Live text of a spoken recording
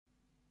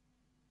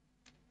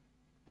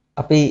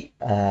අපි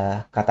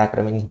කතා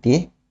කරමින්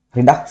හිටියේ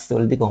රිඩක්ස්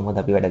වලදී කොහොමද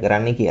අපි වැඩ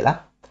කරන්නේ කියලා.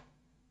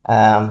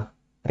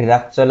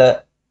 රිඩක්ස් වල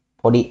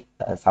පොඩි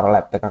සරල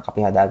ඇප් එකක්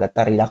අපි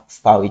හදාගත්තා රිඩක්ස්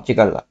පාවිච්චි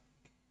කරලා.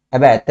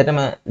 හැබැයි ඇත්තටම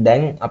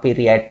දැන් අපි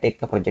React එක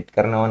ප්‍රොජෙක්ට්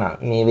කරනවා නම්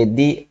මේ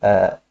වෙද්දී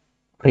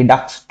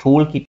Redux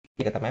Toolkit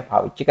එක තමයි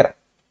පාවිච්චි කරන්නේ.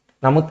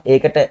 නමුත්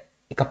ඒකට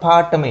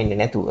එකපාරටම එන්නේ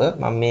නැතුව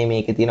මම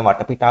මේකේ තියෙන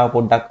වටපිටාව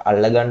පොඩ්ඩක්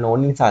අල්ලගන්න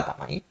ඕන නිසා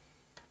තමයි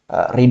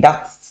Redux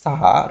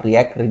සහ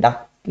React Redux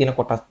කියන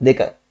කොටස් දෙක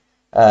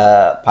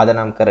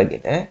පදනම්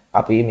කරගෙන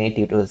අපි මේ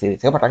ටියුටෝරියල්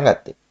සීරීස් එක පටන්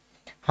ගත්තේ.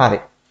 හරි.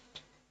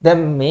 දැන්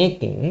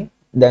මේකෙන්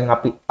දැන්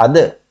අපි අද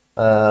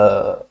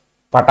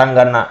පටන්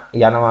ගන්න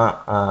යනවා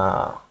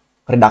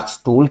Redux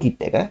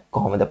Toolkit එක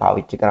කොහොමද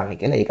පාවිච්චි කරන්න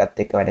කියලා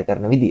ඒකත් එක්ක වැඩ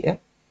කරන විදිය.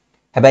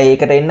 හැබැයි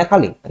ඒකට එන්න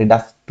කලින්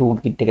Redux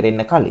Toolkit එකට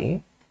එන්න කලින්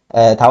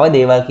තව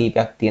දේවල්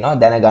කීපයක් තියෙනවා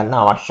දැනගන්න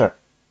අවශ්‍ය.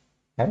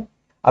 හරි.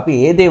 අපි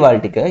මේ දේවල්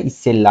ටික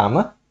ඉස්සෙල්ලාම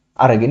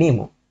අරගෙන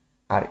ඉමු.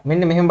 හරි.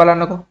 මෙන්න මෙහෙම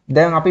බලන්නකෝ.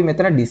 දැන් අපි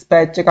මෙතන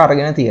dispatch එක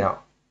අරගෙන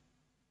තියෙනවා.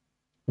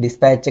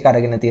 dispatch එක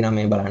අරගෙන තියෙනවා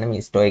මේ බලන්න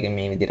මේ store එකේ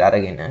මේ විදිහට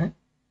අරගෙන.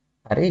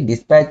 හරි.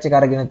 dispatch එක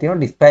අරගෙන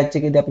තියෙනවා. dispatch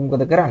එකේදී අපි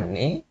මොකද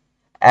කරන්නේ?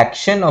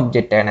 action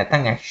object එක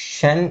නැත්නම්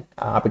action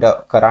අපිට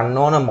කරන්න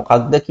ඕන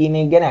මොකක්ද කියන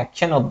එක ගැන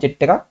action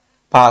object එකක්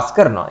pass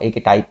කරනවා.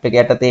 ඒකේ type එක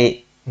යටතේ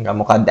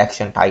මොකක්ද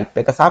action type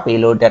එක සහ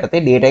payload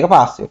යටතේ data එක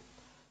pass වෙනවා.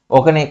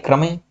 ඕකනේ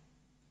ක්‍රමය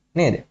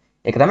නේද?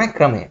 ඒක තමයි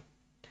ක්‍රමය.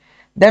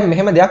 දැන්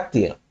මෙහෙම දෙයක්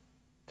තියෙනවා.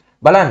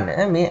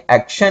 බලන්න මේ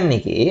action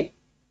එකේ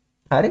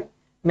හරි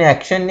මේ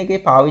action එකේ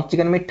පාවිච්චි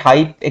කරන මේ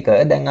type එක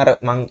දැන් අර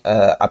මං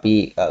අපි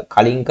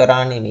කලින්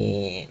කරානේ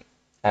මේ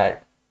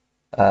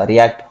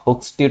React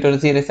hooks tutorial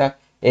series එක.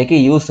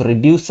 ඒකේ use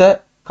reducer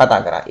කතා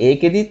කරා.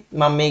 ඒකෙදිත්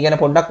මම මේ ගැන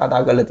පොඩ්ඩක්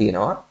කතා කරලා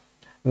තියෙනවා.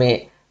 මේ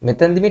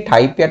මෙතනදී මේ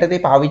type යටතේ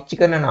පාවිච්චි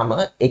කරන නම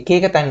එක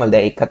එක තැන්වල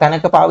දැන් එක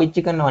තැනක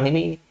පාවිච්චි කරනවා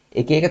නෙමෙයි.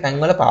 එක එක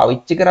තැන්වල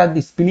පාවිච්චි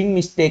කරද්දී spelling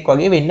mistake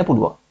වගේ වෙන්න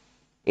පුළුවන්.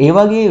 ඒ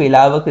වගේ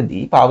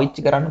වෙලාවකදී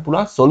පාවිච්චි කරන්න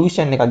පුළුවන්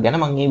solution එකක් ගැන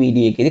මම මේ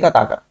වීඩියෝ එකේදී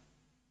කතා කරා.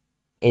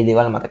 ඒ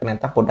දේවල් මතක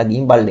නැත්තම් පොඩ්ඩක්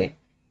ගිහින් බලන්න.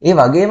 ඒ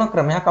වගේම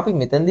ක්‍රමයක් අපි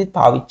මෙතනදිත්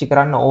පාවිච්චි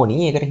කරන්න ඕනි.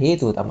 ඒකට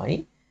හේතුව තමයි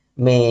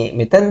මේ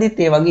මෙතනදිත්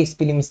ඒ වගේ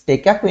spelling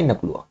mistake එකක් වෙන්න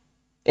පුළුවන්.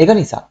 ඒක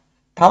නිසා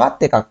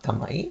තවත් එකක්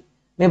තමයි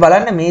මේ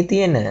බලන්න මේ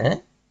තියෙන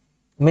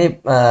මේ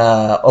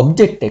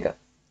ඔබ්ජෙක්ට් එක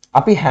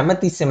අපි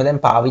හැමතිස්සෙම දැන්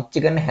පාවිච්චි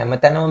කරන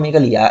හැමතැනම මේක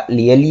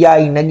ලියලියා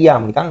ඉන්න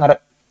ගියාම නිකන් අර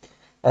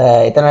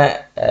එතන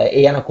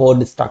ඒ යන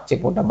කෝඩ් ස්ට්‍රක්චර්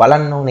එක පොඩ්ඩක්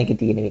බලන්න ඕනේ. ඒකේ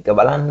තියෙන එක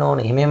බලන්න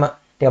ඕනේ. එහෙමම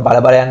ටික බල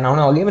බල යන්න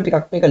ඕනේ. වගේම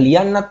ටිකක් මේක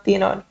ලියන්නත්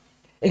තියෙනවානේ.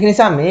 ඒක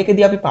නිසා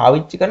මේකෙදී අපි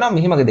පාවිච්චි කරනවා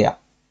මෙහෙම දෙයක්.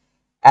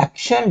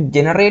 action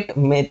generate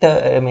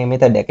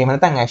method එක. එහෙම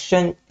නැත්නම්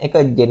action එක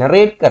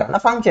generate කරන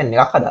function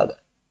එකක් හදාගන්න.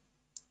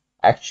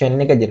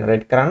 action එක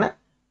generate කරන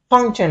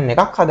function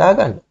එකක්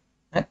හදාගන්න.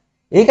 හරි.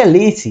 ඒක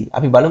ලේසි.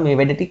 අපි බලමු මේ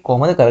වැඩ ටික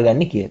කොහොමද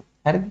කරගන්නේ කියලා.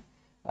 හරිද?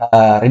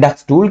 Redux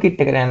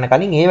Toolkit එකට යන්න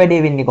කලින් ඒ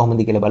වැඩේ වෙන්නේ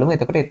කොහොමද කියලා බලමු.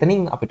 එතකොට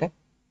එතනින් අපිට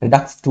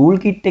Redux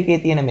Toolkit එකේ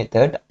තියෙන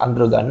method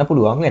අඳුර ගන්න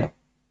පුළුවන් වෙනවා.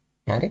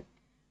 හරි.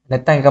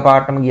 නැත්තම්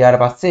එකපාරටම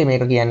ගියාට පස්සේ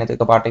මේක කියන්නේ නැතුව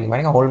එකපාරට ගිහින්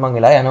නිකන් හොල්මන්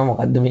වෙලා යනවා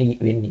මොකද්ද මේ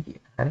වෙන්නේ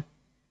කියලා. හරි.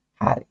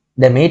 හරි.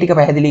 දැන් මේ ටික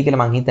පැහැදිලි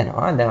කියලා මම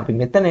හිතනවා. දැන් අපි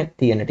මෙතන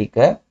තියෙන ටික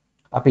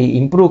අපි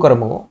improve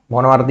කරමු.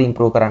 මොනවද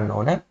improve කරන්න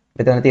ඕන?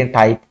 මෙතන තියෙන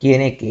type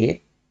කියන එකේ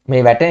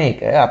මේ වැටෙන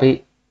එක අපි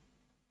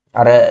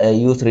අර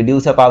use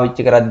reducer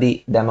පාවිච්චි කරද්දී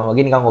දැන් මම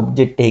වගේ නිකන්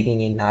object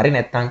එකකින් ඉන්න හරි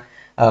නැත්නම්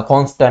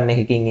constant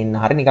එකකින් ඉන්න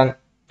හරි නිකන්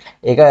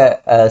ඒක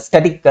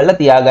static කරලා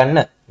තියාගන්න.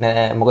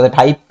 මොකද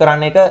type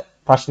කරන්න එක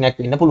ප්‍රශ්නයක්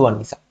වෙන්න පුළුවන්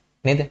නිසා.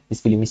 නේද?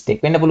 spelling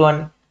mistake වෙන්න පුළුවන්.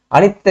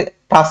 අනිත්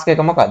task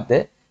එක මොකද්ද?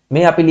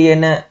 මේ අපි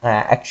ලියන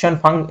action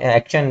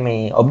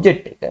මේ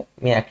object එක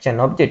මේ action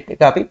object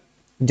එක අපි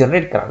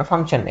generate කරන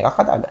function එකක්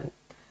හදාගන්න.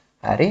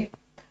 හරි.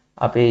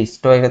 අපේ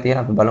store එක තියෙන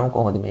අපි බලමු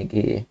කොහොමද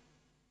මේකේ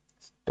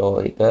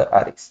store එක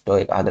හරි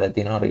store එක හදලා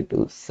තියෙනවා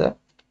reduce.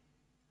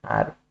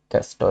 හරි.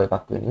 store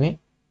එකක් වෙනුවේ.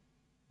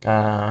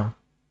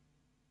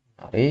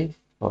 හරි.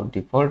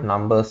 default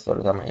numbers වල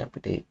තමයි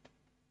අපිට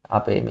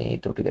අපේ මේ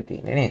ඊටු ටික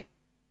තියෙන්නේ නේද?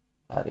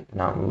 හරි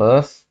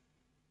numbers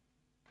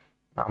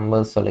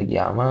වල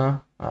ගියාම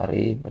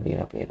හරි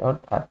මෙලින payload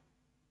හරි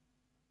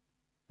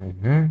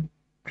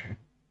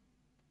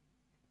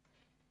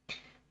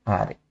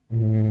හරි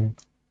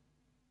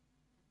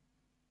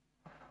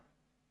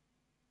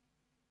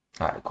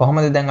හරි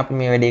කොහොමද දැන් අපි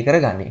මේ වැඩේ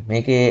කරගන්නේ?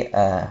 මේකේ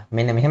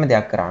මෙන්න මෙහෙම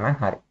දෙයක් කරා නම්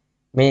හරි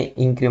මේ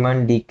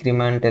increment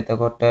decrement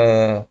එතකොට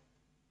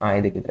ඒ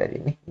දෙක විතරයි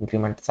ඉන්නේ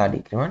increment සහ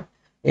decrement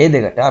ඒ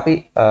දෙකට අපි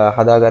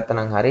හදාගත්තා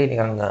නම් හරි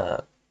නිකන්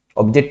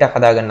ඔබ්ජෙක්ට් එකක්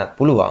හදාගන්නත්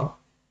පුළුවන්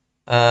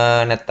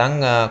නැත්නම්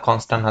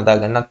constant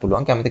හදාගන්නත්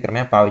පුළුවන් කැමති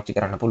ක්‍රමයක් පාවිච්චි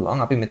කරන්න පුළුවන්.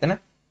 අපි මෙතන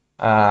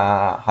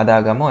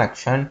හදාගමු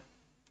action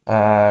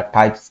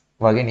types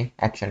වගේනේ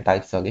action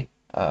types වගේ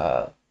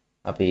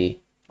අපි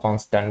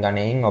constant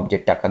ගණයෙන්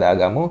ඔබ්ජෙක්ට් එකක්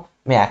හදාගමු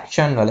මේ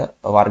action වල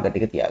වර්ග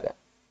ටික තියාගන්න.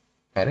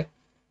 හරි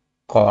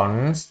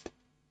const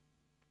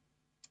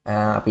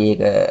අපි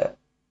ඒක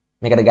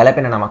මේකට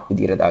ගැලපෙන නමක්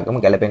විදිහට දාගමු.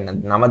 ගැලපෙන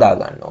නම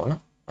දාගන්න ඕන.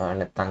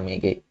 නැත්නම්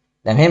මේකේ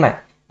දැන් මෙහෙමයි.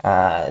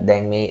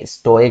 දැන් මේ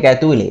store එක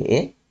ඇතුලේ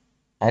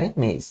හරි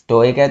මේ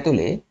store එක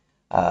ඇතුලේ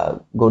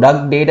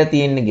ගොඩක් data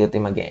තියෙන්න ගියොත්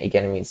ඒ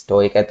කියන්නේ මේ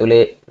store එක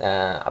ඇතුලේ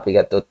අපි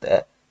ගත්තොත්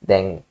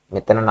දැන්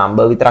මෙතන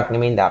නම්බර් විතරක්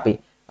නෙමෙයි අපි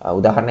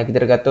උදාහරණයක්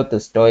විදිහට ගත්තොත්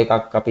ස්ටෝර්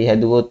එකක් අපි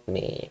හැදුවොත්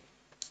මේ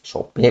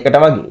ෂොප් එකකට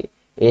වගේ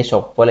ඒ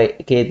ෂොප් වල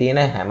එකේ තියෙන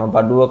හැම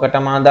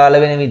බඩුවකටම අදාළ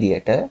වෙන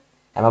විදිහට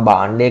හැම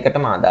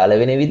භාණ්ඩයකටම අදාළ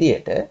වෙන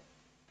විදිහට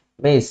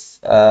මේ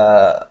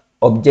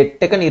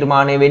ඔබ්ජෙක්ට් එක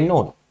නිර්මාණය වෙන්න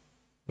ඕනේ.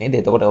 නේද?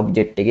 එතකොට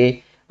ඔබ්ජෙක්ට් එකේ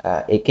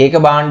එක එක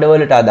භාණ්ඩ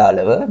වලට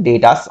අදාළව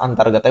ඩේටාස්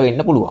අන්තර්ගත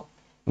වෙන්න පුළුවන්.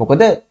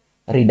 මොකද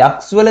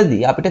රිඩක්ස්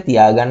වලදී අපිට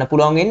තියාගන්න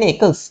පුළුවන් වෙන්නේ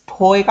එක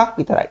ස්ටෝර් එකක්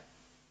විතරයි.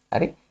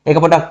 හරි? ඒක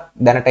පොඩක්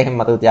දැනට එහෙම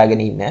මතක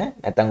තියාගෙන ඉන්න.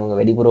 නැත්නම් ඔය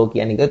වැඩිපුරෝ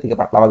කියන එක ටික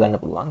පටලවා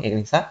ගන්න පුළුවන්. ඒක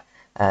නිසා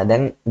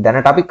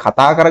දැනට අපි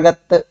කතා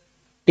කරගත්ත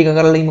ටික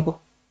කරලා ඉමුකෝ.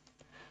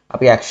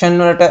 අපි ඇක්ෂන්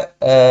වලට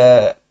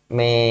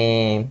මේ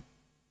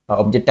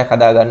ඔබ්ජෙක්ට් එකක්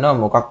හදා ගන්නවා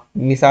මොකක්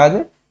නිසාද?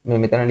 මේ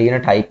මෙතන ලියන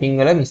ටයිපින්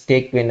වල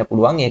මිස්ටේක් වෙන්න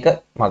පුළුවන්. ඒක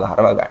මග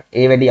හරවා ගන්න.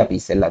 ඒ වැඩි අපි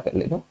ඉස්සෙල්ලා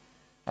කරලා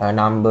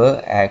number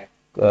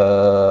action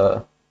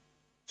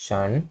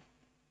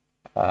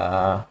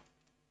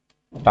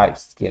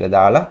types කියලා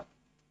දාලා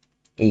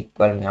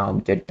equal මේ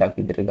ඔබ්ජෙක්ට් එකක්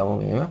විදිහට ගමු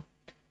මෙහෙම.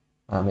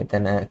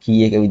 මෙතන key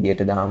එක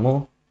විදිහට දාමු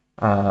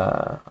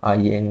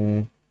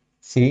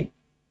inc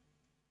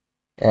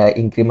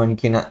increment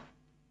කියන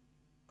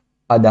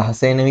අදහස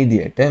එන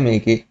විදිහට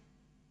මේකේ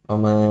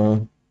මම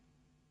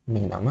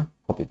මේ නම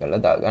copy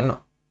කරලා දා ගන්නවා.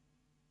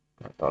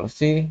 Ctrl C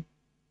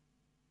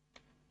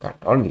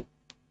Ctrl V.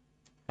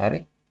 හරි.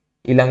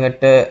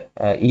 ඊළඟට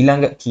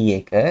ඊළඟ key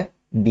එක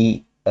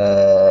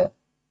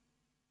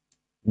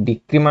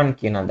decrement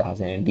කියන අදහස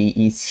එන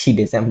DEC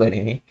December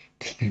නේ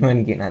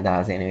decrement කියන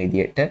අදහස එන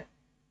විදිහට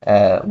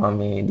මම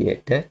මේ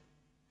විදිහට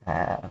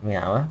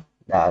මෙයාව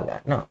දා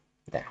ගන්නවා.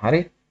 දැන්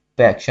හරි.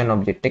 action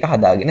object එක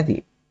හදාගෙන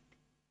තියෙනවා.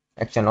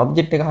 action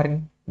object එක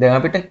හරිනේ. දැන්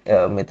අපිට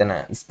මෙතන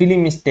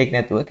spelling mistake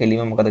නැතුව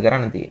කෙලිම මොකද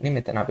කරන්න තියෙන්නේ?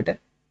 මෙතන අපිට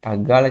tag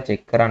ගාලා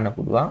check කරන්න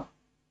පුළුවන්.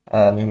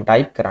 මෙහෙම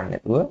type කරන්න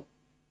නැතුව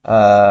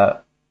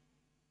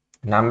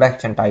number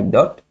action type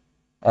dot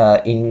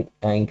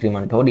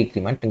increment or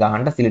decrement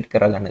ගහන්න select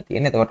කරගන්න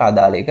තියෙන්නේ. එතකොට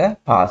අදාළ එක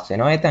pass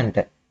වෙනවා එතනට.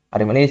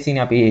 හරිම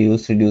ලේසියිනේ. අපි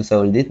use reducer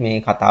වලදීත් මේ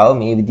කතාව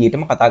මේ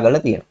විදිහටම කතා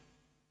කරලා තියෙනවා.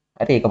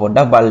 හරි. ඒක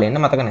පොඩ්ඩක් බලන්න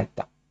මතක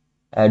නැත්තම්.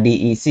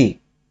 DEC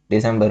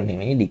December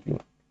නෙමෙයි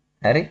decrement.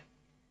 හරි.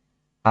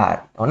 හරි.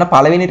 ඔන්න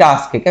පළවෙනි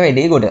ටාස්ක් එක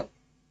වැඩේ ගොඩ.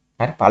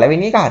 හරි.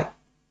 පළවෙනි එක හරි.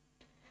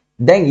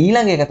 දැන්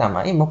ඊළඟ එක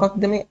තමයි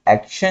මොකක්ද මේ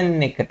ඇක්ෂන්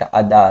එකට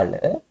අදාළ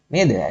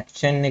නේද?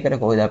 ඇක්ෂන් එකට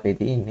කොහෙද අපේ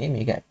තියෙන්නේ?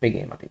 මේක ඇප්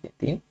එකේ මට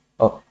තියෙන්නේ.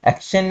 ඔව්.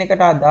 ඇක්ෂන්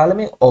එකට අදාළ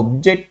මේ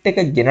ඔබ්ජෙක්ට් එක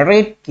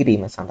ජෙනරේට්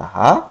කිරීම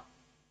සඳහා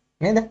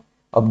නේද?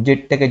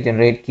 ඔබ්ජෙක්ට් එක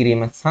ජෙනරේට්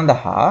කිරීම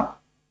සඳහා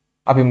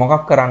අපි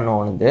මොකක් කරන්න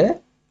ඕනද?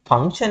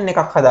 ෆන්ක්ෂන් එකක්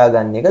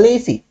හදාගන්න එක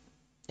ලේසි.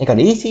 ඒක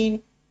ලේසියි.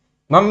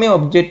 මම මේ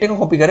ඔබ්ජෙක්ට් එක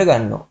කොපි කර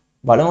ගන්නවා.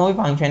 බලමු අපි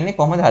ෆන්ක්ෂන් එක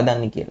කොහොමද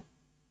හදන්නේ කියලා.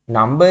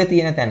 නම්බර්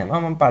තියෙන තැනම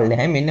මම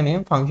පල්ලෙහායි මෙන්න මේ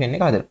ෆන්ක්ෂන්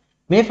එක හදලා.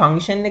 මේ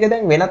ෆන්ක්ෂන් එක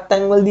දැන් වෙනත්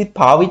තැන්වලදීත්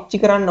පාවිච්චි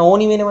කරන්න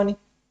ඕනි වෙනවනේ.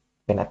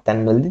 වෙනත්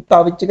තැන්වලදීත්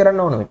පාවිච්චි කරන්න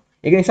ඕන වෙනවා.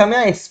 ඒක නිසා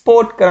මෙයා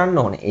එක්ස්පෝර්ට් කරන්න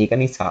ඕනේ. ඒක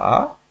නිසා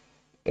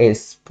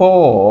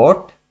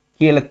export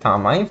කියලා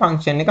තමයි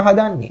ෆන්ක්ෂන් එක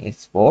හදන්නේ.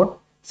 export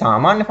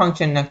සාමාන්‍ය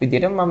ෆන්ක්ෂන් එකක්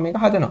විදිහට මම මේක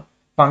හදනවා.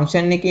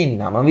 ෆන්ක්ෂන් එකේ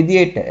නම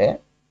විදිහට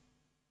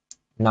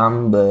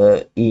number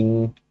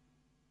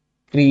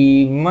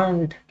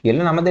increment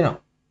කියලා නම දෙනවා.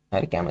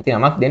 හරි කැමති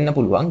නමක් දෙන්න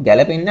පුළුවන්.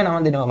 ගැලපෙන්න නම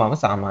දෙනවා මම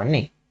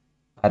සාමාන්‍යයෙන්.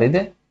 හරිද?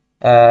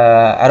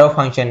 arrow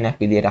function එකක්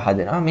විදිහට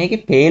හදනවා.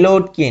 මේකේ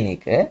payload කියන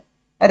එක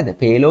හරිද?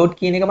 payload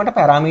කියන එක මට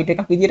parameter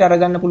එකක් විදිහට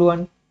අරගන්න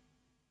පුළුවන්.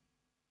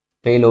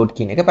 payload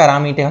කියන එක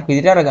parameter එකක්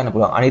විදිහට අරගන්න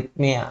පුළුවන්.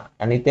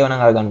 අනිත් ඒවා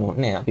නම් අරගන්න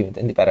ඕනේ නෑ. අපි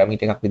මෙතනදී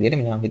parameter එකක් විදිහට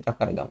මෙයා විතරක්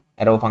අරගමු.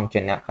 arrow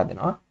function එකක්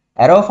හදනවා.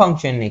 arrow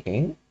function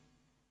එකෙන්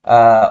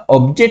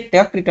object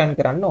එකක් return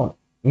කරන්න ඕන.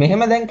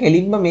 මෙහෙම දැන්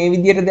කෙලින්ම මේ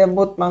විදිහට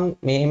දැම්මොත් මම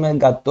මෙහෙම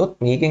ගත්තොත්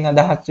මේකෙන්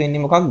අදහස්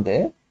වෙන්නේ මොකක්ද?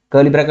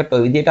 curly bracket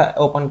ඔය විදිහට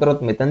open කරොත්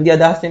මෙතනදී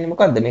අදහස් වෙන්නේ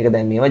මොකක්ද? මේක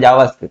දැන් මේවා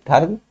JavaScript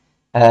හරිද?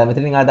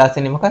 මෙතනින් අදහස්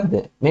වෙන්නේ මොකක්ද?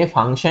 මේ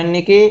function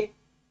එකේ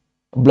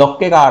block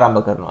එක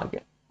ආරම්භ කරනවා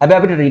කියන්නේ. හැබැයි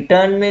අපිට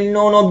return වෙන්න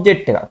ඕන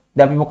object එකක්.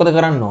 දැන් අපි මොකද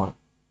කරන්න ඕන?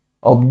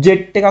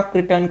 object එකක්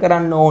return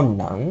කරන්න ඕන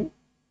නම්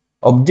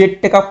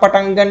object එකක්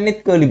පටන් ගන්නෙත්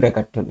curly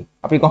bracket වලින්.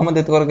 අපි කොහොමද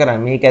ඒක කරන්නේ?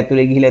 මේක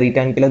ඇතුලේ ගිහිලා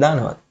return කියලා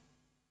දානවද?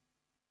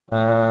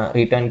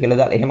 return කියලා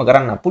දාලා එහෙම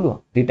කරන්න පුළුවන්.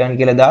 return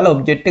කියලා දාලා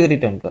object එක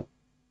return කරනවා.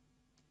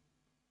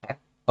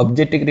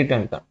 object එක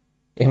return කරනවා.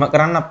 එහෙම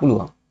කරන්න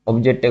පුළුවන්.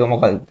 object එක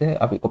මොකද්ද?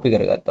 අපි copy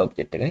කරගත්ත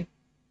object එකනේ.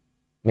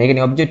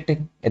 මේකනේ object එක.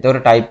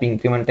 එතකොට type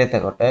increment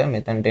එතකොට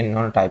මෙතනට එන්න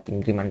ඕන type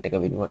increment එක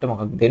වෙනුවට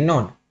මොකක්ද දෙන්න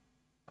ඕන?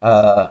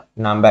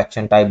 number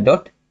action type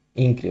dot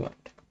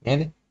increment.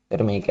 නේද?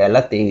 එතකොට මේක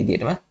ඇල්ලත් ඒ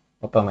විදිහටම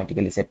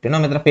automatically set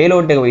වෙනවා. මෙතන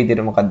payload එක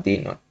විදිහට මොකක්ද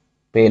තියෙන්න ඕන?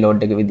 payload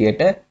එක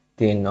විදිහට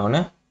තියෙන්න ඕන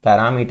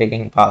parameter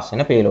එකෙන් pass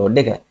වෙන payload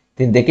එක.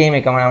 ඉතින් දෙකේම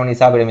එකම නම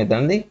නිසා අපිට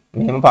මෙතනදී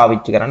මෙහෙම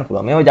පාවිච්චි කරන්න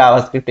පුළුවන්. මේව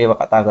JavaScript ඒව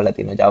කතා කරලා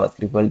තියෙනවා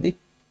JavaScript වලදී.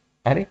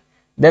 හරි.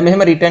 දැන්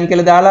මෙහෙම return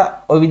කියලා දාලා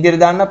ওই විදිහට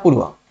දාන්න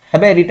පුළුවන්.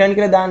 හැබැයි return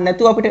කියලා දාන්න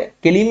නැතුව අපිට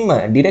කෙලින්ම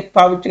direct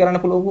පාවිච්චි කරන්න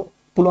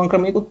පුළුවන්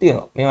ක්‍රමයකුත්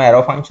තියෙනවා. මේවා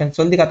arrow functions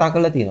වලදී කතා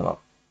කරලා තියෙනවා.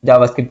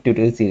 JavaScript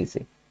tutorial series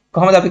එකේ.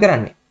 කොහොමද අපි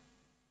කරන්නේ?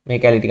 මේ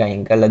කැලි ටික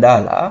අයින් කරලා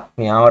දාලා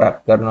මෙයාව wrap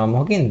කරනවා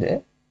මොකකින්ද?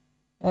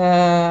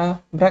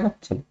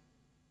 brackets වලින්.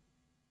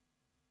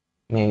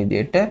 මේ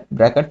විදිහට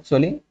brackets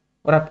වලින්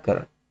wrap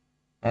කරනවා.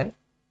 හරි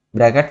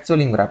බ්‍රැකට්ස්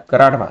වලින් රැප්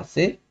කරාට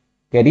පස්සේ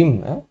කෙලින්ම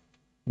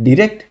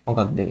ඩිරෙක්ට්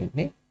මොකක්ද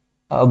වෙන්නේ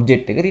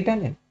ඔබ්ජෙක්ට් එක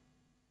රිටර්න්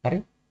වෙනවා හරි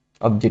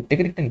ඔබ්ජෙක්ට්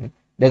එක රිටර්න්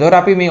වෙනවා එතකොට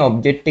අපි මේ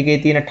ඔබ්ජෙක්ට් එකේ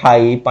තියෙන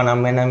ටයිප්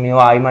අනම් වෙන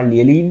මේවා ආයිම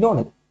ලියලා ඉන්න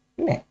ඕනද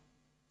නෑ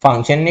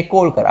ෆන්ක්ෂන් එක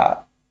කෝල් කරා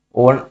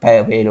ඕන්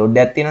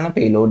පේලෝඩ් එකක් තියෙනවනම්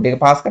පේලෝඩ් එක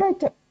පාස් කරා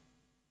ඉච්චා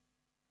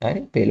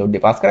හරි පේලෝඩ්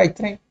එක පාස් කරා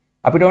ඉච්චරයි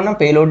අපිට ඕන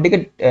නම් පේලෝඩ් එක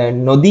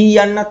නොදී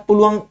යන්නත්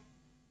පුළුවන්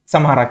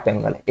සමහරක්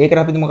තැන්වල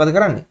ඒකට අපි මොකද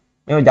කරන්නේ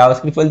මේව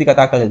JavaScript වලදී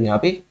කතා කරලා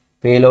තියෙනවා අපි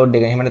payload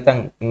එක එහෙම නැත්නම්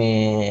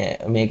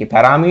මේකේ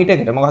පැරාමීටර්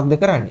එකට මොකක්ද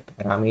කරන්නේ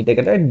පැරාමීටර්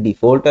එකට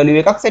default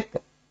value එකක් set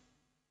කරනවා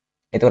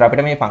එතකොට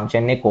අපිට මේ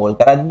function එක call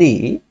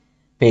කරද්දී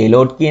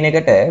payload කියන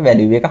එකට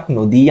value එකක්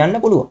නොදී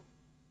යන්න පුළුවන්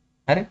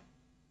හරි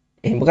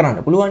එහෙම කරන්න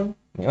පුළුවන්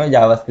මේවා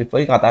JavaScript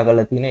වලින් කතා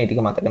කරලා තියෙන ඒ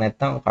ටික මතක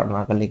නැත්නම්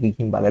කරුණාකරලා එක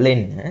ගිහින් බලලා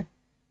එන්න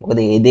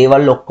මොකද මේ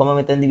දේවල් ඔක්කොම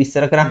මෙතනදී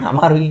විස්තර කරන්න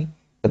අමාරුයි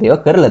මොකද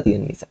ඒවා කරලා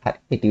තියෙන නිසා හරි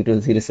මේ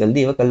tutorial series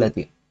වලදී ඒවා කරලා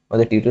තියෙනවා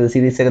මොකද tutorial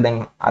series එක දැන්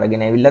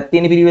අරගෙන ඇවිල්ලා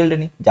තියෙන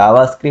පිළිවෙලටනේ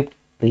JavaScript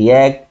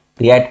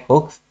React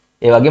hooks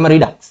ඒ වගේම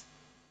Redux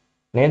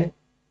නේද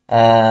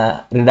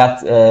Redux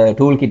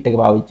toolkit එක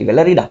පාවිච්චි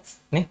කරලා Redux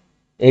නේ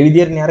ඒ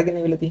විදිහටනේ අරගෙන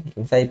ඇවිල්ලා තියෙන්නේ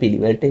ඒ නිසා මේ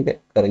පිළිවෙලට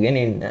එක කරගෙන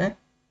එන්න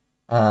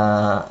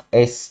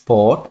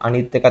export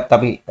අනිත් එකත්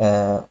අපි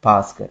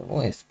පාස්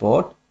කරමු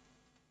export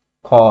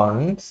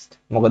const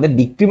මොකද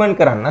decrement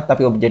කරන්නත්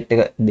අපි object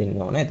එක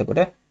දෙන්න ඕන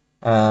එතකොට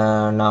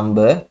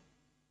number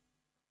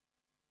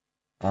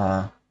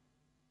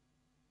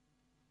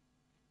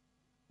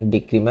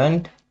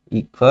decrement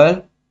equal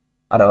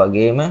අර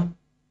වගේම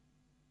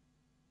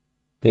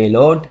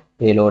payload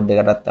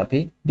එකටත් අපි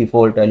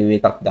default value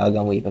එකක්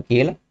දාගමු එක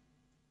කියලා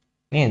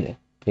නේද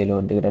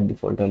payload එකට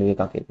default value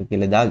එකක්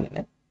කියලා දාගෙන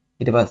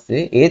ඊට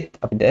පස්සේ ඒත්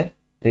අපිට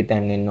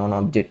return වෙන්න ඕන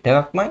object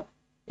එකක්මයි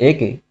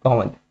ඒකේ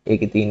කොහොමද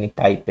ඒකේ තියෙන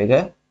type එක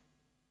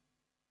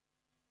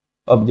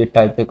object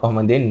type එක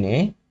කොහොමද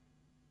දෙන්නේ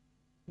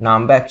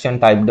number action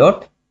type dot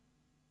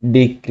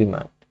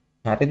decrement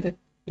හරිද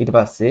ඊට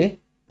පස්සේ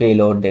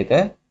payload එක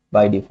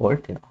by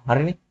default එනවා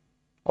හරිනේ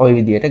ওই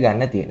විදිහට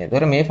ගන්න තියෙනවා.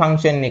 ඒතර මේ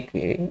function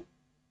එකේ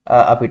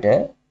අපිට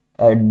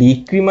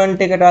decrement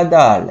එකට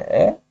අදාළ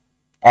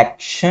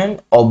action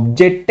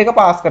object එක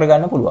pass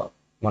කරගන්න පුළුවන්.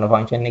 මොන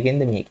function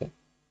එකෙන්ද මේකෙන්?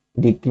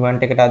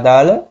 decrement එකට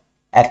අදාළ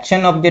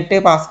action object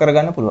එක pass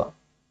කරගන්න පුළුවන්.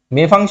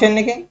 මේ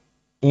function එකෙන්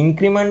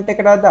increment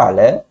එකට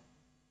අදාළ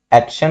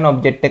action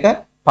object එක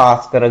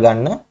pass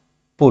කරගන්න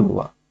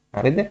පුළුවන්.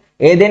 හරිද?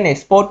 ඒ දෙන්න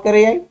export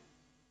කරේයි.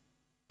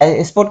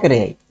 export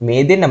කරේයි.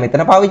 මේ දෙන්න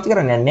මෙතන පාවිච්චි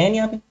කරන්නේ නැහැ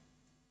නේ අපි.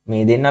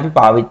 මේ දෙන්න අපි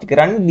පාවිච්චි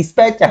කරන්නේ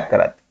dispatch එක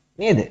කරත්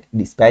නේද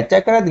dispatch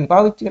එක කරද්දී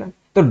පාවිච්චි කරන්නේ.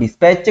 ඒතකොට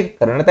dispatch එක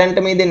කරන තැනට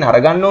මේ දෙන්න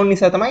අරගන්න ඕන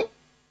නිසා තමයි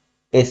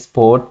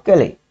export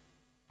කළේ.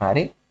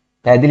 හරි.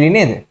 පැහැදිලි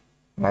නේද?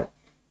 හරි.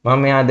 මම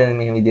මෙයා දැන්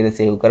මේ විදිහට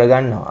save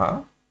කරගන්නවා.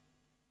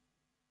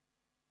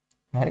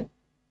 හරි.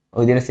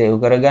 ඔය විදිහට save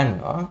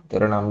කරගන්නවා.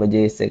 ඒතර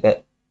number.js එක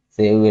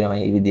save වෙනවා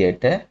මේ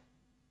විදිහට.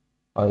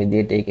 ඔය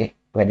විදිහට ඒකේ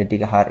වැඩ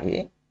ටික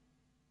හරියි.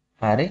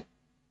 හරි.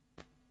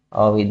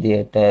 ඔය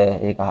විදිහට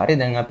ඒක හරි.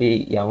 දැන් අපි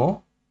යමු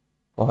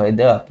කොහෙද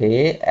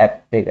අපේ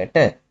app එකට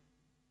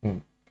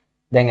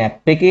දැන්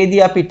app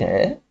එකේදී අපිට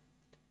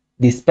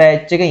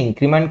dispatch එක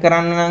increment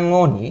කරන්න නම්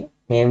ඕනි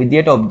මේ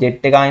විදිහට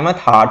object එක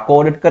ආයිමත් hard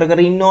coded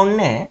කර ඉන්න ඕනේ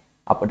නැහැ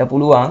අපිට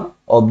පුළුවන්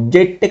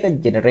object එක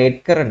generate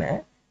කරන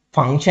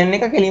function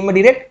එක කෙලින්ම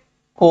direct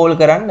call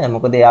කරන්න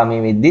මොකද එයා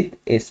මේ වෙද්දිත්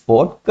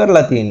export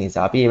කරලා තියෙන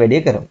නිසා අපි මේ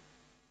වැඩේ කරමු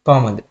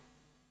කොහමද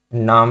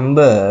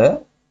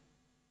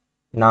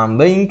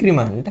number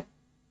increment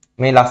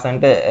මේ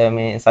ලස්සන්ට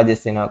මේ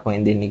සජෙස්ට් වෙනවා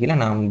කොහෙන්ද දෙන්නේ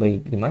කියලා number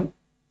increment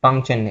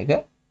function එක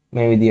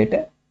මේ විදිහට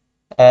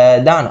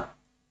දානවා.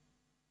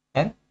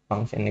 හරි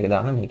function එක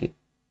දානවා මේකේ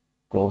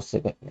close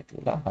එක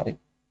නැතිලා හරි.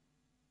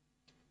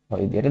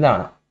 ඔය විදිහට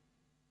දානවා.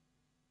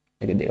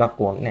 මේක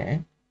දෙකක් ඕනේ නැහැ.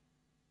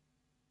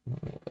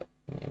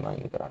 මේක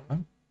මයින් කරන්න.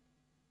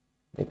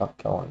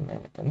 දෙකක් ඕනේ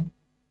නැහැ මෙතන.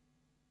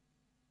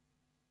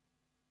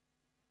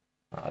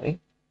 හරි.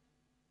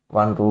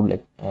 one rule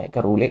එක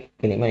rule එක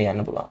කෙලින්ම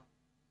ලියන්න පුළුවන්.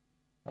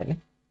 හරි.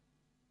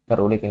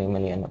 රෝල එකකින්ම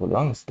ලියන්න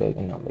පුළුවන් ස්ටෝර්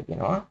එකේ නම්බර්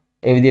කියනවා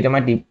ඒ විදිහටම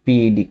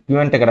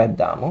decrement එකකට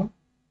දාමු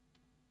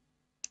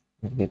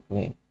මේක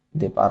මේ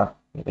දෙපාරක්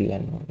මේක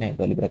ලියන්න ඕනේ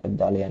කර්ලි බ්‍රැකට්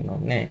දාලා ලියන්න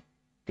ඕනේ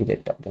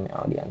ටිකට් අපිට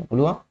මේවා ලියන්න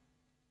පුළුවන්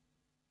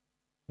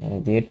මේ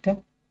විදිහට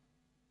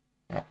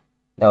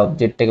දැන්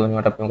ඔබ්ජෙක්ට් එක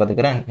වෙනුවට අපි මොකද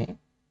කරන්නේ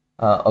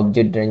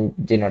ඔබ්ජෙක්ට්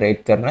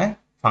ජෙනරේට් කරන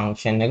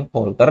ෆන්ක්ෂන් එක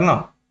කෝල්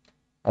කරනවා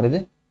හරිද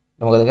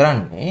මොකද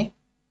කරන්නේ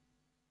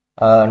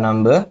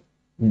number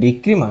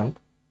decrement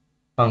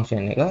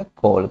function එක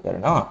call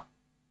කරනවා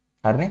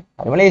හරිනේ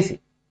හරිම ලේසි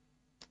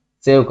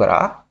save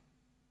කරා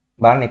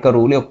බලන්න එක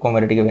rule ඔක්කොම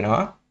වැඩ ටික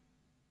වෙනවා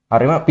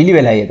හරිම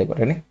පිළිවෙලයි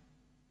එතකොටනේ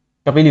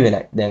ඒක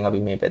පිළිවෙලයි දැන්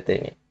අපි මේ පැත්තේ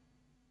මේ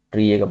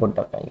tree එක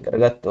පොඩ්ඩක් අයින්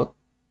කරගත්තොත්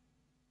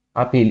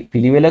අපි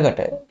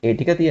පිළිවෙලකට ඒ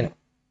ටික තියෙනවා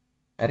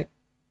හරි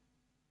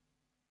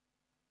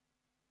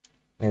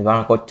මේ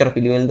ගන්න කොච්චර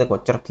පිළිවෙලද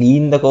කොච්චර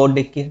clean ද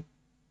code එක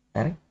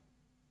කියලා හරි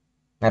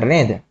හරි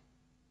නේද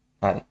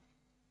හරි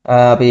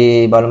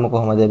අපි බලමු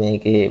කොහොමද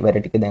මේකේ වැඩ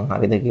ටික දැන්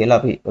හරිද කියලා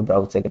අපි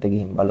browser එකට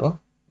ගිහින් බලමු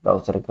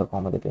browser එක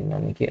කොහොමද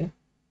පෙන්වන්නේ කියලා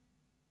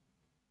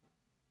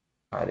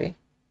හරි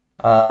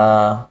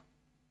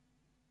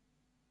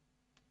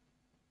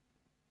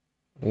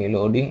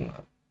රීලෝඩින්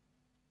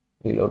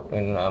රීලෝඩ්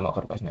වෙන්න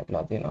මොකක්ද ප්‍රශ්නයක්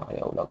වෙලා තියෙනවා. අය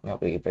අවුලක් නෑ.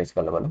 අපි රිෆ්‍රෙෂ්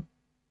කරලා බලමු.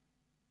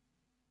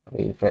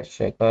 රිෆ්‍රෙෂ්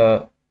එක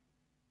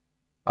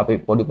අපි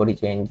පොඩි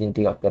චේන්ජින්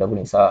ටිකක් කරපු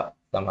නිසා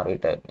සමහර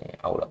විට මේ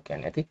අවුලක්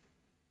යන්නේ නැති.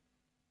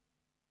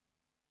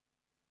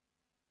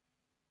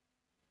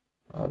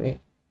 හරි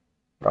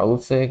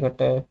browser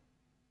එකට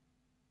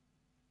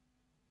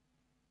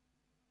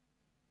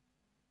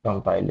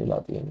කම්පයිල්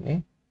වෙලා තියෙන්නේ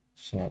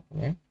ස්නැප්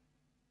නේ.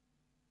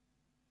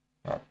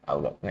 හරි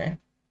අවුලක් නෑ.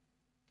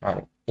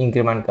 හරි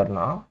ඉන්ක්‍රිමන්ට්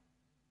කරනවා.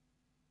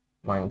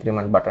 මම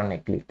ඉන්ක්‍රිමන්ට් බටන්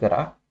එක ක්ලික්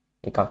කරා.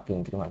 එකක්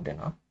ඉන්ක්‍රිමන්ට්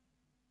වෙනවා.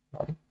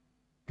 හරි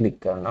ක්ලික්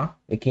කරනවා.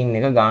 එකින්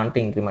එක ගානට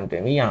ඉන්ක්‍රිමන්ට්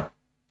වෙමි යනවා.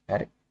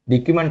 හරි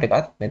ඩික්‍රිමන්ට්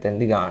එකත්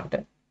මෙතනදී ගානට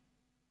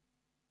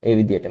ඒ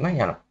විදිහටම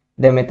යනවා.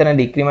 දැන් මෙතන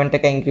ඩික්‍රිමන්ට්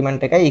එක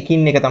ඉන්ක්‍රිමන්ට් එකයි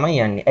එකින් එක තමයි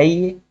යන්නේ.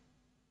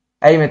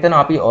 ඇයි මෙතන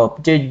අපි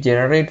object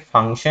generate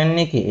function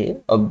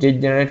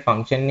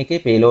එකේ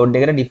payload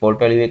එකට default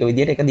value එක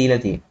විදිහට එක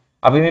දීලා තියෙනවා.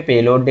 අපි මේ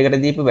payload එකට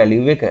දීපු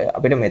value එක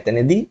අපිට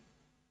මෙතනදී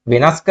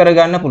වෙනස්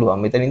කරගන්න පුළුවන්.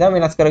 මෙතන ඉඳන්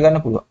වෙනස් කරගන්න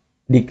පුළුවන්.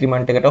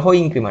 decrement එකට හෝ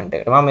increment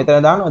එකට. මම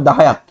මෙතන දානවා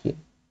 10ක්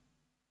කියලා.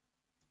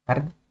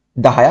 හරිද?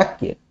 10ක්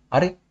කියලා.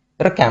 හරි.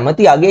 ඒතර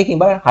කැමැති අගයකින්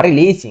බලන්න හරි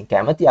ලේසියි.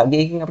 කැමැති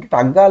අගයකින් අපිට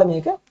ටග් ගාලා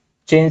මේක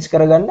change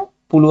කරගන්න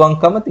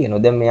පුළුවන්කම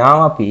තියෙනවා. දැන් මෙයාම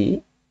අපි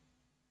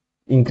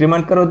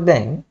increment කරොත්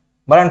දැන්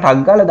බලන්න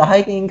ටග් ගාලා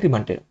 10කින්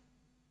increment වෙනවා.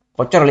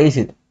 කොච්චර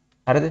ලේසිද?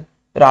 හරිද?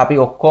 ඒතර අපි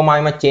ඔක්කොම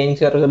ආයෙම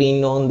change කරගෙන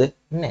ඉන්න ඕනද?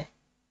 නෑ.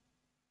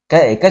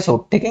 එක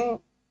shot එකෙන්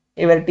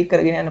ඒ වැඩ ටික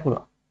කරගෙන යන්න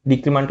පුළුවන්.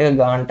 decrement එක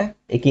ගන්නට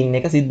එකින්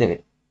එක සිද්ධ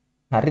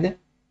වෙනවා. හරිද?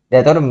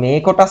 දැන් එතකොට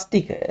මේ කොටස්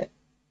ටික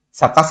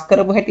සකස්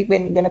කරපු හැටි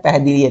ගැන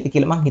පැහැදිලි ඇති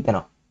කියලා මම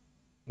හිතනවා.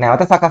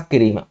 නැවත සකස්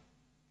කිරීම.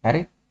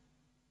 හරි?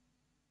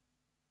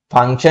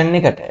 ෆන්ක්ෂන්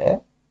එකට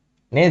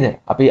නේද?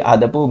 අපි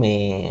හදපු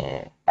මේ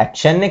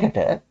ඇක්ෂන් එකට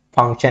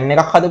ෆන්ක්ෂන්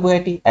එකක් හදපු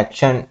හැටි,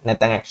 ඇක්ෂන්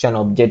නැත්නම් ඇක්ෂන්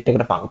ඔබ්ජෙක්ට්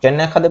එකට ෆන්ක්ෂන්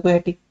එකක් හදපු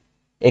හැටි.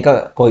 ඒක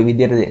කොයි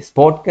විදිහටද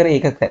එක්ස්පෝර්ට් කරේ?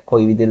 ඒක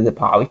කොයි විදිහටද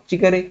පාවිච්චි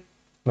කරේ?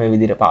 මේ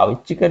විදිහට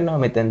පාවිච්චි කරනවා.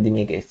 මෙතනදී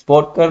මේක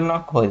එක්ස්පෝර්ට් කරනවා.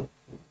 කොහොමද?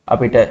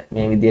 අපිට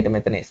මේ විදිහට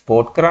මෙතන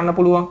එක්ස්පෝර්ට් කරන්න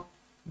පුළුවන්.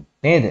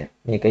 නේද?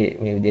 මේක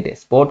මේ විදිහට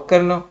එක්ස්පෝර්ට්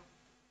කරනවා.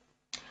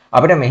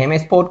 අපිට මෙහෙම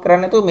එක්ස්පෝර්ට්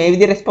කරන්න නැතුව මේ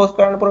විදිහට එක්ස්පෝර්ට්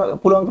කරන්න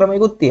පුළුවන්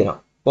ක්‍රමයකුත් තියෙනවා.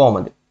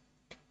 කොහොමද?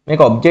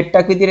 මේක ඔබ්ජෙක්ට්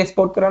එකක් විදිහට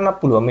එක්ස්පෝර්ට්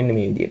කරන්නත් පුළුවන් මෙන්න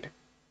මේ විදිහට.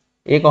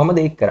 ඒ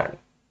කොහොමද ඒක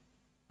කරන්නේ?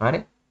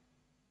 හරි?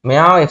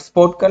 මෙයාව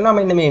එක්ස්පෝර්ට් කරනවා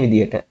මෙන්න මේ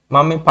විදිහට.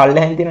 මම මේ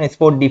පල්ලෙහෙන් තියෙන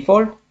export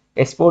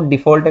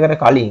default එකට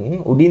කලින්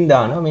උඩින්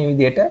දානවා මේ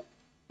විදිහට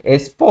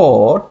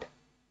export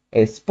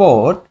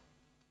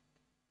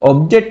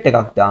object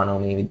එකක් දානවා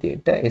මේ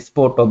විදිහට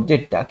export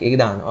object එකක්. ඒක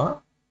දානවා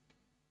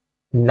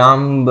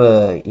number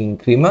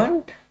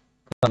increment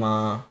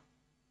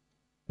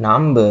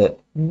number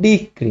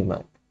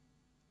decrement.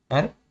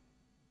 හරි?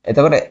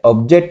 එතකොට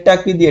object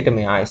එකක් විදිහට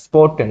මෙයා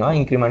export වෙනවා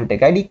increment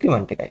එකයි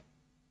decrement එකයි.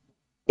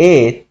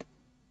 ඒත්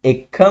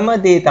එකම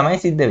දේ තමයි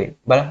සිද්ධ වෙන්නේ.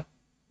 බලන්න.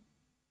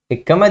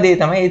 එකම දේ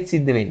තමයි ඒත්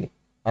සිද්ධ වෙන්නේ.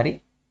 හරි?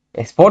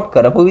 export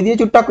කරපු විදිය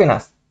චුට්ටක්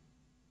වෙනස්.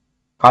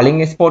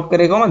 කලින් export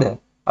කරේ කොහමද?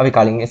 අපි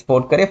කලින්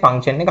export කරේ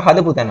function එක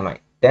හදපු තැනමයි.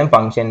 දැන්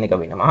function එක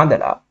වෙනම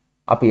හදලා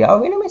අපි ආව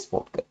වෙනම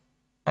export කරා.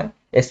 හරි?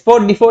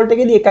 export default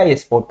එකේදී එකයි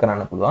export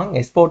කරන්න පුළුවන්.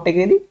 export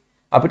එකේදී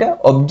අපිට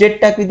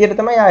object එකක් විදියට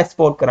තමයි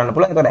export කරන්න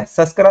පුළුවන්. ඒතකොට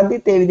access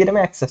කරද්දිත් ඒ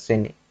විදියටම access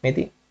වෙන්නේ. මේ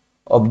තියෙන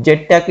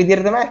object එකක්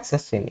විදියට තමයි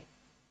access වෙන්නේ.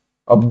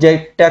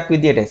 object එකක්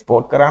විදියට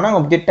export කරා නම්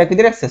object එකක්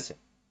විදියට access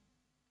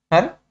වෙනවා.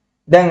 හරි?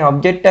 දැන්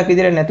object එකක්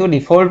විදියට නැතුව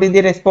default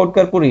විදියට export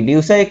කරපු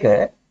reducer එක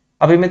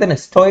අපි මෙතන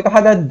store එක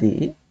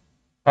හදද්දී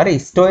හරි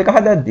store එක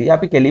හදද්දී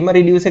අපි කෙලින්ම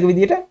reducer එක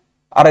විදියට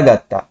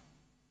අරගත්තා.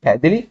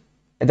 පැහැදිලි?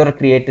 එතකොට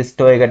create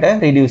store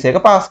එකට reducer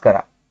එක pass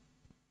කරා.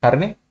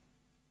 හරිනේ?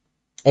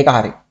 ඒක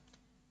හරි.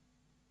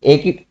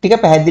 ඒක ටික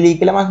පැහැදිලි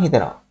කියලා මම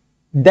හිතනවා.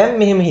 දැන්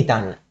මෙහෙම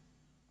හිතන්න.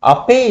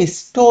 අපේ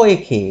store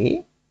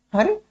එකේ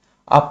හරි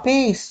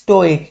අපේ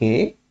store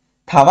එකේ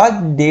තවත්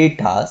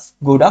datas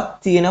ගොඩක්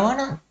තියෙනවා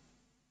නම්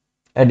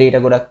data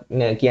ගොඩක්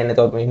කියන්නේ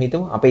තව මෙහෙම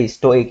හිතමු අපේ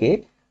store එකේ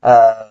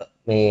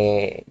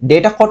මේ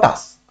data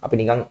කොටස් අපි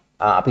නිකන්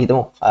අපි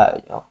හිතමු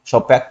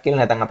shop එකක්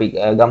කියලා නැත්නම් අපි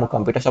ගමු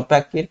computer shop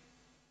එකක්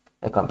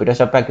කියලා computer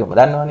shop එකක් කියමු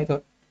දන්නවනේ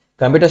ඒක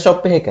computer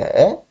shop එකක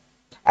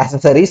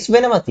accessories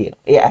වෙනම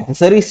තියෙනවා ඒ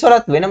accessories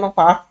වලත් වෙනම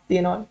parts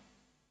තියෙනවනේ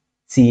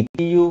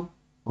CPU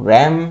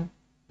RAM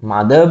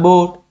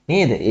motherboard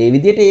නේද? ඒ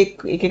විදිහට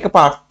එක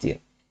parts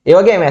තියෙනවා. ඒ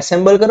වගේම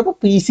assemble කරපු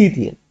PC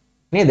තියෙනවා.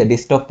 නේද?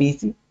 desktop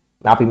PC.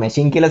 අපි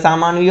machine කියලා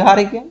සාමාන්‍ය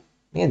විවහාරය කියන්නේ.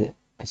 නේද?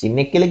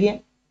 machine එක කියලා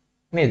කියන්නේ.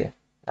 නේද?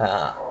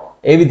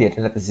 ඒ විදිහට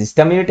නැත්නම්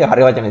system unit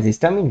හරිය වචනේ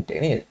system unit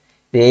එක නේද?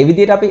 ඉතින් ඒ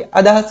විදිහට අපි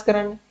අදහස්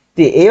කරන්නේ.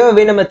 ඉතින් ඒව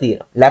වෙනම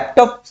තියෙනවා.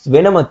 laptops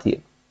වෙනම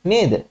තියෙනවා.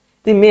 නේද?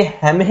 ඉතින් මේ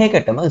හැම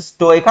එකටම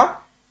store එකක්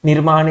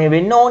නිර්මාණය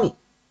වෙන්න ඕනි.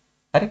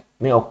 හරි?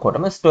 මේ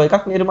ඔක්කොටම store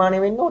එකක් නිර්මාණය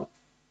වෙන්න ඕනි.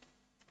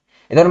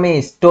 එතකොට මේ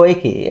store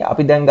එකේ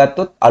අපි දැන්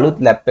ගත්තොත් අලුත්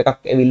lap එකක්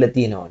ඇවිල්ලා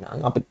තියෙනවා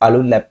නම් අපි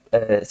අලුත් lap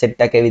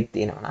set එකක් ඇවිත්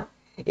තියෙනවා නම්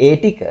ඒ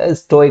ටික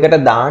store එකට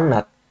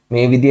දාන්නත්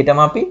මේ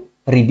විදිහටම අපි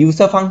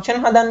reducer function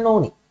හදන්න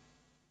ඕනි.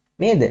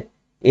 නේද?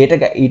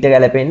 ඊට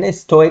ගැලපෙන්න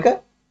store එක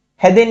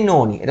හැදෙන්න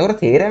ඕනි.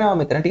 එතකොට තේරෙනවා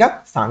මෙතන ටිකක්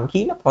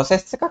සංකීර්ණ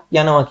process එකක්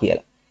යනවා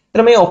කියලා.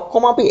 ඒතර මේ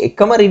ඔක්කොම අපි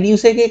එකම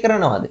reduce එකේ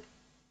කරනවද?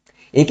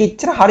 ඒක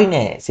එච්චර හරි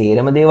නෑ.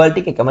 සේරම දේවල්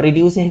ටික එකම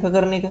reduce එක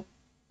කරන එක.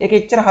 ඒක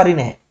එච්චර හරි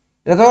නෑ.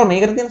 එතකොට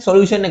මේකට තියෙන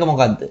solution එක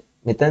මොකද්ද?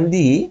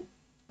 මෙතනදී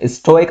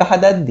store එක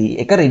හදද්දී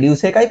එක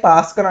reduce එකයි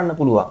pass කරන්න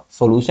පුළුවන්.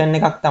 solution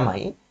එකක්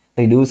තමයි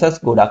reducers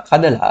ගොඩක්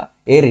හදලා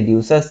ඒ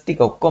reducers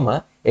ටික ඔක්කොම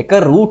එක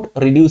root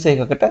reduce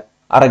එකකට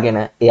අරගෙන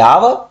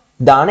එයාව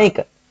දාන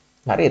එක.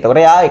 හරි.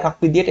 එතකොට එයා එකක්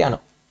විදියට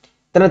යනවා.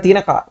 එතන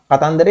තියෙන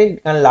කතන්දරේ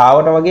නිකන්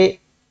ලාවට වගේ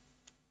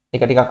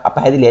එක ටිකක්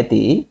අපහැදිලි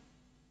ඇති.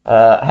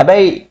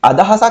 හැබැයි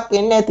අදහසක්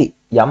එන්නේ ඇති.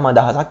 යම්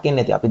අදහසක්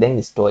එන්නේ ඇති. අපි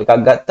දැන් store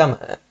එකක් ගත්තම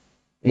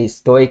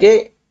store එකේ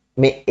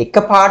මේ එක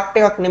part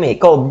එකක් නෙමෙයි,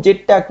 එක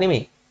object එකක්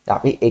නෙමෙයි.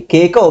 අපි එක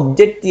එක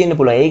object තියෙන්න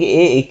පුළුවන්.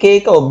 ඒ එක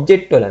එක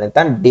object වල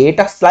නැත්නම්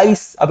data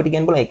slice අපිට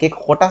කියන්න පුළුවන් එක එක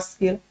කොටස්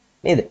කියලා.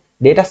 නේද?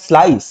 data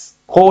slice,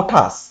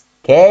 කොටස්,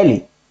 කෑලි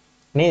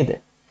නේද?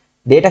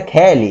 data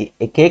කෑලි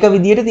එක එක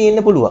විදියට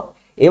තියෙන්න පුළුවන්.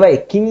 ඒවා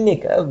එකින්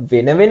එක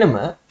වෙන වෙනම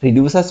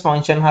reducers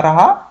function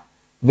හරහා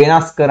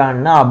වෙනස්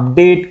කරන්න,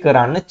 update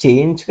කරන්න,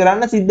 change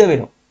කරන්න සිද්ධ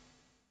වෙනවා.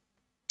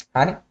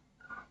 හරි?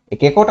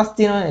 එක එක කොටස්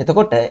තියෙනවා.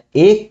 එතකොට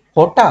ඒ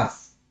කොටස්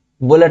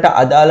වලට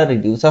අදාළ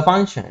reducer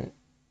function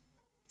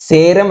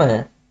සේරම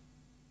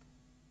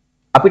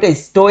අපිට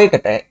store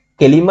එකට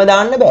කෙලින්ම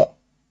දාන්න බෑ.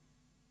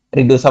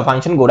 reducer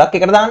function ගොඩක්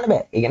එකට දාන්න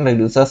බෑ. ඒ කියන්නේ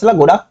reducers ලා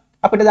ගොඩක්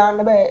අපිට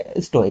දාන්න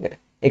බෑ store එකට.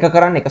 ඒක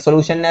කරන්න එක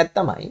solution එකක්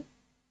තමයි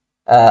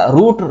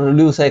root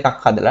reducer එකක්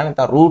හදලා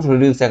නැත්නම් root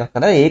reducer එකක්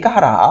හදලා ඒක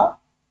හරහා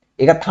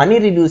ඒක තනි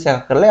reducer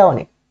එකක් කරලා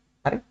යවන එක.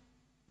 හරි?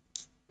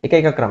 එක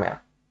එක ක්‍රමයක්.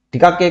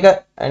 ටිකක් ඒක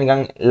නිකන්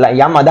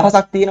යම්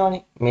අදහසක්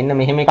තියෙනවනේ. මෙන්න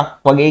මෙහෙම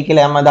එකක් වගේ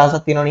කියලා යම්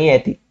අදහසක් තියෙනවනේ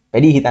ඇති.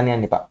 වැඩි හිතන්න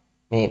යන්න එපා.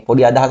 මේ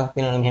පොඩි අදහසක්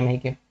තියෙනවනේ මෙහෙමයි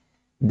කියලා.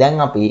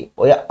 දැන් අපි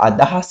ඔය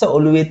අදහස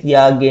ඔළුවේ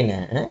තියාගෙන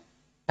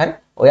හරි?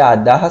 ඔය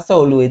අදහස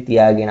ඔළුවේ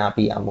තියාගෙන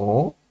අපි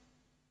යමු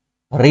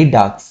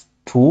Redux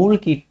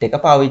Toolkit එක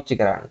පාවිච්චි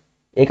කරන්න.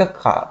 ඒක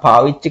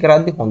පාවිච්චි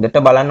කරද්දී හොඳට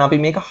බලන්න අපි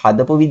මේක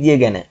හදපු විදිය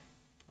ගැන.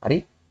 හරි?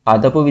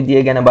 හදපු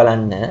විදිය ගැන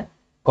බලන්න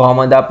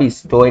කොහොමද අපි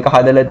store එක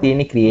හදලා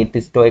තියෙන්නේ create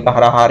store එක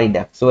හරහා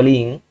Redux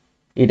වලින්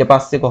ඊට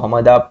පස්සේ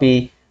කොහොමද අපි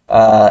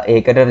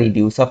ඒකට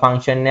reducer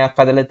function එකක්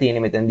හදලා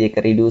තියෙන්නේ මෙතනදී ඒක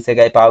reduce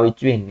එකයි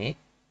පාවිච්චි වෙන්නේ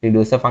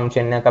reducer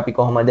function එකක් අපි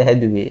කොහොමද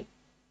හැදුවේ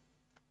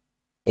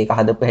ඒක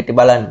හදපු හැටි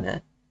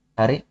බලන්න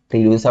හරි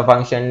reducer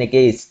function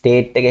එකේ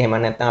state එක එහෙම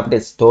නැත්නම්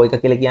අපිට store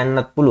එක කියලා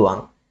කියන්නත්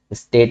පුළුවන්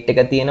state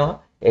එක තියෙනවා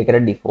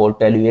ඒකට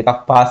default value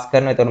එකක් pass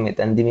කරනවා එතකොට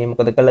මෙතනදී මේ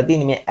මොකද කරලා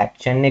තියෙන්නේ මේ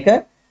action එක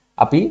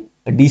අපි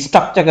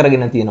destructure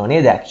කරගෙන තියෙනවා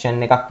නේද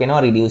action එකක්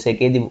එනවා reduce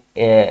එකේදී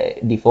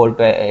default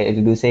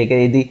reduce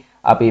එකේදී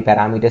අපි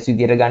parameters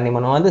විදියට ගන්නෙ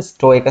මොනවද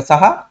store එක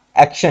සහ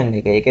action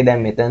එක. ඒකේ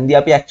දැන් මෙතනදී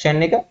අපි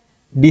action එක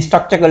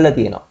destructure කරලා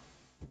තියෙනවා.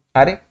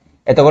 හරි?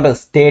 එතකොට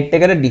state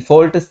එකට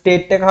default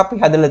state එක අපි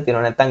හදලා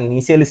තියෙනවා. නැත්නම්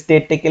initial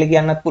state එක කියලා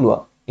කියන්නත්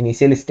පුළුවන්.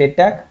 initial state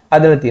එක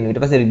හදලා තියෙනවා.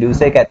 ඊට පස්සේ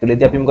reduce එක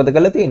ඇතුළේදී අපි මොකද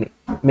කරලා තියෙන්නේ?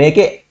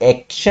 මේකේ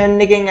action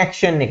එකෙන්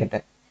action එකට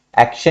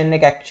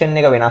action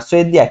එක වෙනස්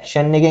වෙද්දී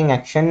action එකෙන්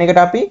action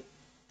එකට අපි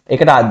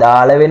ඒකට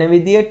අදාළ වෙන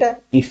විදියට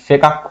if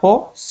එකක් හෝ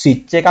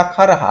switch එකක්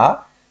හරහා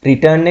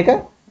return එක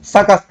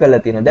සකස්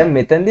කරලා තියෙනවා. දැන්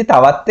මෙතනදී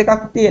තවත්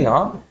එකක්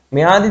තියෙනවා.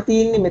 මෙයාදී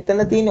තියෙන්නේ මෙතන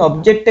තියෙන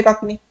object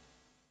එකක්නේ.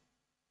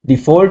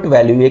 default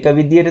value එක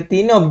විදියට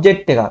තියෙන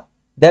object එකක්.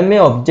 දැන්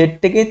මේ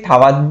object එකේ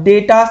තවත්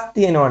datas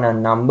තියෙනවා නම්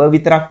number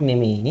විතරක්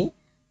නෙමෙයි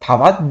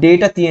තවත්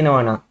data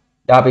තියෙනවා නම්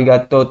අපි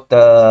ගත්තොත්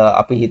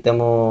අපි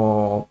හිතමු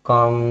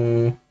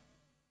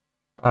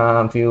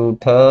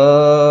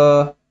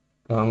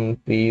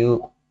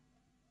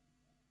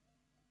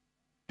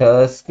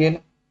computers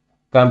කියලා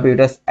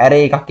computers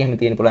array එකක් එහෙම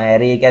තියෙන පුළුවන්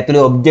array එක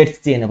ඇතුලේ objects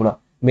තියෙන පුළුවන්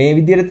මේ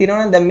විදිහට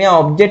තියෙනවා නම් දැන් මෙයා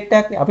object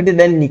එකක් අපිට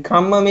දැන්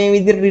නිකම්ම මේ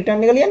විදිහට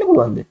return එක ලියන්න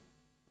පුළුවන්ද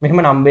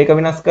මෙහෙම number එක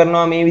වෙනස්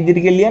කරනවා මේ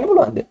විදිහට කියලා ලියන්න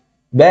පුළුවන්ද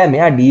බෑ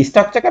මෙයා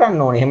destructure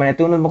කරන්න ඕනේ එහෙම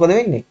නැති වුණොත් මොකද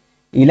වෙන්නේ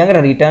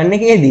ඊළඟට return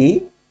එකේදී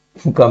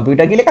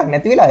computer කියලා එකක්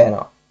නැති වෙලා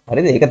යනවා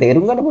හරිද ඒක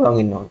තේරුම් ගන්න පුළුවන්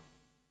ඉන්න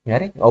ඕනේ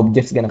හරි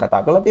objects ගැන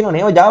කතා කරලා තියෙනවා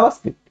නේද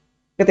javascript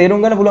ඒක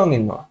තේරුම් ගන්න පුළුවන්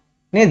ඉන්නවා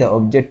නේද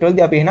object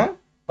වලදී අපි එහෙනම්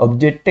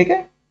object එක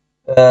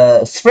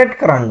spread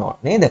කරන්න ඕන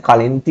නේද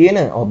කලින් තියෙන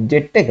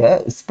object එක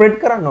spread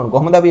කරන්න ඕන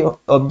කොහොමද අපි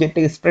object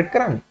එක spread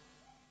කරන්නේ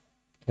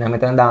එහෙනම්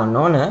මෙතන දාන්න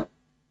ඕන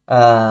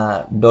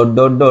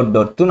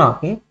dot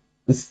තුනක්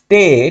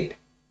state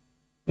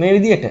මේ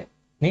විදියට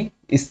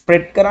නේ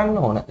spread කරන්න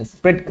ඕන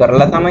spread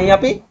කරලා තමයි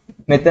අපි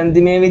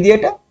මෙතනදී මේ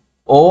විදියට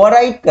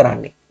override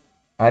කරන්නේ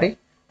හරි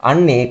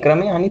අන්න ඒ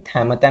ක්‍රමය අනිත්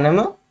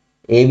හැමතැනම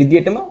ඒ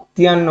විදියටම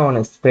තියන්න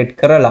ඕන spread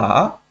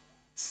කරලා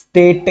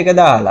state එක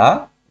දාලා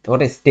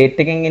එතකොට state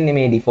එකෙන් එන්නේ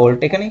මේ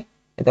default එකනේ.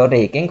 එතකොට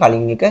ඒකෙන්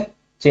කලින් එක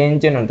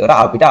change වෙනවා. එතකොට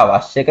අපිට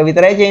අවශ්‍ය එක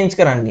විතරයි change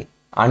කරන්නේ.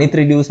 අනිත්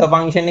reducer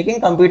function එකෙන්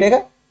computer එක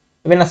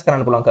වෙනස්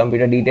කරන්න පුළුවන්.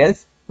 computer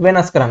details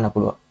වෙනස් කරන්න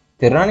පුළුවන්.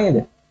 තේරුණා නේද?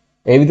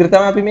 ඒ විදිහට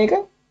තමයි අපි මේක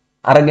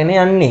අරගෙන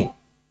යන්නේ.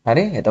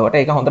 හරි? එතකොට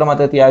ඒක හොඳට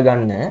මතක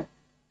තියාගන්න.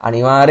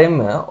 අනිවාර්යයෙන්ම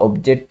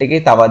object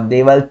එකේ තවත්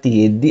දේවල්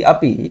තියෙද්දි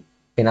අපි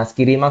වෙනස්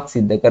කිරීමක්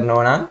සිදු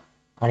කරනවා නම්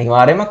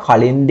අනිවාර්යයෙන්ම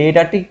කලින්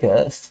data ටික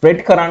spread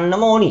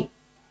කරන්නම ඕනි.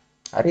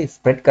 හරි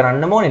spread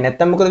කරන්නම ඕනේ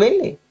නැත්නම් මොකද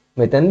වෙන්නේ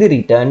මෙතනදී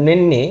රිටර්න්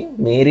වෙන්නේ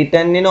මේ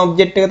රිටර්න් වෙන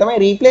ඔබ්ජෙක්ට් එක තමයි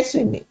රීප්ලේස්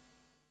වෙන්නේ.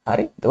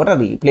 හරි. එතකොට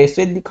රීප්ලේස්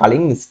වෙද්දි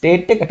කලින්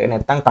ස්ටේට් එකට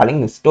නැත්නම් කලින්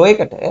ස්ටෝර්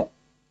එකට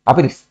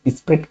අපි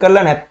ස්ප්‍රෙඩ්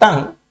කරලා නැත්නම්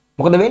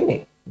මොකද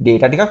වෙන්නේ?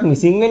 data ටිකක්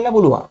මිසින් වෙන්න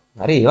පුළුවන්.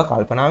 හරි. ඒවා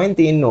කල්පනාවෙන්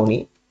තියෙන්න ඕනි.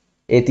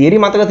 ඒ තියරි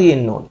මතක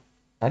තියෙන්න ඕනි.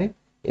 හරි.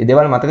 ඒ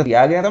දේවල් මතක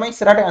තියාගෙන තමයි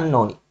ඉස්සරහට යන්න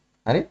ඕනි.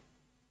 හරි.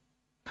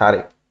 හරි.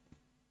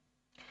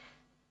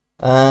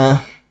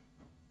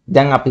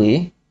 දැන් අපි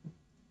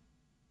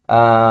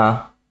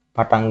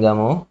පටන්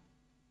ගමු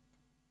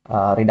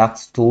Redux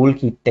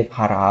Toolkit එක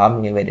හරහා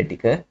මේ වැඩ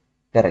ටික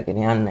කරගෙන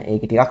යන්න.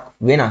 ඒක ටිකක්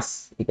වෙනස්.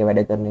 ඒක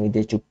වැඩ කරන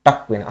විදිහ චුට්ටක්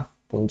වෙනස්.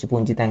 පුංචි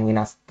පුංචි තැන්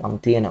වෙනස්කම්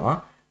තියෙනවා.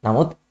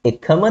 නමුත්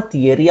එකම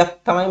තියරියක්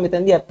තමයි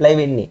මෙතනදී ඇප්ලයි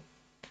වෙන්නේ.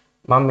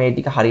 මම මේ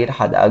ටික හරියට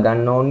හදා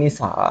ගන්න ඕන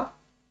නිසා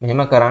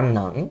මෙහෙම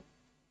කරන්නම්.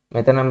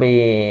 මෙතන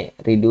මේ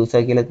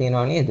reducer කියලා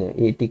තියෙනවා නේද?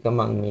 ඒ ටික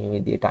මම මේ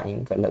විදිහට අයින්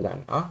කරලා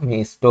ගන්නවා.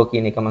 මේ store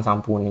කියන එකම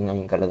සම්පූර්ණයෙන්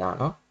අයින් කරලා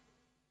දානවා.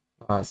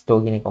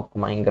 store කියන එක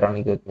ඔක්කොම අයින් කරන්න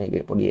කිව්වොත්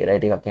මේකේ පොඩි error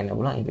ටිකක් එන්න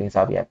පුළුවන්. ඒක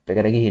නිසා අපි app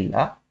එකට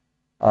ගිහිල්ලා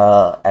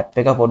app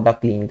එක පොඩ්ඩක්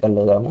clean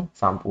කරලා දාමු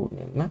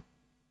සම්පූර්ණයෙන්ම.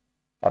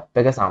 app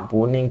එක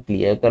සම්පූර්ණයෙන්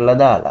clear කරලා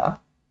දාලා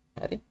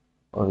හරි.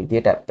 ඔය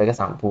විදිහට app එක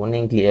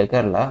සම්පූර්ණයෙන් clear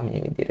කරලා මේ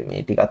විදිහට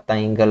මේ ටිකත්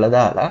අයින් කරලා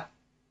දාලා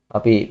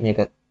අපි මේක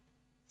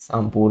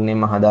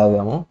සම්පූර්ණයෙන්ම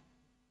හදාගමු.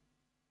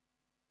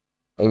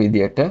 ඔය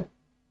විදිහට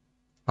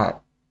හරි.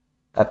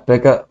 app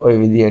එක ඔය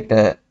විදිහට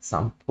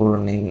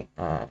සම්පූර්ණයෙන්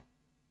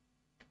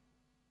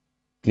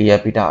clear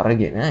පිට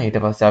අරගෙන ඊට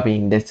පස්සේ අපි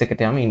index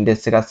එකට යමු. index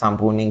එක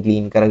සම්පූර්ණයෙන්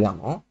clean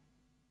කරගමු.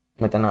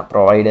 මෙතන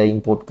provider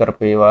import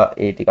කරපේවා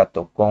ඒ ටිකත්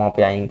ඔක්කොම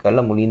අපි අයින්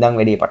කරලා මුලින් ඉඳන්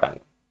වැඩේ පටන්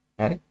ගමු.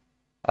 හරි.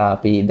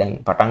 අපි දැන්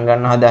පටන්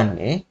ගන්න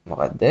හදන්නේ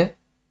මොකද්ද?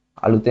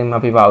 අලුතෙන්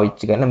අපි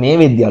පාවිච්චි කරන මේ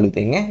වෙද්දි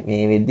අලුතෙන්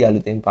මේ වෙද්දි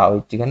අලුතෙන්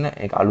පාවිච්චි කරන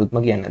ඒක අලුත්ම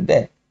කියන්නත්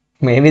බෑ.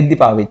 මේ වෙද්දි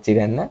පාවිච්චි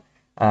කරන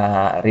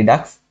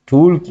Redux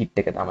Toolkit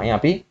එක තමයි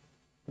අපි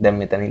දැන්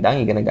මෙතන ඉඳන්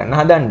ඉගෙන ගන්න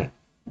හදන්නේ.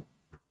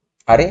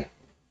 හරි.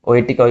 ඔය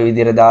ටික ඔය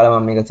විදිහට දාලා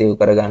මම මේක සේව්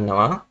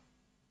කරගන්නවා.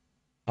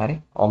 හරි.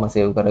 ඔහම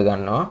සේව්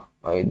කරගන්නවා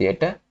ඔය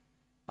විදිහට.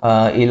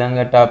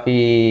 ඊළඟට අපි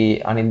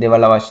අනිත්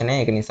දේවල් අවශ්‍ය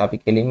නැහැ. ඒක නිසා අපි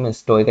කෙලින්ම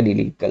store එක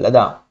delete කරලා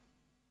දාමු.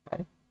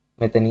 හරි.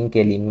 මෙතනින්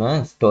කෙලින්ම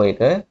store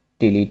එක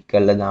delete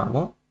කරලා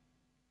දාමු.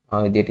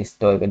 ඔය විදිහට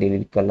store එක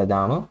delete කරලා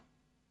දාමු.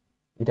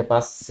 ඊට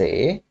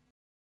පස්සේ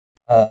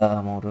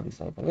motor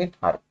recycle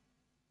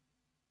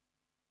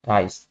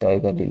හරි. store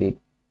එක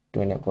delete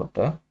වෙනකොට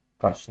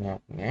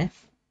ප්‍රශ්නයක් නැහැ.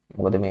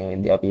 මොකද මේ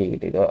විදිහ අපි ඒක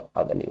ටික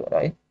හදලා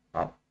ඉවරයි.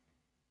 හරි.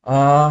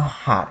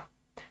 හරි.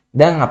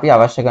 දැන් අපි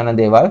අවශ්‍ය කරන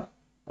දේවල්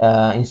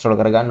ඉන්ස්ටෝල්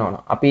කරගන්න ඕන.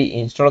 අපි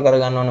ඉන්ස්ටෝල්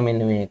කරගන්න ඕන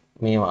මෙන්න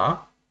මේවා.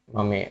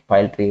 මම මේ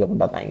ෆයිල් ට්‍රී එක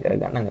පොඩ්ඩක් අයින්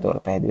කරගන්නම්.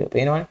 එතකොට පැහැදිලිව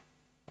පේනවනේ.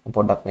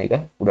 පොඩ්ඩක් මේක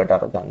උඩට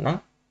අරගන්නම්.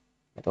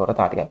 එතකොට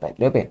තා ටිකක්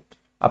පැහැදිලිව පේනවා.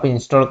 අපි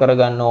ඉන්ස්ටෝල්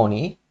කරගන්න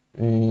ඕනි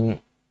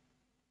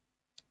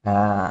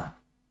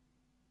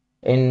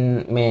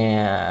මේ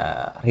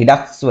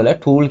Redux වල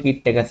Toolkit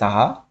එක සහ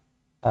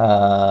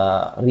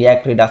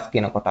React Redux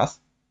කියන කොටස්.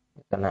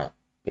 එතන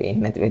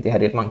පේන්නේ නැති වෙයි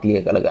හරියට මම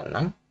ක්ලියර් කරලා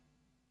ගන්නම්.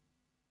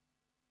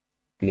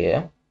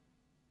 ක්ලියර්.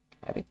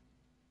 හරි.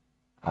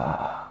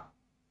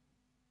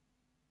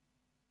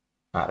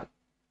 හරි.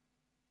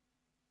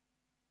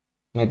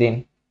 මෙතින්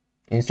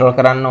ඉන්ස්ටෝල්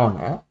කරන්න ඕන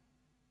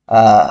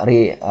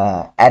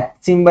ඇඩ්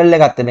සිම්බල්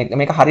එකත්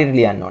මේක හරියට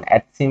ලියන්න ඕන.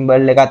 ඇඩ්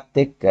සිම්බල් එකත්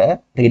එක්ක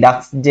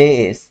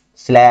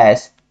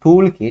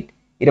redux.js/toolkit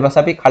ඊට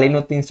පස්සේ අපි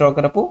කලිනුත් ඉන්ස්ටෝල්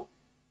කරපු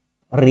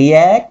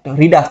React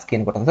Redux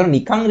කියන කොටස. ඒතර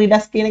නිකන්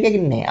Redux කියන එක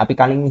නෑ. අපි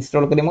කලින්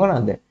ඉන්ස්ටෝල් කරේ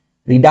මොකනවද?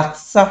 Redux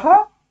සහ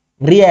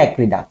React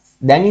Redux.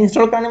 දැන්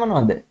ඉන්ස්ටෝල් කරන්නේ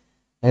මොනවද?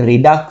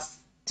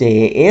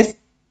 Redux.js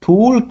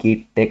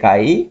Toolkit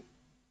එකයි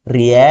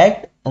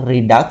React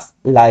Redux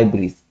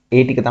libraries.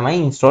 ඒ ටික තමයි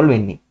ඉන්ස්ටෝල්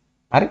වෙන්නේ.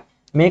 හරි.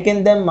 මේකෙන්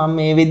දැන් මම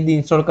මේ වෙද්දි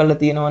ඉන්ස්ටෝල්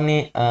කරලා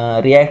තියෙනවනේ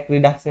React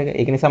Redux එක.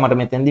 ඒක නිසා මට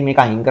මෙතෙන්දී මේක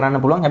අයින් කරන්න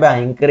පුළුවන්. හැබැයි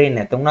අයින් කරේ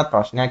නැතුණත්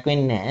ප්‍රශ්නයක්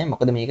වෙන්නේ නැහැ.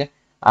 මොකද මේක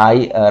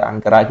ආයි රන්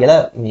කරා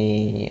කියලා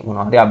මේ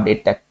මොනවා හරි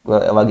අප්ඩේට් එකක්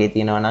වගේ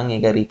තියෙනවා නම්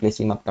ඒක රීප්ලේස්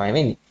වීමක් තමයි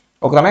වෙන්නේ.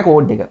 ඔක තමයි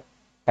කෝඩ් එක.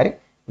 හරි.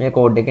 මේ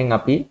කෝඩ් එකෙන්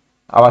අපි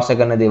අවශ්‍ය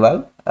කරන දේවල්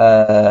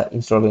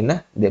ඉන්ස්ටෝල් වෙන්න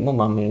දෙමු.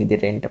 මම මේ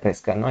විදිහට enter press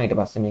කරනවා. ඊට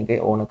පස්සේ මේකේ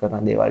ඕන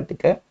කරන දේවල්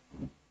ටික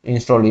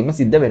ඉන්ස්ටෝල් වීම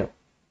සිද්ධ වෙනවා.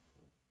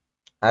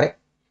 හරි.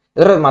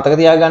 ඒතර මතක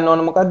තියාගන්න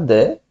ඕන මොකද්ද?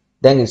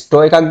 දැන්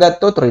ස්ටෝර් එකක්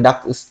ගත්තොත් Redux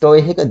ස්ටෝර්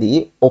එකකදී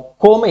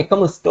ඔක්කොම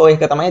එකම ස්ටෝර්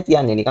එක තමයි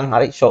තියන්නේ. නිකන්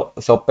හරි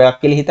ෂොප් එකක්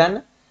කියලා හිතන්න.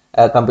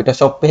 කම්පියුටර්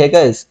ෂොප් එකක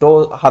ස්ටෝර්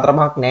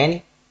 4-5ක්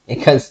නැහැනේ.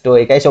 එක ස්ටෝර්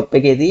එකයි ෂොප්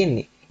එකේ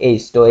තියෙන්නේ. ඒ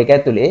ස්ටෝර් එක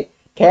ඇතුලේ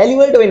කෑලි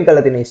වලට වෙන්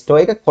කරලා තියෙන ස්ටෝර්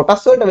එක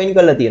කොටස් වලට වෙන්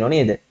කරලා තියෙනව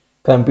නේද?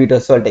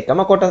 කම්පියුටර්ස් වලට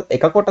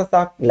එක කොටසක්,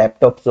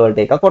 ලැප්ටොප්ස් වලට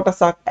එක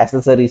කොටසක්,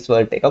 ඇසසරිස්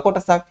වලට එක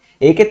කොටසක්.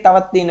 ඒකෙත්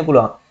තවත් තියෙන්න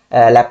පුළුවන්.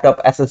 ලැප්ටොප්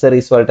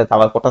ඇසසරිස් වලට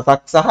තව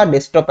කොටසක් සහ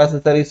ඩෙස්ක්ටොප්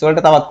ඇසසරිස්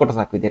වලට තවත්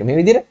කොටසක් විදියට. මේ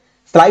විදියට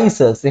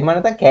ස්ලයිසර්ස් එහෙම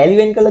නැත්නම් කෑලි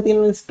වෙන් කරලා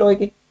තියෙන ස්ටෝර්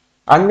එකේ.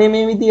 අන්න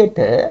මේ විදියට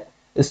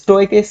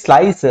ස්ටෝර් එකේ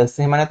ස්ලයිසර්ස්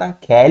එහෙම නැත්නම්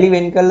කෑලි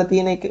වෙන් කරලා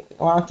තියෙන එක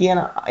කියන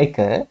එක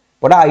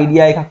පොඩ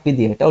අයිඩියා එකක්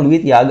විදියට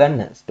ඔළුවේ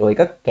තියාගන්න. ස්ටෝර්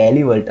එක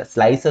කෑලි වලට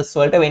ස්ලයිසර්ස්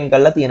වලට වෙන්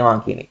කරලා තියෙනවා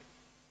කියන එක.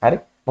 හරි?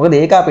 මොකද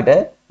ඒක අපිට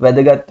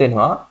වැදගත්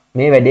වෙනවා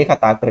මේ වැඩේ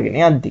කතා කරගෙන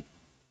යද්දි.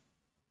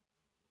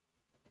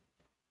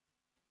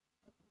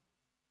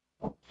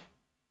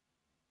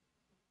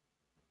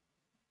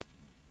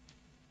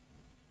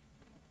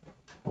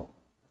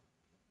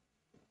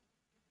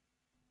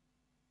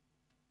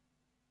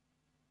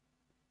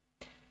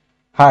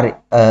 හරි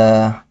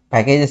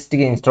පැකේජස්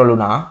ටික ඉන්ස්ටෝල්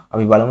වුණා.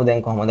 අපි බලමු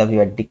දැන් කොහොමද අපි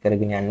වැඩ ටික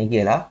කරගෙන යන්නේ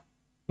කියලා.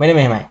 මෙන්න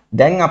මෙහෙමයි.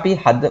 දැන් අපි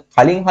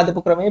කලින් හදපු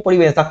ක්‍රමයේ පොඩි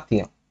වෙනසක්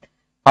තියෙනවා.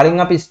 කලින්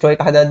අපි ස්ටෝ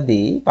එක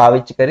හදද්දී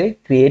පාවිච්චි කරේ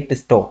create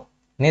store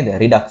නේද?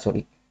 Redux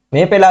වලින්.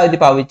 මේ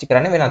වෙලාවේදී පාවිච්චි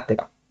කරන්නේ වෙනත්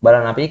එකක්.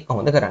 බලන්න අපි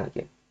කොහොමද කරන්නේ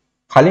කියලා.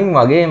 කලින්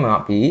වගේම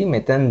අපි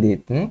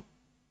මෙතනදිත්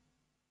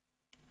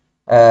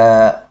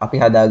අපි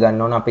හදා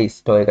ගන්න ඕන අපේ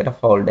ස්ටෝ එකට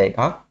ෆෝල්ඩර් එකක්.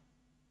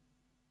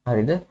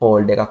 හරිද?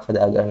 ෆෝල්ඩර් එකක්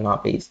හදා ගන්නවා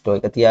අපේ ස්ටෝ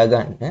එක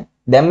තියාගන්න.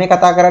 දැන් මේ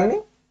කතා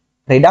කරන්නේ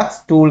Redux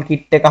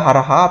Toolkit එක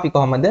හරහා අපි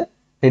කොහොමද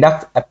Redux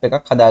app එකක්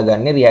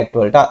හදාගන්නේ React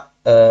වලට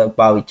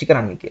පාවිච්චි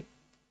කරන්න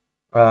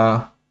කියලා.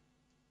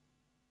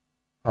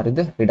 හරිද?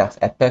 Redux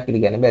app එක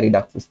කියලා කියන්නේ බෑ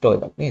Redux store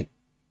එකක් නේද?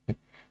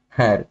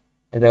 හරි.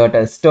 එතකොට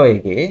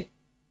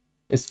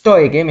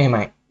store එකේ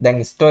මෙහෙමයි. දැන්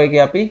store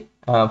එකේ අපි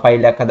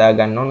ෆයිල් එකක් හදා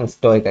ගන්න ඕන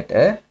store එකට.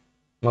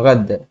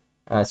 මොකද්ද?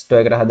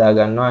 store එකට හදා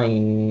ගන්නවා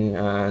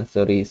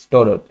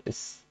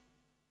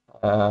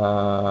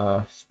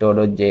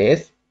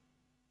store.js.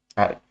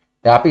 හරි.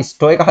 දැන් අපි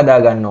store එක හදා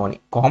ගන්න ඕනි.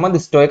 කොහොමද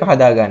store එක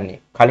හදාගන්නේ?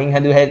 කලින්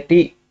හැදුව හැටි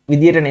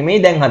විදියට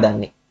නෙමෙයි දැන්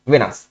හදන්නේ.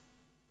 වෙනස්.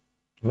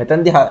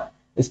 මෙතනදී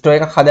store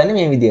එකක් හදන්නේ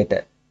මේ විදියට.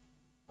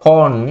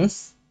 cons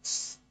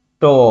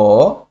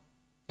store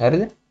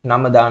හරිද?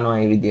 නම දානවා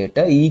මේ විදියට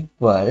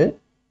equal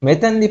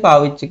මෙතනදී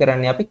පාවිච්චි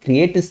කරන්නේ අපි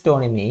create store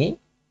නෙමෙයි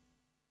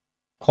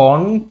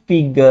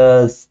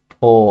configure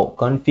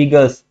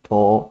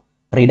store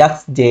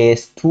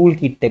Redux.js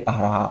toolkit එක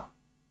හරහා.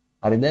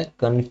 හරිද?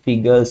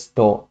 configure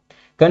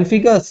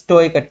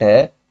store එකට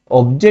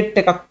object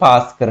එකක්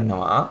pass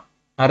කරනවා.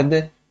 හරිද?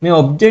 මේ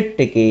object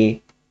එකේ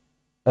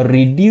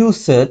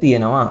reducer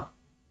තියෙනවා.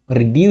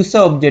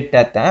 reducer object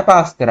එකක් තමයි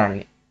pass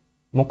කරන්නේ.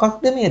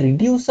 මොකක්ද මේ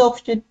reducer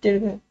object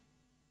එක?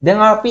 දැන්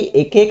අපි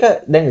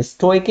දැන්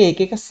store එකේ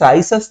එක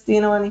sizes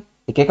තියෙනවනේ.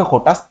 එක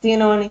කොටස්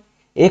තියෙනවනේ.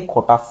 ඒ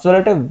කොටස්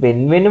වලට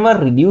වෙනම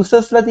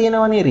reducersලා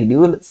තියෙනවනේ.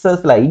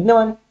 reducersලා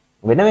ඉන්නවනේ.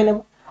 වෙනම.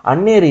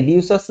 අන්නේ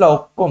reducersලා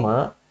ඔක්කොම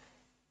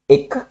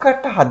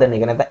එකකට හදන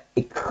එක නැත්නම්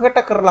එකකට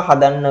කරලා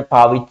හදන්න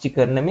පාවිච්චි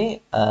කරන මේ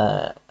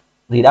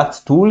Redux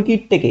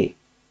Toolkit එකේ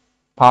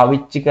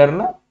පාවිච්චි කරන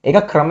එක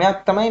ක්‍රමයක්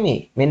තමයි මේ.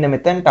 මෙන්න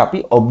මෙතනට අපි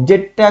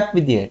object එකක්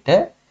විදියට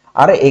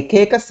අර එක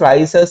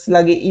slices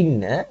ලගේ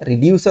ඉන්න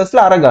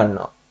reducersලා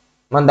අරගන්නවා.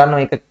 මම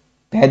දන්නවා ඒක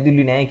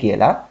පැහැදිලි නෑ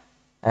කියලා.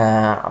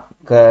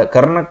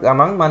 කරන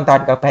ගමන් මම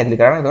තාටික පැහැදිලි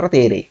කරන්න. ඒතකොට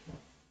තේරෙයි.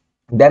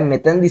 දැන්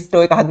මෙතනදි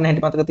store එක හදන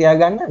හැටි මතක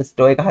තියාගන්න.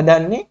 store එක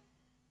හදන්නේ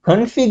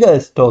configure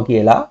store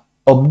කියලා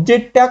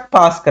object එකක්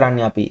pass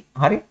කරන්නේ අපි.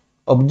 හරි?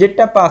 object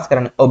එකක් pass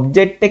කරන්නේ.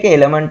 object එකේ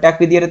element එකක්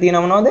විදියට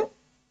තියෙනව මොනවද?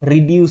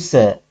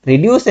 reducer.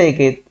 reducer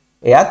එකේ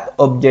එයත්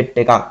object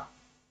එකක්.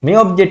 මේ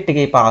object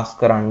එකේ pass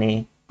කරන්නේ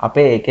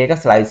අපේ එක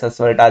slices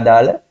වලට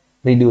අදාළ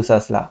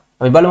reducersලා.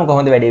 අපි බලමු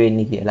කොහොමද වැඩේ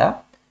වෙන්නේ කියලා.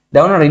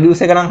 දැන් ඔන්න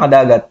reduce එක නම්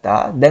හදාගත්තා.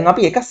 දැන්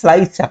අපි එක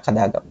slice එකක්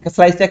හදාගමු. එක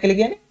slice එකක් කියලා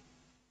කියන්නේ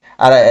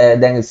අර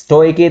දැන්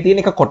store එකේ තියෙන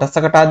එක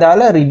කොටසකට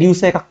අදාළ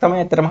reduce එකක් තමයි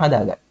ඇත්තටම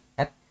හදාගන්නේ.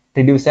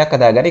 reduce එකක්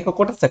හදාගන්න එක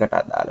කොටසකට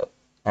අදාළව.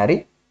 හරි?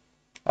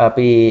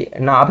 අපි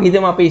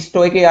හිතමු අපි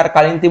store එකේ අර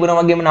කලින් තිබුණා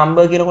වගේම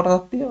number කියලා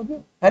කොටසක් තියෙනවා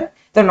කියලා. හරි?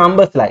 එතන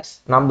number slice.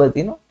 number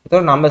තියෙනවා.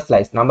 එතකොට number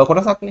slice. number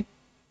කොටසක්නේ.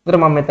 එතකොට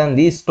මම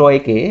මෙතනදී store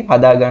එකේ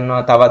හදා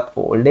ගන්නවා තවත්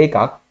folder එකක්.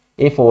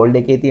 ඒ folder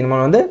එකේ තියෙන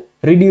මොනවද?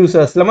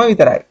 reducers ළම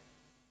විතරයි.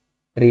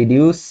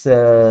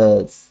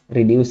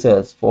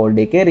 reducers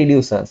folder එකේ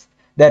reducers.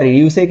 දැන්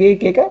reduce එකේ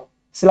එක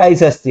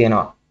slices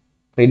තියෙනවා.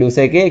 reduce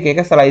එකේ එක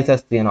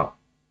slices තියෙනවා.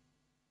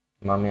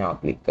 මම මේවා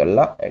ක්ලික්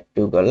කරලා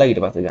active කරලා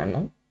ඊට පස්සේ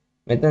ගන්නවා.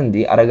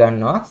 මෙතනදී අර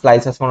ගන්නවා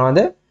slices මොනවද?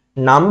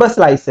 number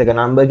slice එක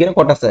number කියන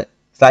කොටස.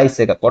 slice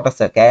එක කොටස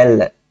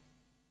කෑල්ල.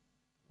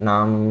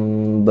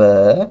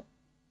 number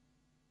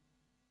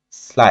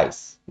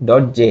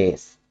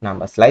slice.js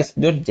number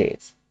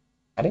slice.js.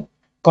 හරි?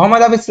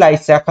 කොහොමද අපි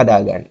slice එකක්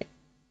හදාගන්නේ?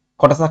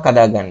 කොටසක්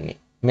හදාගන්නේ.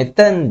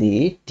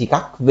 මෙතනදී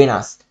ටිකක්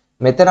වෙනස්.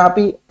 මෙතන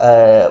අපි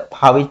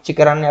පාවිච්චි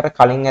කරන්නේ අර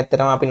කලින්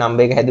ඇත්තටම අපි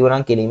number එක හැදුවා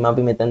නම් කෙලින්ම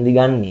අපි මෙතනදී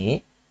ගන්නේ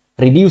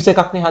reduce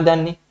එකක්නේ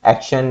හදන්නේ.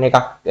 action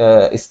එකක්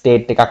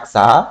state එකක් සහ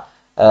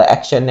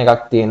action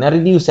එකක් තියෙන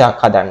reduce එකක්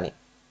හදන්නේ.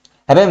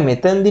 හැබැයි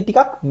මෙතනදී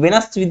ටිකක්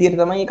වෙනස් විදියට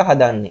තමයි ඒක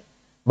හදන්නේ.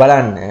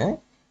 බලන්න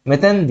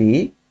මෙතනදී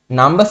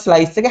number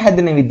slice එක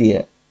හැදෙන විදිය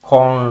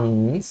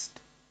const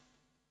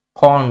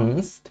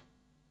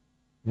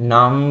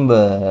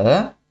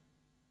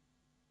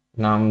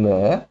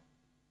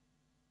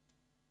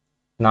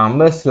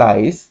number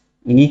slice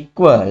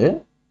equal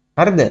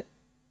හරිද?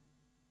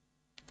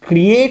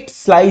 create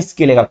slice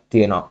කියලා එකක්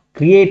තියෙනවා.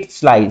 create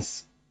slice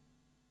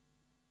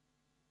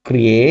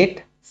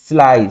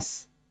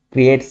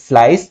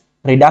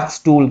Redux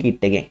Toolkit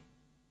එකෙන්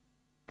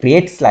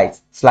create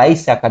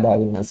slice එකක්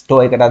හදාගන්න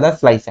store එකට අදාළ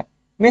slice එක.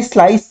 මේ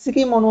slice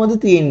එකේ මොනවද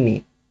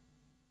තියෙන්නේ?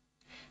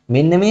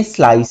 මෙන්න මේ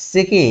slice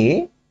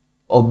එකේ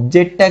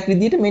object එකක්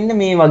විදිහට මෙන්න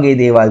මේ වගේ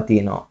දේවල්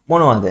තියෙනවා.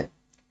 මොනවද?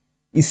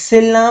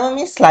 ඉස්සෙල්ලාම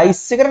මේ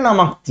slice එකට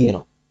නමක්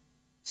තියෙනවා.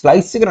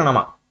 slice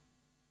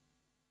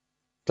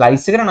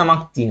එකට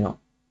නමක් තියෙනවා.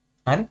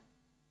 හරි?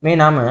 මේ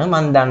නම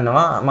මම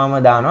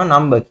දානවා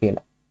number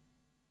කියලා.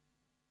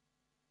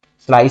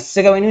 slice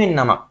එක වෙනුවෙන්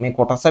නමක්. මේ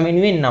කොටස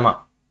වෙනුවෙන් නමක්.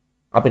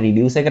 අපි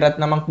රිඩියුස් එකටත්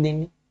නමක්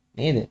දෙන්නේ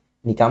නේද?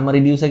 නිකම්ම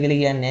රිඩියුසර් කියලා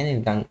කියන්නේ නැහැ නේ.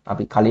 නිකන්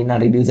අපි කලින් නම්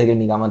රිඩියුසර් එක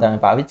නිකම්ම තමයි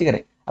පාවිච්චි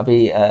කරේ. අපි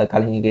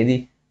කලින් එකේදී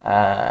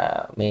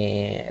මේ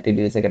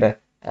රිඩියුසර් එකට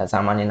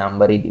සාමාන්‍ය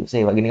නම්බර් රිඩියුසර්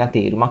ඒ වගේ නිකන්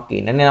තේරුමක්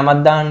ඉන්නනේ නමක්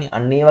දාන්නේ.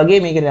 අන්න ඒ වගේ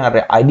මේකේ අර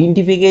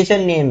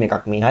අයිඩෙන්ටිෆිකේෂන් නේම්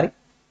එකක් මේ හරි.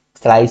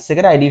 ස්ලයිස්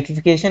එකට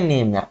අයිඩෙන්ටිෆිකේෂන්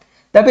නේම් එකක්.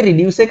 දැන් අපි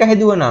රිඩියුසර් එක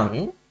හැදුවා නම්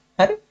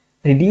හරි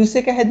රිඩියුසර්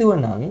එක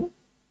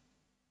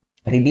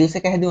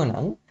හැදුවා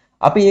නම්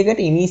අපි ඒකට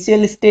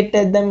ඉනිෂියල් ස්ටේට්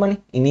එකක් දැම්මනේ.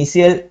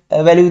 ඉනිෂියල්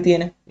වැලියු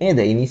තියෙන නේද?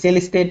 ඉනිෂියල්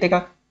ස්ටේට් එකක්.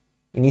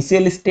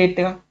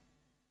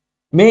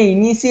 මේ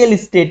ඉනිෂියල්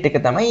ස්ටේට් එක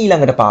තමයි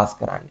ඊළඟට පාස්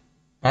කරන්නේ.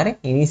 හරි?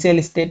 ඉනිෂියල්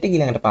ස්ටේට් එක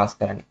ඊළඟට පාස්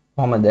කරන්නේ.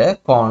 කොහමද?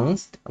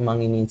 const මම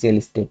ඉනිෂියල්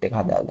ස්ටේට් එක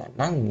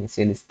හදාගන්නම්.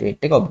 ඉනිෂියල් ස්ටේට්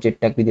එක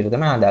ඔබ්ජෙක්ට් එකක් විදිහට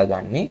තමයි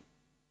හදාගන්නේ.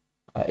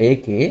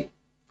 ඒකේ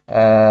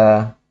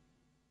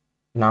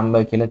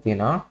number කියලා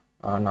තියෙනවා.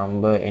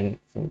 number n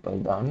simple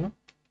දාන්න.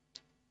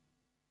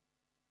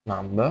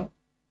 number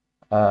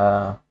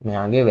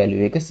මෙයාගේ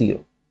value එක 0.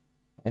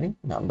 හරි?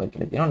 number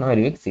කියලා තියෙනවා.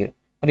 value එක 0.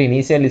 හරි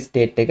ඉනිෂියල්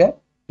ස්ටේට් එක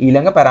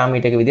ඊළඟ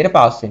පැරාමීටර් එක විදිහට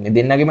පාස් වෙන්නේ.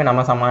 දෙන්නගෙම නම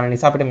සමාන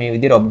නිසා අපිට මේ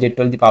විදිහට ඔබ්ජෙක්ට්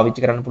වලදී පාවිච්චි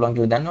කරන්න පුළුවන්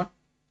කියලා දන්නවනේ.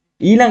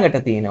 ඊළඟට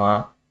තියෙනවා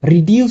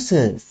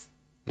reducers.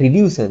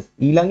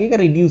 ඊළඟ එක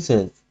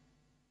reducers.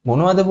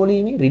 මොනවද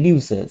පොලිමේ?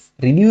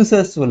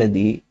 reducers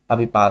වලදී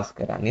අපි පාස්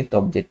කරන්නේ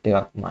ඔබ්ජෙක්ට්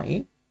එකක්මයි.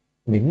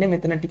 මෙන්න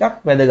මෙතන ටිකක්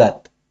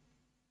වැදගත්.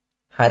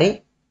 හරි?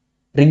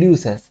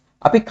 reducers.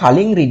 අපි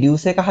කලින්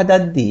reduce එක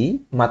හදද්දී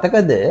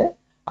මතකද?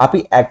 අපි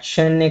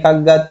action එකක්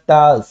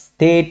ගත්තා,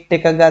 state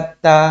එක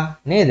ගත්තා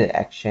නේද?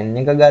 action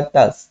එක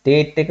ගත්තා,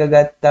 state එක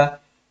ගත්තා.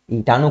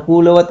 ඊට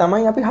අනුකූලව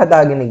තමයි අපි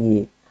හදාගෙන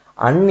ගියේ.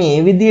 අන්න ඒ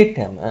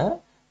විදිහටම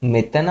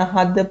මෙතන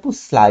හදපු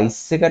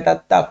slice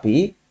එකටත් අපි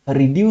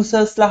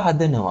reducersලා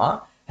හදනවා.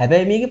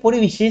 හැබැයි මේකේ පොඩි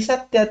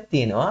විශේෂත්වයක්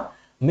තියෙනවා.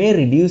 මේ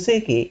reducer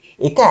එකේ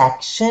එක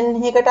action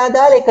එකකට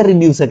අදාළ එක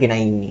reducer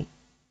කෙනා ඉන්නේ.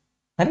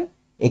 හරි?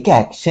 එක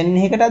action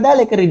එකකට අදාළ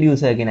එක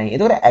reducer කෙනා ඉන්නේ.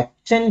 ඒතකොට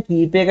action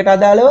කීපයකට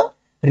අදාළව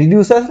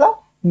reducersලා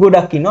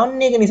ගොඩක් ඉන්නවා.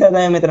 අන්න ඒක නිසා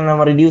තමයි මෙතන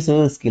නම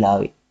reducers කියලා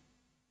ආවේ.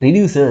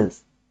 reducers.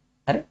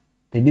 හරි?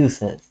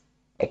 reducers.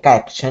 එක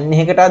action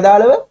එකකට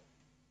අදාළව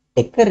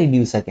එක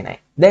reducer කෙනයි.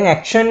 දැන්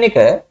action එක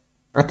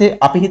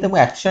අපි හිතමු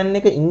action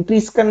එක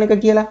increase කරන එක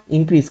කියලා.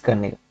 increase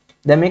කරන එක.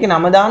 දැන් මේකේ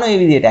නම දානවා මේ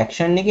විදිහට.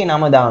 action එකේ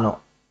නම දානවා.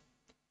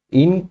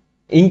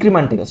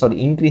 increment එක. sorry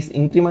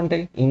increment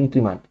එක.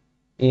 increment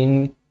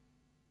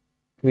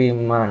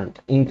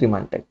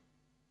එක.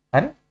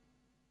 හරි?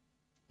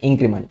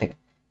 increment එක.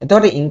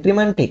 එතකොට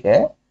increment එක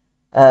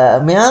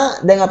මෙයා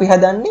දැන් අපි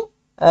හදන්නේ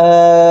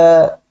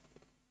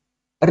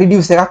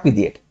reduce එකක්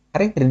විදියට.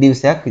 හරි?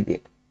 reduce එකක්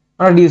විදියට.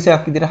 reduce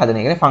එකක් විදියට හදන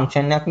එකනේ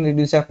function එකක්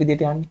reduce එකක්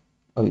විදියට යන්නේ.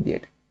 ඔය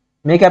විදියට.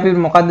 මේක අපි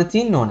මොකද්ද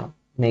තියෙන්න ඕන?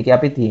 මේක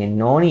අපි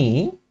තියෙන්න ඕනි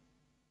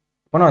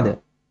මොනවද?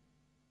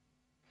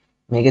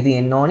 මේක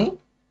තියෙන්න ඕනි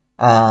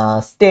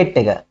state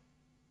එක.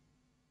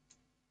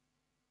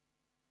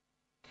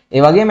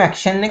 ඒ වගේම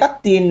action එකක්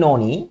තියෙන්න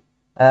ඕනි.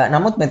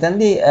 නමුත්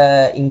මෙතනදී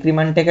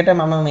increment එකට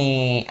මම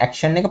මේ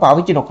action එක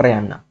පාවිච්චි නොකර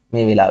යන්න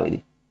මේ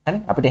වෙලාවේදී. හරි?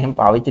 අපිට එහෙම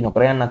පාවිච්චි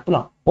නොකර යන්නත්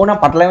පුළුවන්. ඕනම්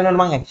පටලැවෙනවනම්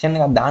මම action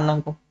එකක්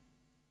දාන්නම්කෝ.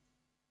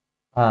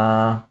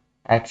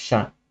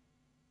 action.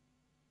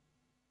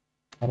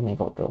 හරි මේක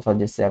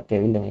suggest එකක්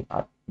ඇවිල්ලා මේක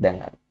දැන්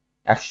හරි.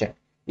 action.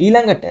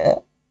 ඊළඟට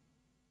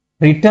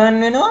return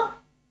වෙනවා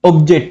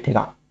object එකක්.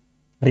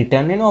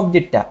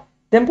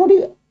 දැන් පොඩි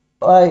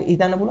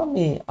හිතන්න පුළුවන්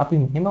මේ අපි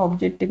මෙහෙම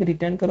object එක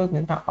return කරොත්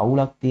මෙතන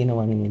අවුලක් තියෙනව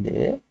නේද?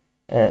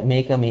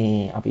 මේක මේ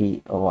අපි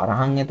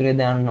වරහන් ඇතුලේ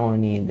දාන්න ඕන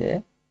නේද?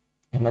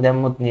 එහෙම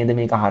දැම්මොත් නේද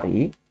මේක හරි?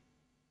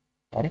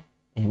 හරි?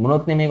 එහෙම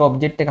වුණොත් නේ මේක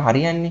object එක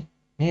හරියන්නේ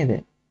නේද?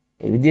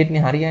 ඒ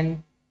විදිහටනේ හරියන්නේ.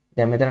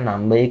 දැන් මෙතන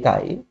number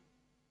එකයි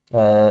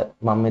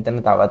මම මෙතන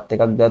තවත්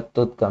එකක්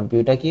ගත්තොත්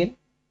computer කියලා.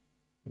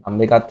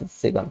 number එකත්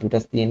ඉස්සේ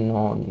computers තියෙන්න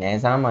ඕනේ නෑ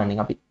සාමාන්‍යයෙන්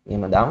අපි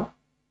එහෙම දාමු.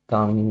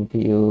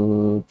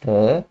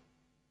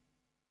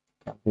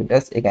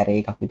 computers එක array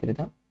එකක් විතර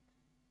තමයි.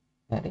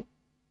 හරි.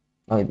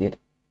 ඔය විදිහට.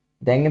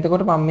 දැන්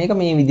එතකොට මම මේක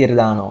මේ විදිහට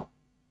දානවා.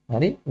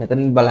 හරි?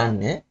 මෙතන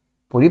බලන්න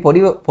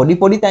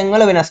පොඩි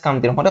තැන්වල වෙනස්කම්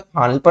තියෙනවා.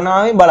 හොඳ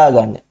කල්පනාවෙන් බලා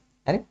ගන්න.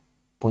 හරි?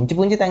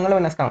 පුංචි තැන්වල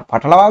වෙනස්කම්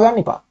පටලවා ගන්න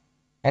එපා.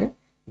 හරි?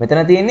 මෙතන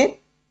තියෙන්නේ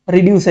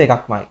reducer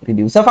එකක්මයි.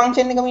 reducer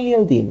function එකම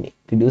කියලා තියෙන්නේ.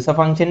 reducer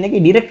function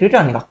එකේ direct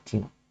return එකක්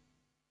තියෙනවා.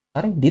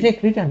 හරි? direct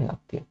return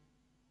එකක් තියෙනවා.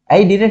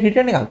 ඇයි direct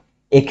return එකක්?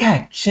 එක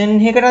action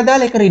එකකට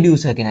අදාළ එක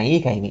reducer කෙනයි.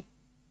 ඒකයි මේ.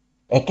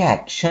 එක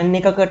action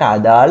එකකට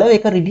අදාළව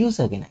එක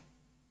reducer කෙනයි.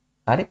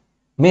 හරි?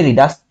 මේ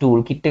Redux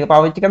Toolkit එක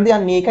පාවිච්චි කරද්දී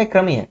අන්න ඒකයි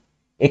ක්‍රමය.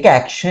 එක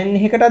action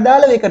එකකට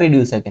අදාළව එක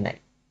reducer කෙනයි.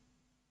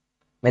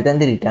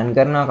 මෙතනදී return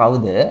කරනවා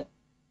කවුද?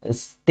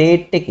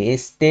 state එකේ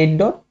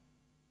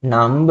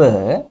state.number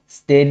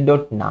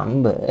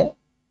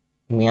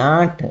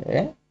මෙයාට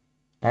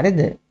හරිද?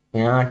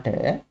 මෙයා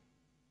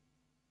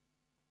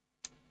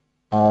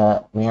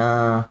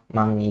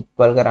මම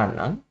equal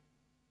කරන්නම්.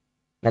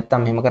 නැත්තම්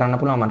මෙහෙම කරන්න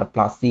පුළුවන් මට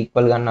plus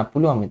equal ගන්නත්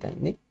පුළුවන්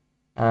මෙතනදී.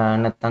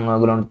 නැත්තම්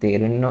ඔයගොල්ලන්ට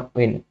තේරෙන්න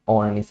වෙන්න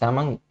ඕන නිසා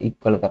මම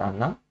equal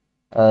කරන්නම්.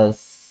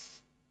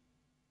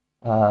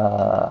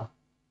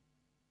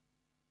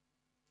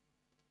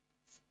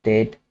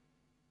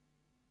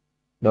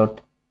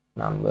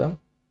 state.number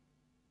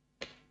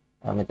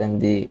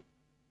මෙතනදී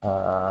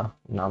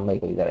number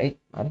එක විතරයි.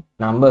 හරි.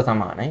 number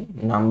සමානයි.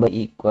 number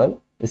equal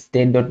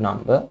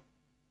state.number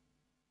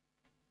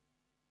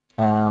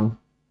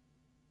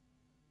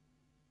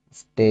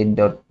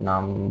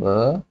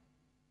state.number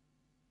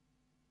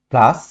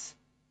plus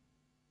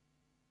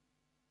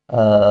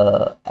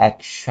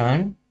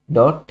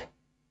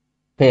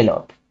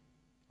action.payload.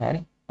 හරි.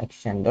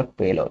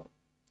 action.payload.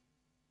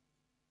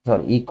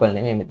 sorry equal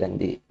නෙමෙයි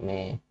මෙතනදී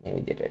මේ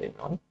විදිහට එන්න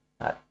ඕනේ.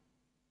 හරි.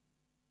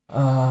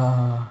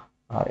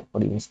 හරි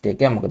පොඩි මිස්ටේක්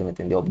එකක්. මොකද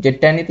මෙතනදී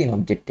ඔබ්ජෙක්ට් එකනේ තියෙන.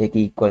 ඔබ්ජෙක්ට්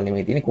එකේ equal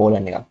නෙමෙයි තියෙන්නේ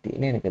colon එකක්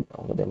තියෙන්නේ. ඒක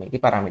මොකද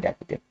මේකේ parameter එකක්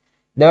විදියට.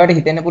 දැන් ඔයාලට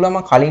හිතෙන්න පුළුවන්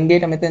මම කලින්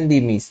data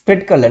මෙතනදී මේ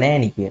spread කරලා නැහැ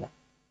නේ කියලා.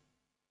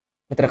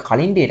 මෙතන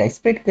කලින් data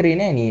spread කරේ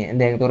නැහැ නේ.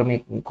 දැන් ඒතකොට මේ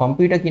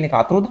computer කියන එක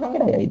අතුරුදහන්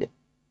වෙලා යයිද?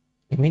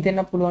 එහෙම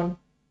හිතෙන්න පුළුවන්.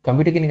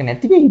 computer කියන එක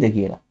නැති වෙයිද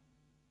කියලා.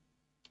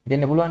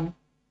 හිතෙන්න පුළුවන්.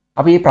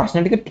 අපි මේ ප්‍රශ්න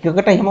ටික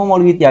ටිකකට එහෙම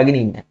ඔළුවේ තියාගෙන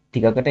ඉන්න.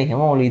 ටිකකට එහෙම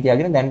ඔළුවේ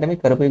තියාගෙන දැන්ට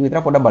මේ කරපු එක විතර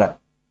පොඩ්ඩක් බලන්න.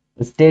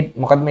 ස්ටේට්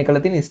මොකක්ද මේ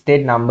කරලා තියෙන්නේ?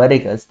 ස්ටේට් නම්බර්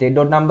එක.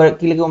 ස්ටේට්.නම්බර්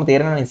කියලා කිව්වම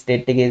තේරෙනවනේ.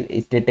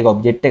 ස්ටේට් එක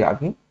ඔබ්ජෙක්ට් එකක්.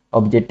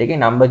 ඔබ්ජෙක්ට් එකේ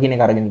නම්බර් කියන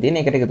එක අරගෙන තියෙන.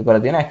 ඒකට එකතු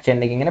කරලා තියෙන ඇක්ෂන්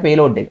එකකින් එන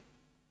පේලෝඩ් එක.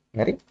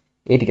 හරි.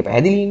 ඒ ටික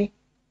පැහැදිලිනේ.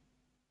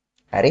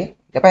 හරි.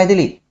 ඒක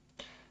පැහැදිලි.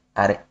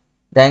 හරි.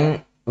 දැන්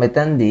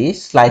මෙතනදී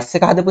ස්ලයිස්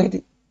එක හදපු හැටි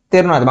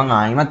තේරුණාද? මම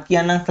ආයිමත්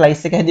කියන්නම්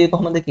ස්ලයිස් එක හැදුවේ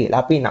කොහොමද කියලා.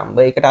 අපි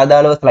නම්බර් එකට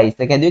අදාළව ස්ලයිස්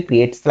එක හැදුවේ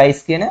create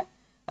slice කියන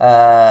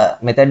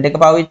මෙතඩ් එක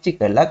පාවිච්චි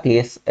කරලා.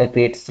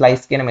 create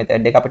slice කියන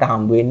මෙතඩ් එක අපිට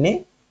හම්බ වෙන්නේ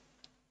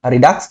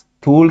Redux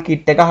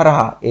Toolkit එක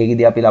හරහා.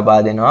 ඒකෙදී අපි ලබා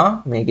දෙනවා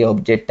මේකේ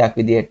ඔබ්ජෙක්ට් එකක්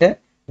විදිහට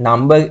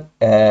number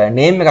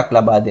name එකක්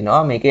ලබා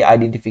දෙනවා. මේකේ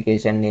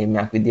identification name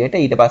එකක් විදිහට.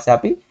 ඊට පස්සේ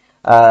අපි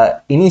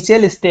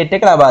initial state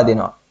එක ලබා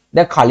දෙනවා.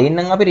 දැන් කලින්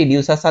නම් අපි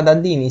reducers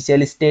හදද්දී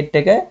initial state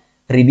එක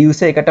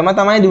reducer එකටම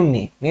තමයි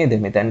දුන්නේ නේද?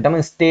 මෙතනටම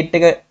state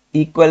එක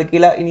equal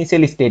කියලා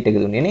initial state එක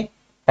දුන්නේ නේ.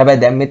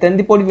 හැබැයි දැන්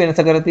මෙතනදී පොඩි වෙනස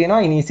කරලා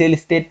තියෙනවා. initial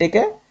state එක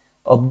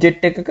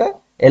object එකක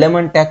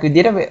element එකක්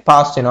විදිහට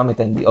pass වෙනවා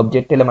මෙතනදී.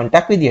 object element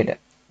එකක් විදිහට.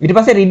 ඊට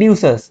පස්සේ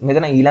reducers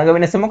මෙතන ඊළඟ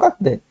වෙනස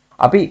මොකක්ද?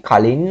 අපි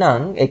කලින්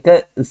නම් එක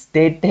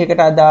state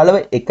එකකට අදාළව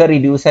එක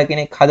reducer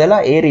කෙනෙක් හදලා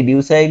ඒ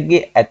reducer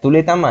එකගේ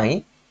ඇතුලේ තමයි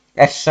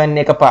action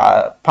එක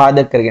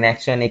පාදක කරගෙන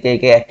action එක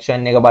action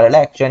එක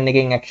බලලා action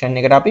එකෙන් action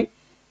එකට අපි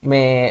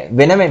මේ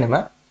වෙන වෙනම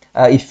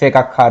if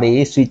එකක් හරි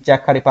switch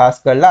එකක් හරි pass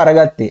කරලා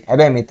අරගත්තේ.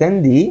 හැබැයි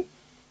මෙතනදී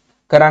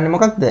කරන්නේ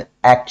මොකක්ද?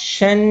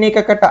 action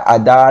එකකට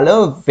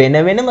අදාළව වෙන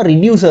වෙනම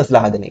reducers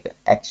ලා හදන එක.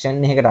 action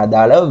එකකට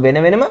අදාළව වෙන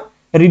වෙනම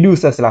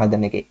reducers ලා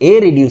හදන එක. ඒ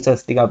reducers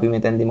ටික අපි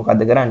මෙතනදී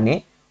මොකද්ද කරන්නේ?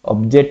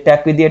 object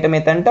එකක් විදියට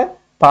මෙතනට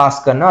pass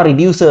කරනවා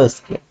reducers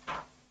කියලා.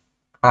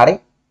 හරි.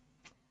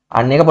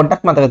 අන්න එක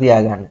පොඩ්ඩක් මතක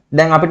තියාගන්න.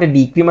 දැන් අපිට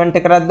decrement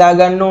එකකට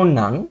දාගන්න ඕන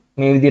නම්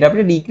මේ විදිහට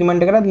අපිට decrement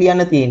එකකට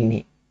ලියන්න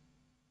තියෙන්නේ.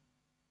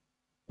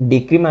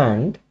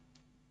 decrement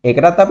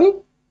එකටත් අපි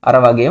අර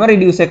වගේම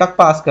reducer එකක්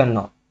pass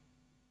කරනවා.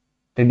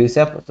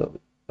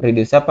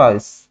 reducer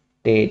pass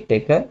state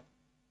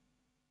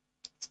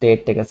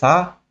එක සහ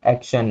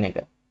action එක.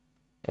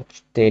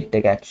 state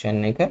එක action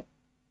එක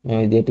මේ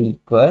විදිහට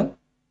equal.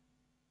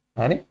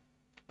 හරි.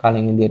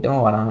 කලින් විදිහටම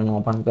වරහන්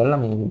open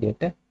කරලා මේ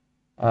විදිහට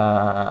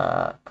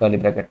curly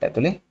bracket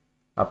ඇතුලේ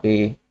අපි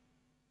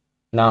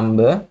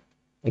number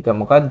එක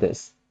මොකද්ද?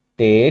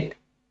 state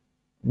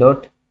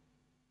dot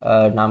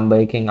number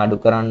එකෙන් අඩු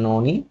කරන්න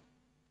ඕනි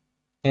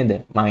නේද?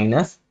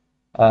 minus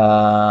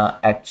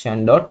action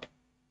dot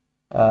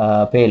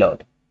payload.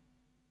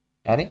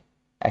 හරි.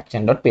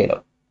 action dot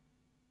payload.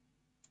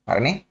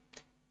 හරිනේ?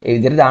 ඒ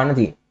විදිහට දාන්න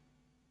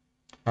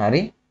තියෙනවා.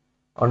 හරි.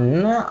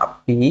 ඔන්න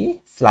අපි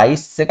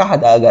ස්ලයිස් එක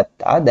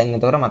හදාගත්තා. දැන්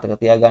එතකොට මතක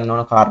තියාගන්න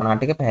ඕන කාරණා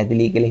ටික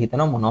පැහැදිලි කියලා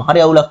හිතනවා. මොනවා හරි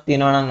අවුලක්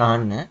තියෙනවා නම්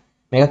අහන්න.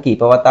 මේක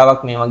කීප වතාවක්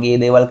මේ වගේ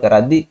දේවල්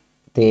කරද්දි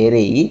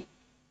තේරෙයි.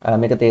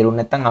 මේක තේරුම්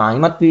නැත්නම්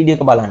ආයිමත් වීඩියෝ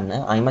එක බලන්න.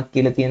 ආයිමත්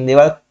කියලා තියෙන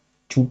දේවල්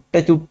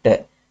චුට්ට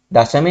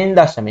දශමෙන්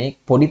දශමේ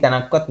පොඩි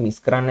තැනක්වත් මිස්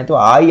කරන්නේ නැතුව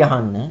ආයි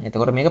අහන්න.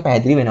 එතකොට මේක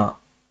පැහැදිලි වෙනවා.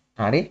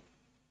 හරි.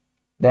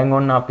 දැන්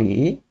ඔන්න අපි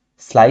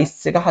ස්ලයිස්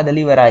එක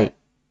හදලා ඉවරයි.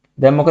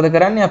 දැන් මොකද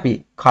කරන්නේ අපි?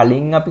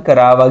 කලින් අපි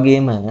කරා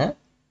වගේම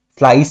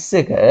ස්ලයිස්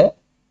එක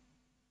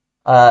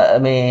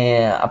මේ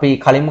අපි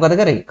කලින් මොකද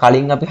කරේ?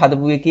 කලින් අපි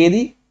හදපු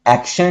එකේදී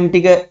action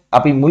ටික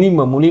අපි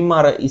මුලින්ම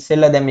අර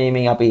ඉස්සෙල්ලා දැන්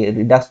මේ අපි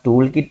Redux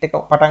Toolkit එක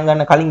පටන්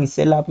ගන්න කලින්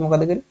ඉස්සෙල්ලා අපි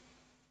මොකද කරේ?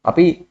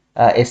 අපි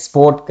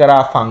export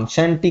කරා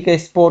function ටික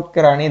export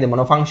කරා නේද?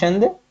 මොන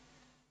functionද?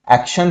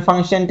 action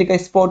function ටික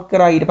export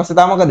කරා. ඊට පස්සේ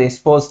තමයි මොකද?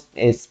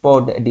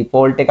 export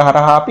default එක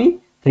හරහා අපි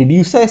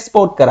reducer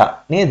export කරා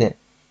නේද?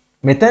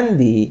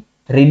 මෙතනදී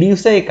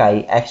reducer එකයි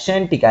action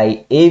ටිකයි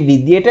ඒ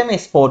විදියටම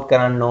export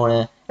කරන්න ඕන.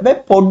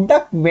 හැබැයි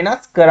පොඩ්ඩක්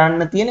වෙනස්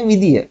කරන්න තියෙන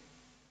විදිය.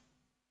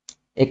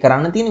 ඒ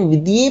කරන්න තියෙන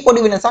විදියේ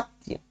පොඩි වෙනසක්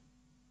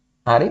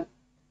තියෙනවා. හරි?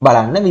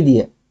 බලන්න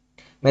විදිය.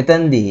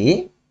 මෙතනදී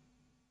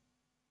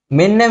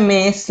මෙන්න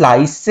මේ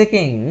slice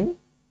එකෙන්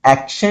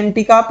action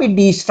ටික අපි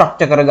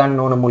destructure කරගන්න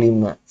ඕන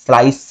මුලින්ම.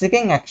 slice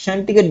එකෙන් action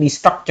ටික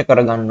destructure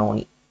කරගන්න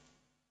ඕනි.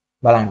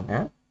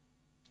 බලන්න.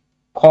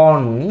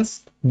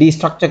 const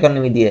destructure කරන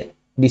විදිය.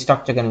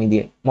 destructure කරන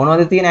විදිය.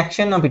 මොනවද තියෙන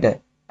action අපිට?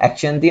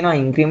 action තියෙනවා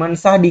increment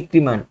සහ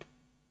decrement.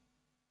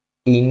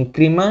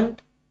 increment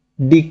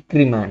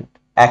decrement.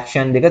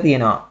 action දෙක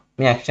තියෙනවා.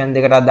 මේ action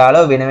දෙකට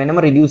අදාළව වෙන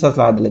වෙනම reducers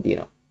ලා හදලා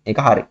තියෙනවා. ඒක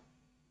හරි.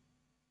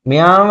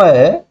 මෙයාව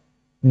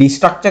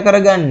destructure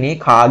කරගන්නේ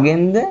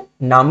කාගෙන්ද?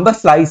 number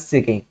slice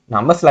එකෙන්.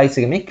 number slice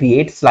එක මේ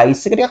create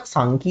slice එක ටිකක්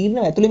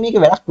සංකීර්ණව ඇතුලේ මේක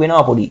වැඩක්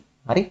වෙනවා පොඩි.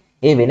 හරි.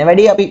 ඒ වෙන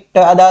වැඩේ අපිට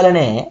අදාළ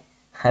නැහැ.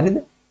 හරිද?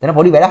 එතන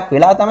පොඩි වැඩක්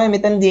වෙලා තමයි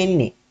මෙතන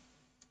දෙන්නේ.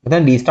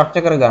 මෙතන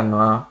destructure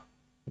කරගන්නවා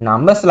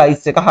number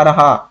slice එක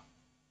හරහා.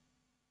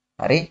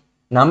 හරි.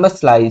 number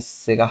slice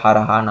එක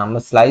හරහා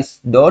number slice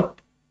dot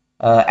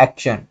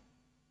action.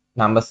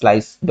 number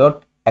slice dot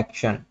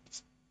action.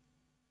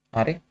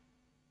 හරි.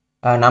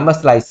 number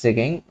slice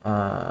එකෙන්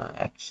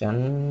action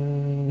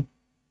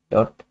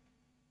dot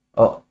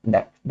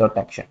dot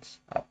actions.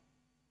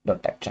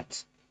 dot actions.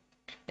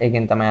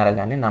 ඒකෙන් තමයි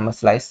අරගන්නේ number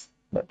slice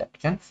dot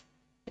actions.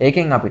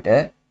 ඒකෙන් අපිට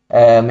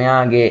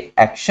මෙයාගේ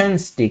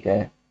actions ටික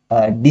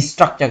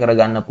destructure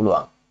කරගන්න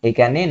පුළුවන්. ඒ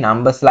කියන්නේ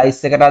number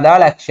slice එකට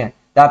අදාළ action.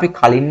 දැන් අපි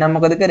කලින් නම්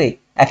මොකද කරේ?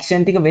 action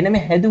ටික වෙනම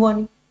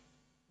හැදුවානේ.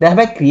 දැන්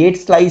හැබැයි create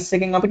slice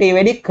එකෙන් අපිට මේ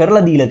වැඩේ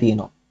කරලා දීලා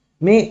තියෙනවා.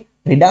 මේ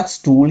Redux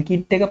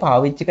Toolkit එක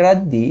පාවිච්චි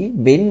කරද්දී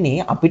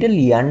වෙන්නේ අපිට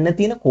ලියන්න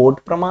තියෙන කෝඩ්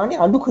ප්‍රමාණය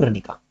අඩු කරන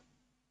එක.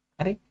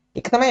 හරි?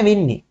 ඒක තමයි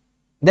වෙන්නේ.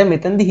 දැන්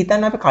මෙතනදී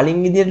හිතන්න අපි කලින්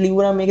විදියට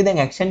ලියුවා නම් මේක දැන්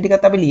action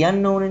ටිකත් අපි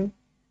ලියන්න ඕනනේ.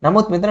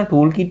 නමුත් මෙතන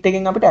toolkit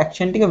එකෙන් අපිට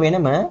action ටික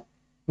වෙනම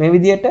මේ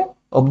විදියට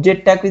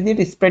object එකක්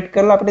විදියට spread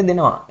කරලා අපිට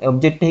දෙනවා.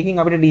 object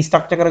එකකින් අපිට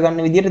destructure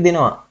කරගන්න විදියට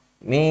දෙනවා.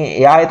 මේ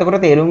එයා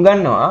එතකොට තේරුම්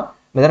ගන්නවා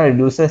මෙතන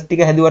reducers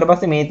ටික හැදුවාට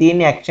පස්සේ මේ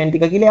තියෙන action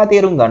ටික කියලා එයා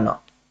තේරුම් ගන්නවා.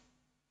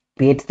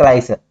 create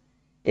slicer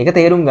ඒක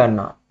තේරුම්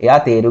ගන්නවා. එයා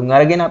තේරුම්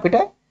අරගෙන අපිට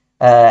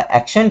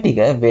action ටික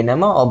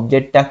වෙනම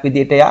object එකක්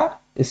විදියට එයා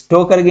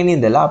store කරගෙන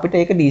ඉඳලා අපිට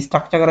ඒක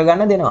destructure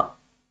කරගන්න දෙනවා.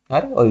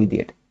 හරි ඔය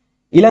විදියට.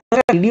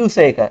 ඊළඟට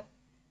reducer එක.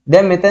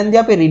 දැන් මෙතනදී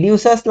අපි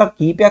reducers ලා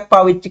කීපයක්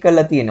පාවිච්චි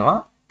කරලා තියෙනවා.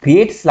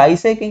 create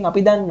slice එකෙන්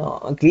අපි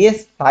දන්නවා. create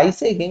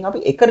slice එකෙන් අපි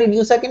එක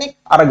reducer කෙනෙක්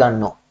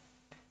අරගන්නවා.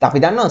 අපි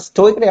දන්නවා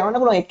store එකට යවන්න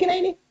පුළුවන්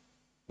එක්කෙනයිනේ.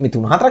 මේ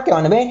තුන හතරක්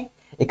යවන්න බෑනේ.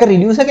 එක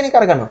reducer කෙනෙක්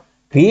අරගන්නවා.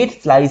 create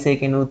slice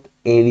එකෙනුත්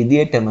ඒ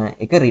විදියටම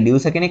එක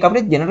reducer කෙනෙක්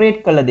අපිට generate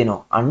කරලා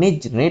දෙනවා. අන්නේ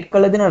generate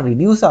කරලා දෙන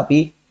reducer අපි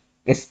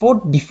export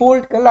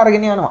default කරලා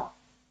අරගෙන යනවා.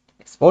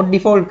 export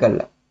default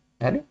කරලා.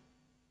 හරි?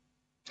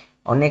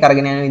 ඔන්න ඒක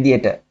අරගෙන යන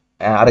විදියට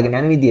අරගෙන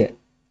යන විදිය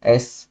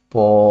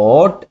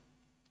export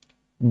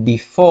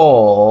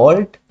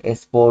default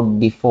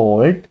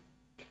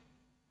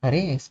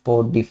හරි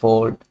export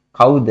default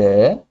කවුද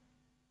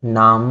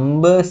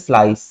number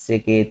slice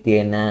එකේ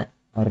තියෙන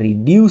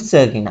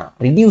reducer කෙනා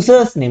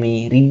reducers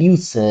නෙමෙයි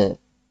reducer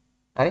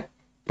හරි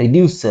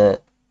reducer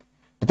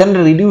එතන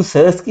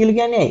reducers කියලා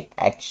කියන්නේ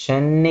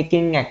action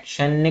එකෙන්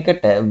action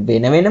එකට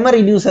වෙන වෙනම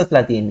reducers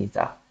ලා තියෙන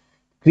නිසා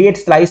create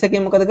slice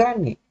එකෙන් මොකද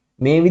කරන්නේ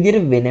මේ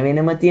විදිහට වෙන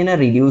වෙනම තියෙන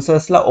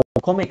reducers ලා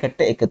ඔක්කොම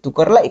එකට එකතු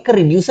කරලා එක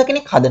reducer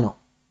කෙනෙක් හදනවා.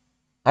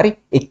 හරි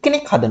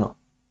එක්කෙනෙක් හදනවා.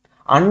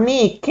 අන්නේ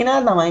එක්කෙනා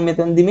තමයි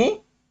මෙතනදි මේ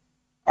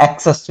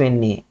access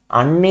වෙන්නේ.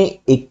 අන්නේ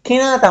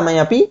එක්කෙනා තමයි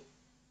අපි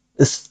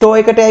store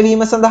එකට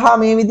ඇවීම සඳහා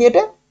මේ විදිහට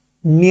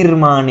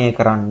නිර්මාණය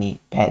කරන්නේ.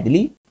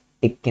 පැහැදිලි?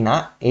 එක්කෙනා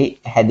ඒ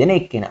හැදෙන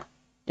එක්කෙනා.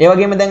 ඒ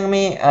වගේම දැන්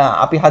මේ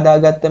අපි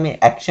හදාගත්ත මේ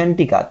action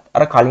ටිකත්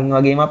අර කලින්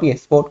වගේම අපි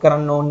export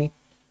කරන්න ඕනේ.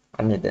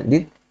 අන්න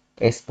එතනදි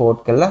export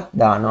කරලා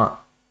දානවා.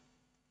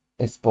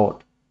 export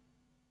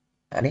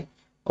හරි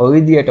ඔය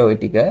විදියට ඔය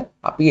ටික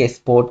අපි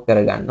export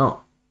කරගන්නවා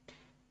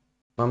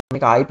මම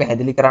මේක ආයි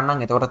පැහැදිලි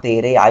කරන්නම් එතකොට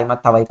තේරෙයි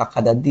ආයිමත් තව එකක්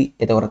හදද්දි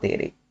එතකොට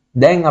තේරෙයි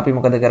දැන් අපි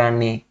මොකද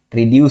කරන්නේ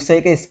reducer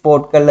එක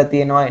export කරලා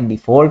තියෙනවා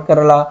default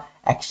කරලා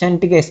action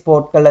ටික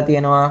export කරලා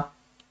තියෙනවා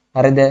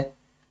හරිද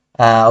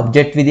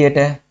object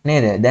විදියට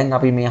නේද දැන්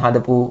අපි මේ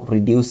හදපු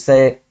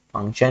reducer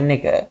function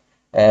එක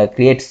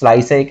create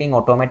slicer එකෙන්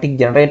automatic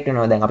generate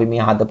වෙනවා දැන් අපි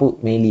මේ හදපු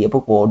මේ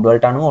ලියපු code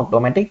වලට අනුව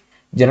automatic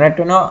generate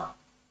වෙනවා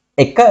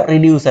එක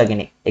reducer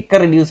කෙනෙක්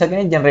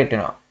generate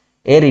වෙනවා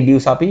ඒ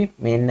reducer අපි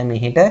මෙන්න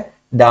මෙහෙට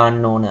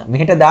දාන්න ඕන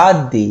මෙහෙට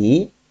දාද්දී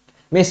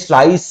මේ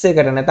slice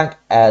එකට නැත්නම්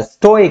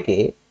store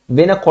එකේ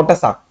වෙන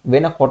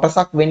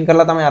කොටසක් වෙන්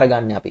කරලා තමයි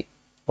අරගන්නේ අපි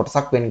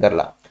කොටසක් වෙන්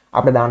කරලා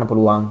අපිට දාන්න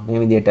පුළුවන්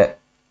මේ විදිහට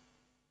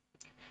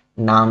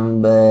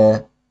number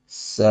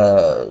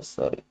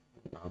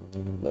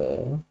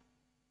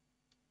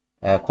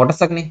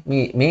කොටසක්නේ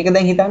මේක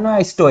දැන් හිතන්නවා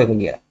store එක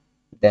කියලා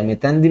දැන්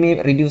මෙතනදි මේ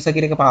reducer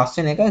කියන එක පාස්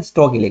වෙන එක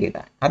store කියලා එකේ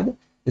තමයි. හරිද?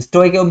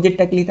 store එකේ object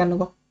එකක් කියලා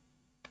හිතන්නකෝ.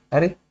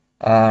 හරි?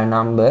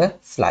 number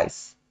slice.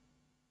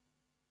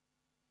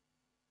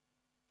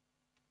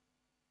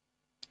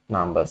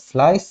 number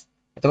slice.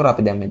 එතකොට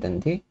අපි දැන්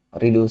මෙතනදී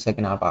reducer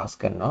කෙනා පාස්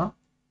කරනවා.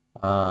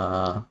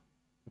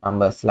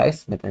 number slice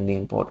මෙතනදී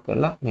import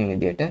කරලා මේ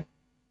විදිහට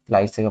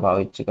slice එක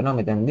පාවිච්චි කරනවා.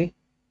 මෙතනදී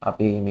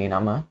අපි මේ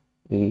නම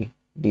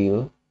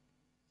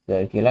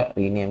reducer කියලා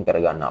rename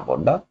කරගන්නවා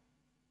පොඩ්ඩක්.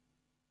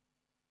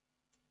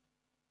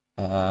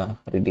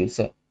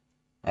 reducer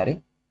හරි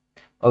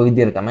ඔය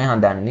විදිහට තමයි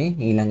හදන්නේ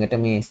ඊළඟට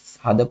මේ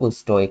හදපු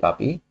store එක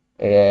අපි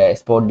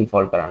export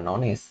default කරන්න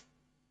ඕනේ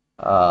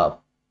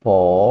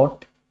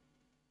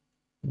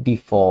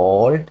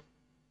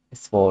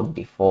export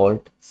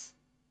default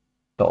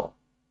store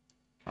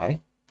හරි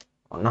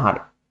ඔන්න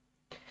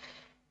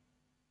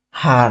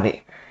හරි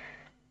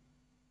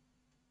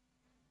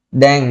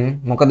දැන්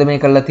මොකද මේ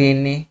කරලා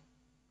තියෙන්නේ?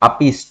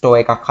 අපි ස්ටෝ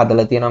එකක්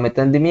හදලා තියෙනවා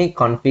මෙතනදී මේ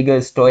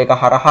configure ස්ටෝ එක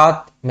හරහා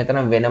මෙතන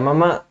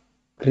වෙනමම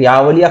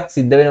ක්‍රියාවලියක්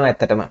සිද්ධ වෙනවා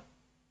ඇත්තටම.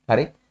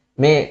 හරි?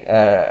 මේ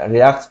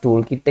Redux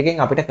Toolkit එකෙන්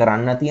අපිට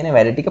කරන්න තියෙන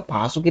වැඩ ටික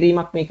පාසු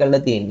කිරීමක් මේ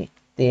කරලා තියෙන්නේ.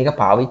 ඉතින් ඒක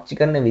පාවිච්චි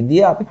කරන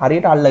විදිය අපි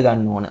හරියට අල්ල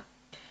ගන්න ඕන.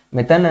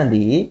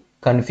 මෙතනදී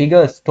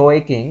configure store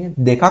එකෙන්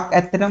දෙකක්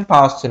ඇත්තටම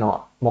පාස් වෙනවා.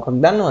 මොකක්ද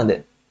දන්නවද?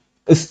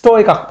 store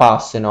එකක්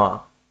පාස් වෙනවා.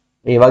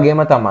 ඒ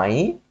වගේම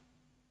තමයි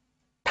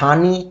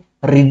තනි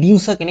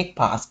reducer කෙනෙක්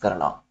පාස්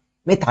කරනවා.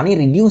 මේ තනි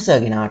reducer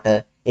කෙනාට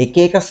එක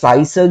එක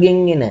slicer ගෙන්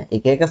එන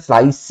එක එක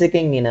slice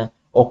එකෙන් එන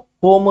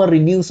ඔක්කොම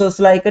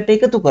reducersලා එකට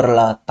එකතු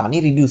කරලා තනි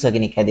reducer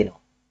කෙනෙක් හැදෙනවා.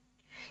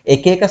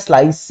 එක එක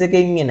slice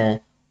එකෙන් එන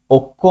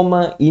ඔක්කොම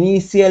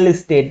initial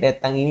state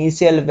නැත්නම්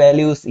initial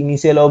values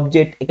initial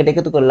object එකට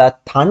එකතු කරලා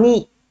තනි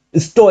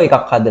store එකක්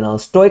හදනවා.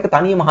 store එක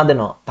තනියම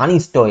හදනවා. තනි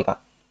store එකක්.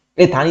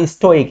 ඒ තනි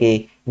store එකේ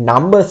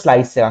number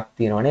slice එකක්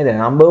තියෙනවා නේද?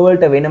 number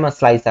වලට වෙනම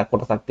slice එකක්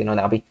කොටසක් තියෙනවා.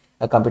 දැන් අපි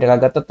කම්පියුටර්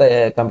එකක් ගත්තොත්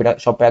කම්පියුටර්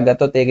shop එකක්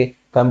ගත්තොත් ඒකේ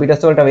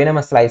කම්පියුටර්ස් වලට වෙනම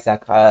slice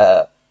එකක්.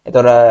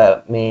 ඒතොර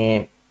මේ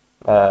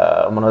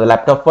මොනවද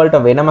laptop වලට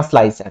වෙනම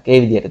slice එකක් ඒ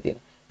විදිහට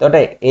තියෙනවා. එතකොට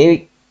ඒ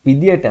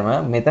විදිහටම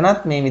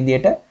මෙතනත් මේ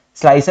විදිහට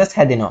slices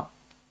හැදෙනවා.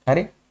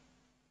 හරි?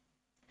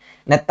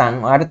 නැත්තම්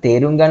ඔයාලට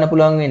තේරුම් ගන්න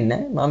පුළුවන් වෙන්න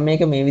මම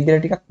මේක මේ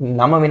විදිහට ටිකක්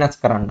නම වෙනස්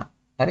කරන්න.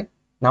 හරි?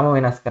 නම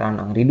වෙනස් කරන්න.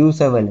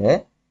 reducer වල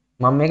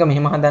මම මේක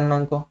මෙහෙම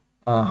හදන්නම්කෝ.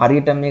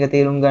 හරියට මේක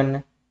තේරුම් ගන්න.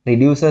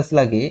 reducers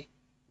ලගේ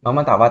මම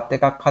තවත්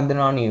එකක්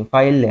හදනවා new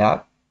file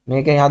එකක්.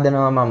 මේකේ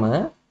හදනවා මම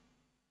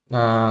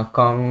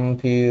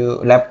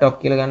laptop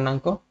කියලා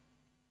ගන්නම්කෝ.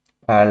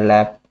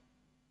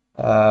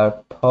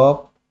 laptop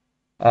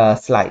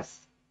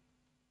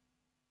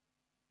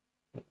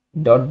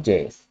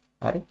slice.js.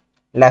 හරි?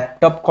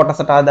 laptop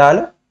කොටසට අදාළ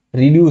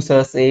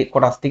reducers ඒ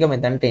කොටස් ටික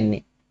මෙතනට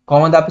එන්නේ.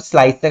 කොහොමද අපි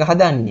slice එක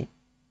හදන්නේ?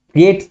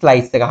 create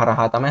slice එක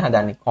හරහා තමයි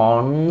හදන්නේ.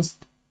 const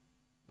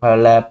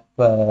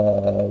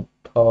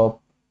laptop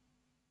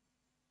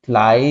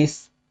slice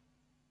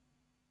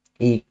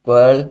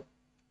equal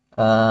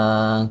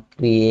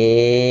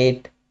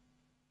create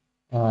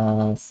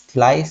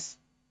slice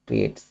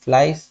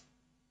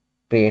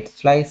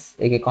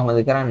ඒකේ කොහොමද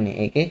කරන්නේ?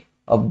 ඒකේ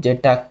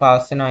object එකක්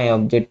pass වෙනවා. ඒ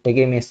object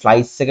එකේ මේ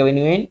slice එක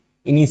වෙනුවෙන්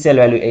initial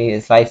value ඒ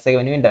slice එක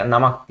වෙනුවෙන්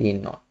නමක්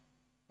තියෙනවා.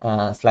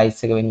 slice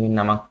එක වෙනුවෙන්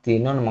නමක්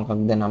තියෙනවා.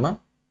 මොකක්ද නම?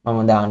 මම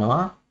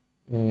දානවා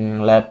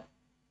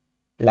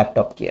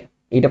laptop කියලා.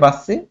 ඊට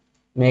පස්සේ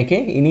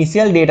මේකේ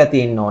initial data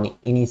තියෙන්න ඕනි.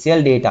 initial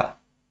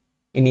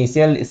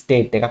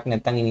state එකක්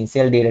නැත්නම්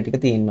initial data ටික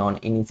තියෙන්න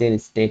ඕනේ. initial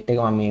state එක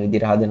මම මේ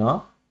විදිහට හදනවා.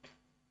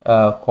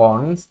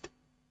 const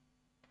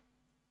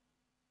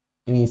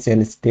initial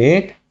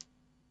state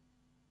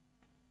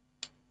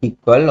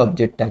equal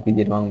object එකක්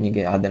විදිහට මම මේක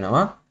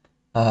හදනවා.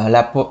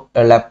 lap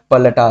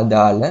වලට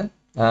අදාළ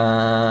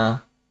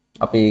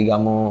අපි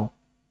ගමු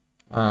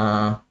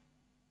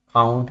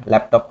count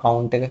laptop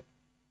count එක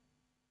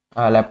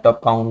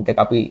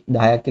අපි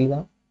 10ක් කියලා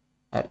දාමු.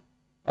 හරි.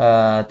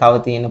 තව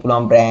තියෙන්න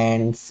පුළුවන්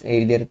brands ඒ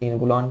විදිහට තියෙන්න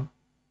පුළුවන්.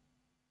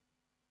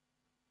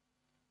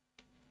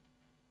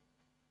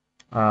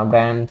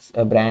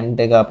 brand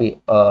එක අපි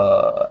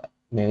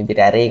මේ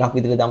විදිහට array එකක්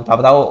විදිහට දාමු. තව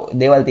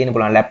දේවල් තියෙන්න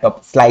පුළුවන් laptop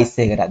slice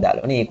එකට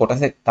අදාළව. නේ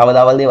කොටසේ තව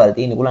දේවල්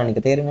තියෙන්න පුළුවන් එක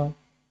තේරෙනවද?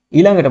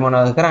 ඊළඟට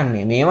මොනවද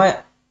කරන්නේ? මේවා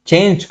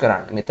change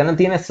කරන්න. මෙතන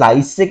තියෙන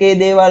slice එකේ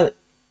දේවල්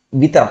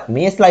විතරක්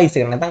මේ slice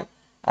එක නැත්නම්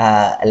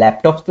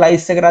laptop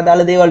slice එකට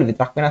අදාළ දේවල්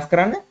විතරක් වෙනස්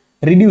කරන්න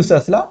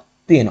reducersලා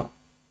තියෙනවා.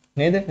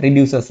 නේද?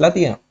 reducersලා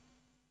තියෙනවා.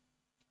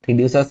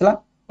 reducersලා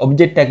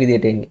object එකක්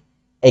විදිහට එන්නේ.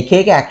 එක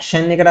එක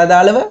action එකට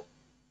අදාළව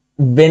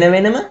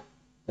වෙනම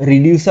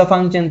reducer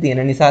function තියෙන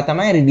නිසා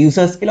තමයි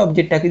reducers කියලා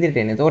object එකක් විදිහට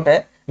එන්නේ. එතකොට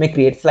මේ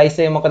create slice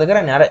එක මොකද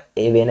කරන්නේ? අර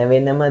ඒ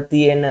වෙනම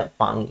තියෙන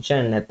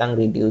function නැත්නම්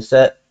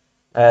reducer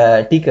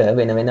ටික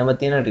වෙනම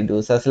තියෙන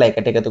reducersලා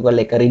එකට එකතු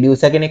කරලා එක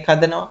reducer කෙනෙක්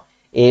හදනවා.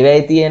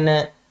 ඒවැයි තියෙන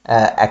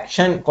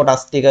action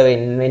කොටස් ටික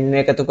වෙන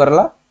එකතු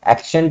කරලා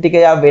action ටික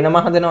යා වෙනම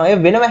හදනවා. ඒ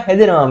වෙනම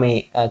හැදෙනවා මේ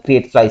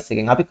create slice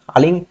එකෙන්.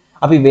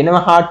 අපි වෙනම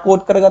hard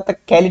code කරගත්ත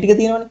කැලි ටික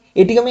තියෙනවනේ.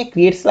 ඒ ටික මේ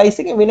create slice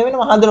එකෙන් වෙනම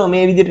හදනවා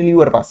මේ විදිහට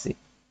ලියුවට පස්සේ.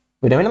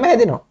 වෙනම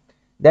හැදෙනවා.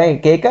 දැන්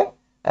එක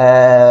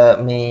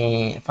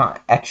මේ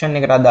action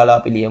එකට අදාළව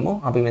අපි ලියමු.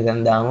 අපි මෙතන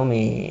දාමු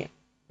මේ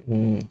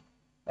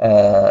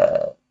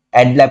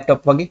add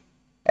laptop වගේ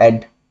add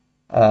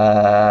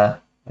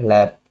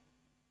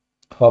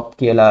laptop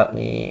කියලා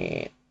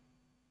මේ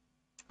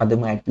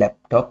අදම add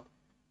laptop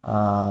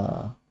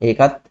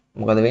ඒකත්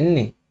මොකද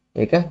වෙන්නේ?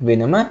 ඒක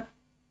වෙනම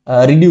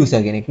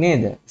reducer කෙනෙක්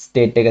නේද?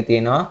 state එක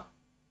තියෙනවා.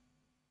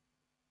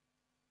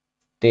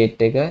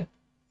 state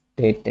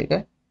එක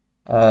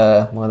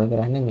මොකද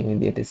කරන්නේ? මේ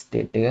විදිහට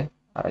state එක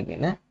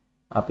අරගෙන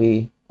අපි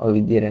ওই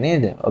විදිහට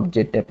නේද?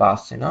 object එක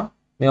pass වෙනවා.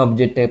 මේ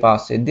object එක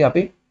pass වෙද්දී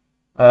අපි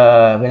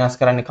වෙනස්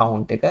කරන්නේ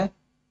count එක.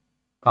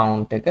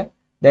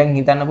 දැන්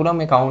හිතන්න පුළුවන්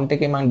මේ count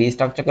එකේ මම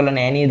destructure කරලා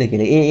නෑ නේද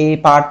කියලා. ඒ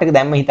part එක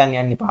දැම්ම හිතන්න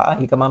යන්න එපා.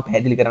 ඒක මම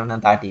පැහැදිලි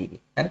කරන්නම් තාටි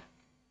එකේ. හරි.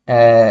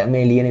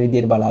 මේ ලියන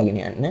විදිහට බලාගෙන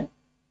යන්න.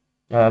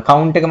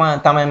 count එක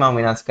තමයි මම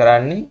වෙනස්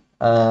කරන්නේ.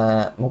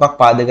 මොකක්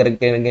පාදක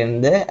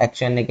කරගෙනද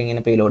action එකෙන් එන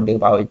payload එක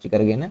පාවිච්චි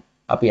කරගෙන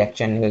අපි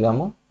action එක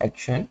ගමු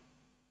action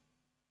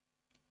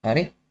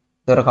හරි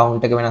ඒතර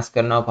count එක වෙනස්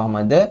කරනවා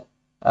කොහමද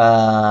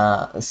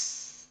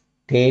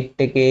state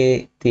එකේ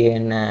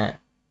තියෙන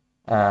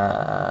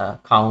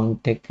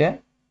count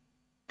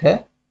එකට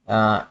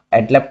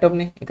add laptop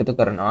නේ එකතු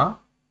කරනවා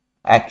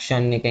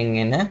action එකෙන්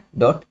එන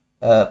dot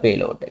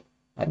payload එක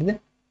හරිද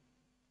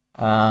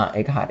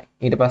ඒක හරි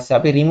ඊට පස්සේ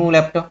අපි remove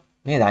laptop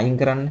නේද අයින්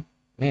කරන්න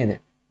නේද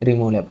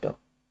remove laptop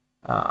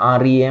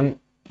rem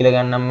කියලා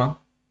ගන්නම් මම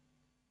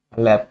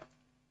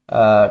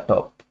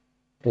laptop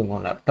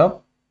remove laptop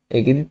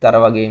ඒකෙදි තර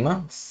වගේම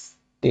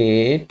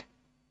state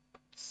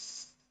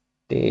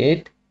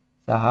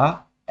සහ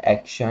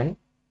action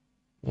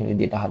මේ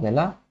විදිහට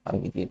හදලා අර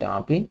විදිහට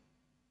අපි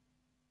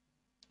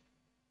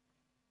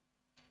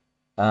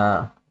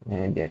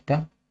මේ විදිහට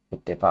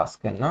පිටේ පාස්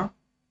කරනවා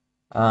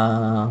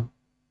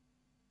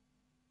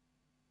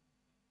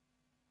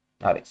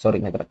හරි sorry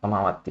මෙතන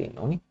කමාවක් තියෙන්න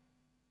ඕනි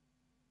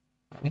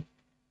හරි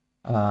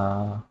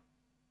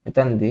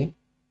එතනදී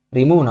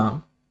remove නම්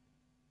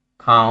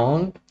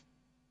count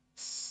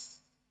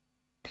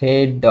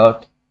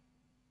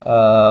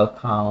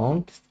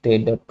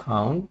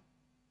state.count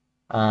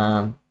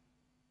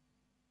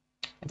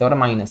එතකොට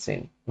minus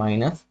වෙන්නේ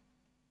minus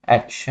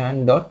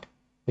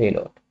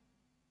action.payload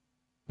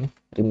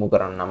remove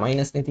කරන්න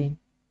minus නේ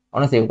තියෙන්නේ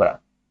ඔන්න save කරා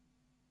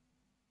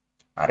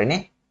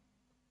හරිනේ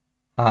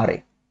හරි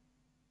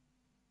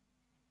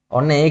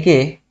ඔන්න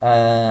ඒකේ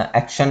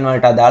action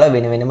වලට අදාළ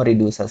වෙන වෙනම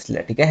reducers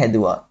ලා ටික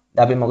හැදුවා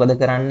දැන් අපි මොකද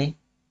කරන්නේ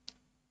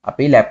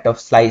අපි laptop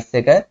slice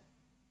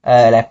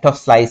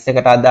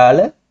එකට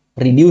අදාළ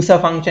reducer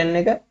function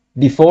එක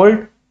default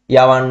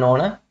යවන්න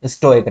ඕන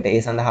store එකට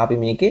ඒ සඳහා අපි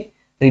මේකේ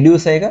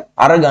reducer එක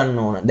අරගන්න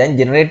ඕන දැන්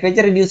generate වෙච්ච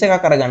reducer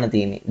එකක් අරගන්න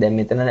තියෙන්නේ දැන්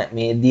මෙතන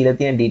මේ දීලා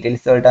තියෙන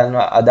details වලට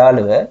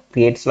අදාළව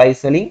create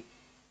slice වලින්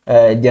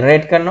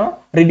generate කරනවා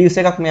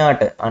reducer එකක්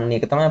මෙයාට අන්න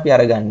ඒක තමයි අපි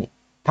අරගන්නේ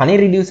තනි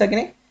reducer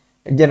කෙනෙක්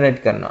generate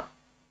කරනවා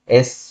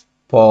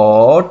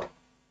export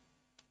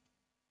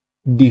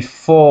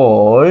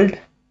default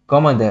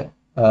කොමද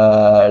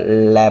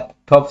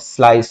laptop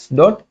slice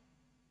dot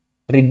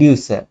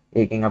reducer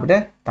ඒකෙන්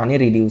අපිට තනි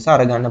reducer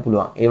අරගන්න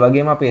පුළුවන් ඒ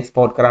වගේම අපි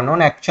export කරන්න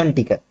ඕන action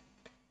ටික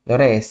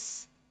ඒතර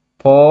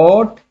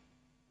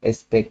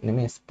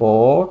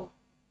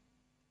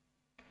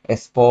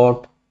export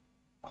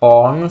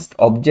const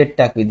object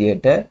එකක්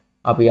විදියට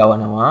අපි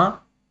යවනවා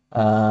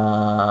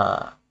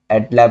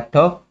add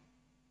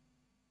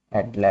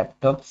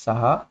laptop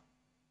සහ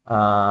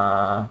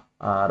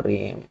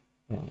rem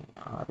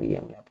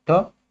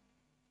laptop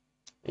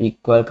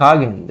equal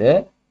කාගෙන්ද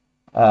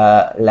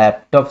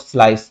laptop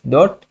slice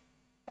dot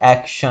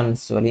actions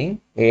වලින්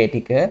ඒ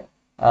ටික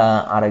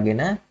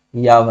අරගෙන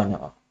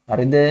යවනවා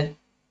හරිද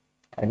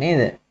හරි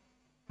නේද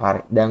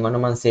හරි දැන් ඔන්න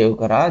මම save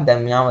කරා දැන්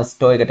මෙයාව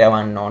store එකට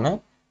යවන්න ඕන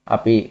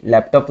අපි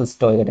laptop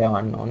store එකට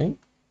යවන්න ඕනේ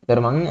ඒතර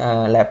මම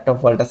laptop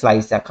වලට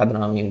slice එකක්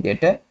හදනවා මේ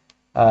විදිහට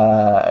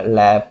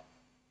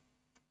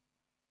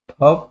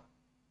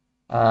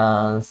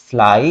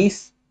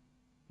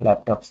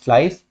laptop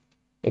slice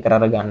එකට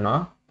අර ගන්නවා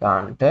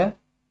ගන්නට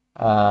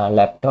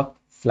laptop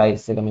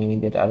slice එක මේ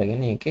විදිහට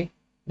අරගෙන ඒකේ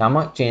නම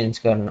change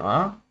කරනවා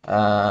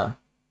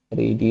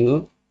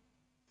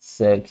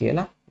reducer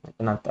කියලා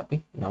මෙතනත් අපි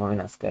නම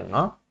වෙනස්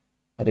කරනවා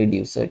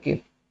reducer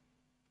කියලා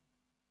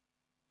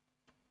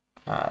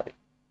හරි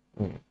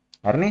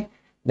හරිනේ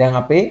දැන්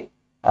අපේ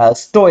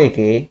store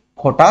එකේ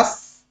කොටස්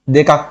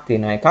දෙකක්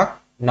තියෙනවා එකක්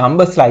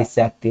number slice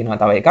එකක්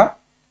තියෙනවා තව එකක්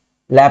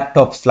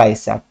laptop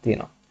slice එකක්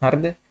තියෙනවා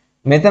හරිද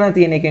මෙතන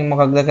තියෙන එකෙන්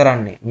මොකක්ද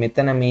කරන්නේ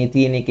මෙතන මේ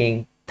තියෙන එකෙන්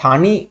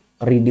තනි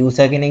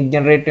reducer කෙනෙක්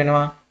generate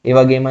වෙනවා ඒ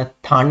වගේම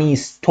තනි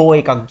store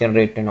එකක්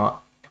generate වෙනවා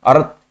අර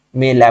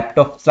මේ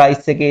laptop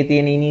slice එකේ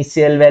තියෙන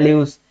initial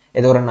values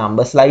එතකොට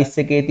number slice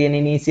එකේ තියෙන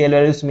initial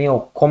values මේ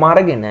ඔක්කොම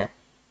අරගෙන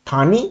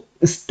තනි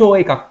store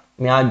එකක්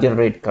මෙයා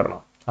generate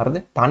කරනවා හරිද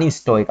තනි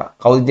store එකක්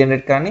කවුද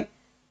generate කරන්නේ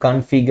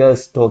configure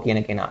store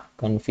කියන කෙනා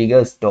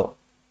configure store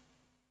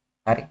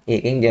හරි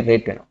ඒකෙන්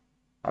generate වෙනවා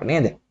හරි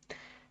නේද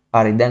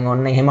හරි දැන්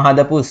ඔන්න එහෙම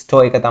හදපු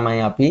store එක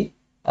තමයි අපි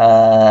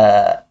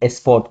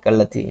export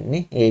කරලා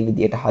තියෙන්නේ ඒ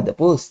විදිහට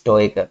හදපු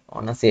store එක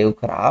ඔන්න save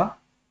කරා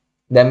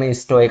දැන් මේ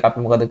store එක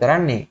අපි මොකද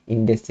කරන්නේ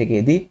index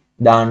එකේදී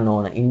දාන්න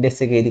ඕන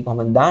index එකේදී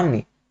කොහොමද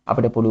දාන්නේ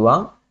අපිට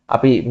පුළුවන්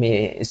අපි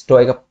මේ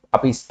store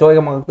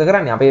එක මොකද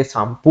කරන්නේ අපේ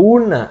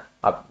සම්පූර්ණ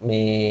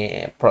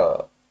මේ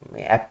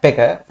app එක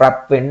wrap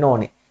වෙන්න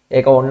ඕනේ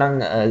ඒක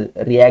ඕනනම්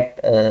react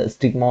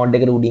strict mode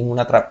එකට උඩින්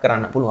උනත් wrap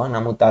කරන්න පුළුවන්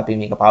නමුත් අපි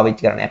මේක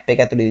පාවිච්චි කරන්නේ app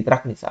එක ඇතුලේ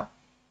විතරක් නිසා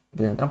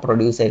අපි දැන්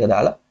producer එක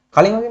දාලා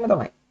කලින් වගේම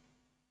තමයි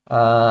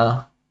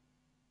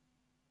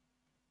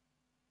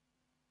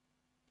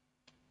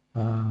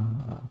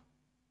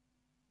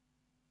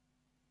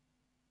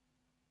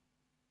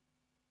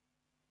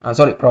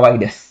sorry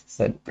provider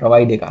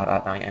එක හරහා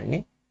තමයි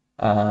යන්නේ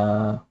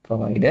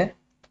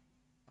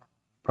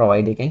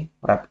provider එකෙන්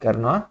wrap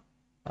කරනවා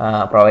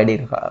provider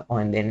එක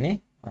කොහෙන්ද දෙන්නේ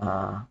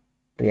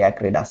React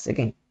Redux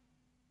එකෙන්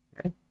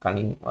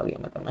කලින්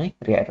වගේම තමයි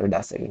React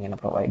Redux එකෙන් එන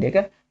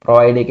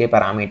provider එකේ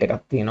parameter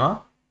එකක් තියෙනවා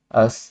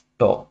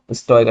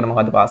store එකට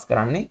මොකද pass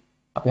කරන්නේ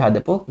අපි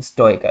හදපු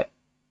store එක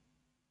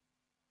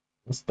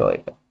ස්ටෝ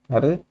එක.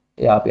 හරිද?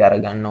 එයා අපි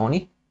අරගන්න ඕනි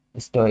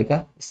ස්ටෝ එක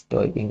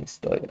ස්ටෝ එකකින්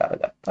ස්ටෝ එකට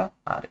අරගත්තා.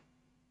 හරි.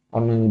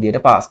 ඔන්න මේ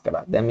විදිහට පාස්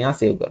කරා. දැන් මෙයා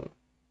සේව් කරනවා.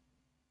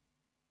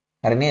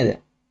 හරි නේද?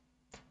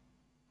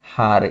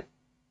 හරි.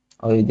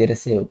 ඔය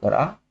විදිහට සේව්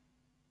කරා.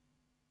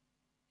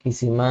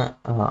 කිසිම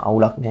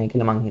අවුලක් නැහැ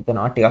කියලා මම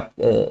හිතනවා. ටිකක්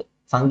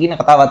සංකීර්ණ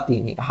කතාවක්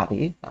තියෙන එක. හරි.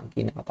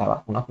 සංකීර්ණ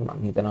කතාවක් වුණත්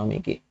මම හිතනවා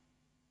මේකේ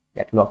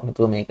ගැටලුවක්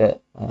නැතුව මේක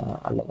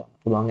අල්ලගන්න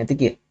පුළුවන් ඇති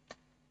කියලා.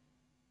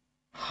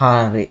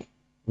 හරි.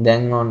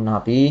 දැන් ඔන්න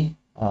අපි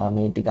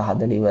මේ ටික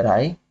හදලා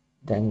ඉවරයි.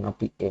 දැන්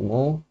අපි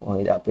එමු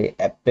ඔය අපේ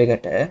ඇප්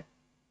එකට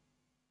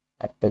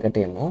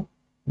එමු.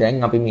 දැන්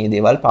අපි මේ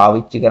දේවල්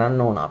පාවිච්චි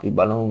කරන්න ඕන. අපි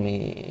බලමු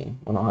මේ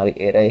මොනවා හරි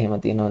error එහෙම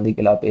තියෙනවද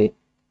කියලා අපේ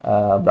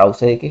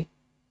browser එකේ.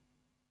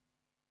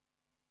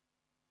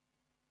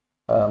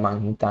 මං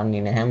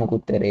හිතන්නේ නැහැ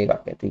මොකුත් error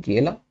එකක් ඇති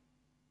කියලා.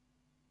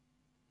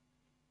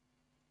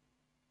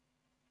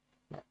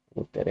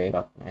 මොකුත් error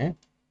එකක් නැහැ.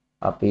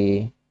 අපි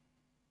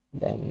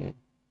දැන්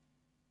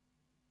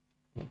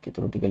මේක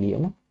ඉතුරු ටික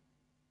ලියමු.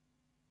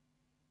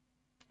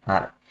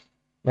 හරි.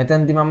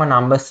 මෙතනදී මම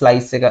number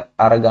slice එක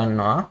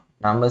අරගන්නවා.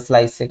 number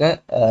slice එක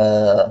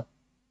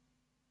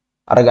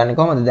අරගන්නේ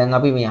කොහොමද? දැන්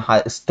අපි මේ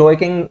store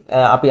එකෙන්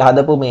අපි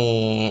හදපු මේ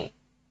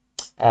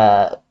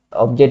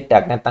ඔබ්ජෙක්ට්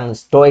එකක් නැත්නම්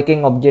store එකෙන්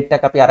ඔබ්ජෙක්ට්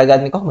එකක් අපි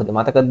අරගන්නේ කොහොමද?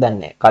 මතකද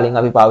දන්නේ? කලින්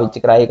අපි පාවිච්චි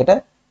කරා එකට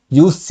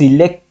use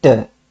selector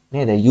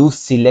නේද? use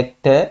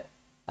selector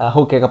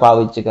hook එක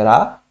පාවිච්චි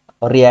කරා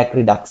React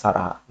Redux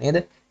හරහා නේද?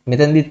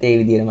 මෙතනදිත් ඒ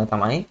විදිහටම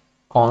තමයි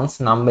const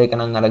number එක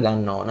නම්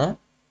අරගන්න ඕන.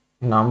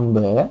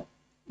 number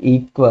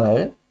equal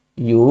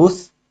use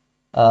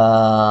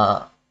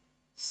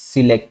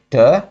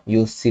selector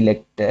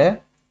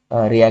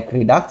React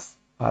Redux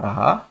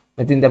හරහා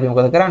මෙතින්ද අපි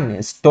මොකද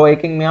කරන්නේ store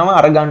එකෙන් මෙයාම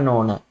අරගන්න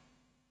ඕන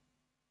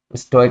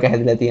store එක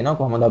හැදලා තියෙනවා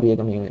කොහොමද අපි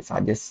ඒක මේ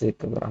suggest එක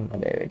කරන්න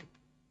බෑ වැඩි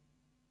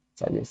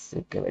suggest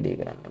එක වැඩි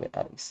කරන්න බෑ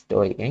හරි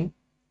store එකෙන්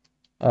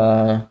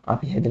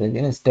අපි හැදලා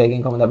තියෙන store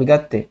එකෙන් කොහොමද අපි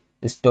ගත්තේ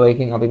store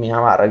එකෙන් අපි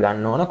මෙයාම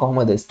අරගන්න ඕන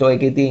කොහොමද store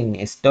එකේ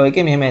තියෙන්නේ store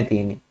එකේ මෙහෙමයි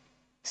තියෙන්නේ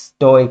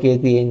store එකේ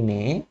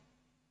තියෙන්නේ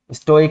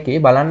store එකේ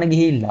බලන්න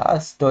ගිහිල්ලා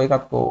store එකක්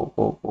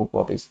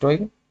අපි store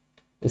එක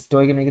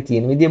store එකේ මේක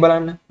තියෙන විදිය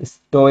බලන්න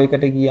store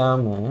එකට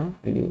ගියාම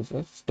reduce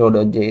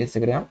store.js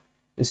එකට යන්න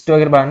store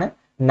එකට බලන්න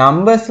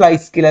number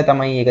slice කියලා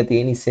තමයි ඒක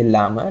තියෙන්නේ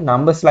ඉස්සෙල්ලාම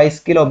number slice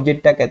කියලා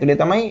object එකක් ඇතුලේ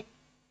තමයි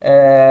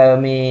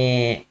මේ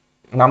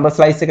number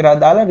slice එකට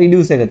දාලා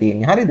reduce එක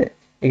තියෙන්නේ හරිද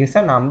ඒක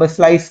නිසා number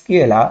slice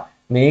කියලා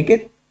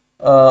මේකෙත්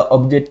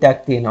object එකක්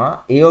තියෙනවා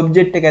ඒ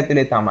object එක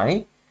ඇතුලේ තමයි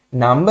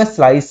number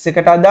slice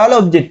එකට අදාළ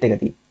object එක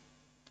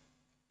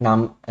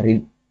තියෙන්නේ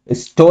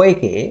store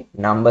එකේ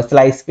number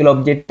slice කියලා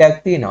object එකක්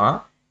තියෙනවා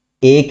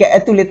ඒක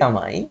ඇතුලේ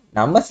තමයි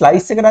number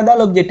slice එකට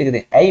අදාළ object එක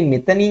තියෙන්නේ. ඇයි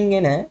මෙතනින්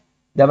එන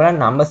දැන් බලන්න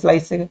number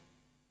slice එක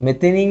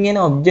මෙතනින් එන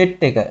object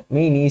එක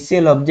මේ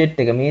initial object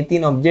එක මේ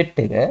තියෙන object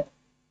එක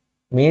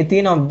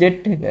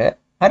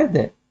හරිද?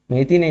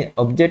 මේ තියෙන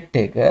object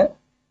එක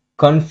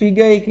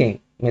configure එකෙන්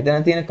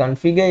මෙතන තියෙන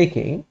configure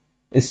එකෙන්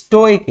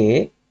store එකේ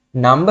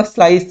number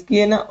slice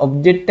කියන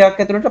object එකක්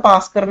ඇතුළට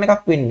pass කරන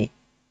එකක් වෙන්නේ.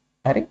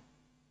 හරි?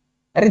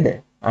 හරිද?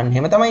 අන්න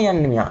එහෙම තමයි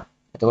යන්නේ මෙයා.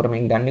 එතකොට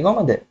මේක ගන්නේ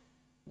කොහමද?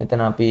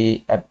 මෙතන අපි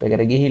app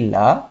එකට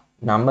ගිහිල්ලා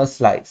number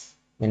slice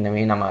මෙන්න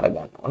මේ නම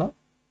අරගන්න ඕන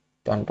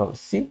control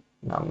c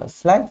number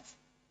slice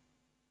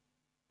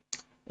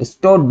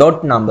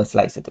store.number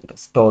slice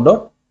එතකොට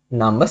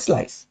store.number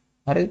slice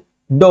හරි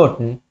dot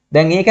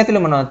දැන් ඒක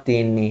ඇතුලේ මොනවද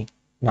තියෙන්නේ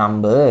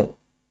number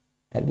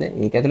හරිද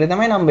ඒක ඇතුලේ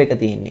තමයි number එක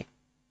තියෙන්නේ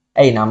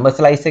ඇයි number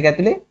slice එක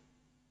ඇතුලේ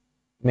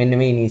මෙන්න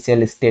මේ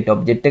initial state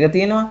object එක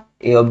තියෙනවා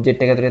ඒ object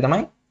එක ඇතුලේ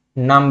තමයි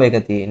number එක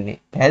තියෙන්නේ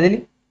පැහැදිලි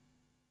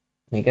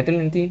මේක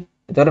ඇතුලේ තියෙන්නේ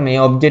එතකොට මේ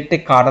object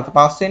එක කාටද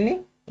pass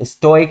වෙන්නේ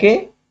store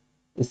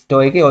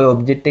එකේ ওই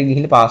object එක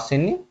ගිහිල්ලා pass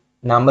වෙන්නේ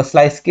number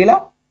slice කියලා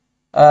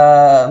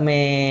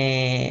මේ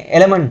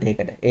element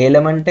එකකට ඒ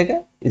element එක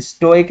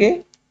store එකේ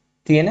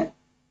තියෙන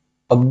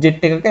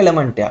object එකක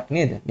element එකක්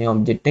නේද මේ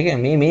object එක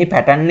මේ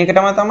pattern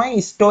එකටම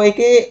තමයි store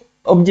එකේ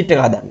object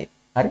එක හදන්නේ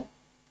හරි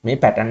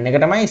මේ pattern එක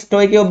තමයි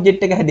store එකේ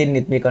object එක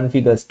හැදෙන්නේ මේ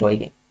configure store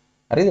එකෙන්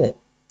හරිද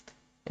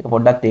ඒක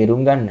පොඩ්ඩක්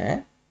තේරුම්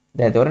ගන්න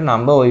දැන් ඒතකොට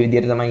number ওই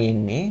විදිහට තමයි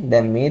එන්නේ.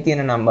 දැන් මේ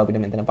තියෙන number අපිට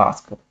මෙතන පාස්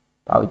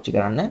පාවිච්චි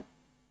කරන්න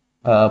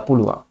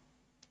පුළුවන්.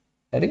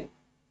 හරි?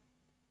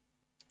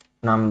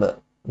 number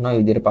නෝ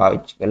විදිහට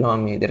පාවිච්චි කරලා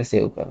මම මේ විදිහට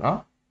save කරනවා.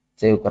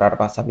 save කරාට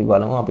පස්සේ අපි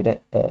බලමු අපිට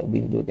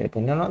බිඳුව කියලා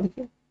පෙන්නනවද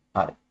කියලා.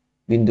 හරි.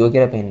 බිඳුව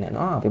කියලා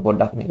පෙන්නනවා. අපි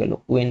පොඩ්ඩක් මේක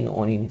ලොකු වෙන්න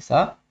ඕනි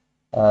නිසා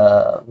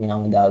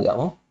මෙයාම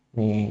දාගමු.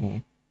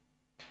 මේ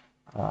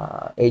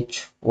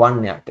h1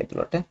 එකක්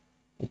ඇතුළට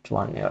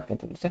h1 එකක්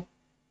ඇතුළට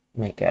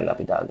මේ කැල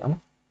අපි දාගමු.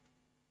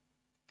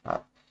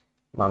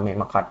 මම මේක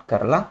කට්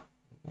කරලා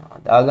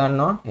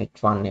දාගන්නවා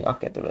h1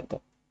 එකක් ඇතුළත.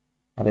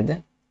 හරිද?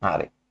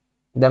 හරි.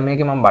 දැන්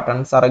මේකේ මම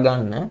බටන්ස්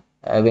අරගන්න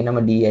වෙනම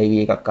div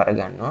එකක්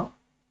අරගන්නවා.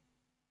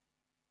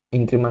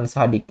 ඉන්ක්‍රිමන්ට් සහ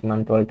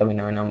ඩික්‍රිමන්ට් වලට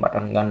වෙන වෙනම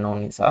බටන් ගන්න ඕන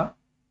නිසා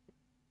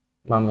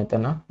මම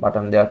මෙතන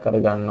බටන් දෙකක්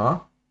අරගන්නවා.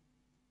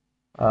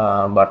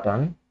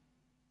 බටන්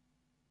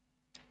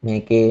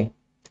මේකේ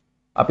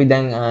අපි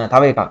දැන්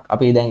තව එකක්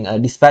අපි දැන්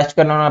dispatch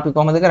කරනවා නම් අපි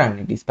කොහොමද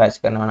කරන්නේ? dispatch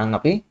කරනවා නම්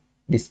අපි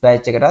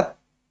dispatch එකටත්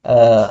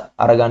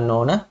අරගන්න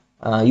ඕන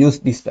use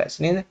dispatch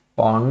නේද?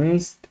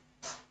 const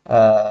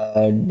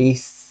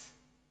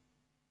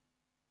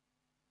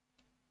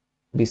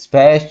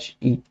dispatch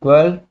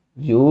equal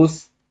use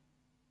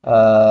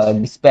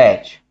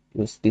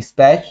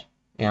dispatch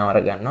මෙයාම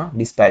අරගන්නවා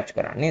dispatch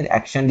කරන්න නේද?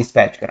 action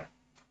dispatch කරන්න.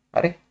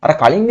 හරි? අර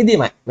කලින්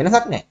විදිහමයි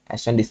වෙනසක් නැහැ.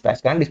 action dispatch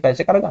කරන්න dispatch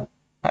එක අරගන්න.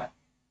 හරි.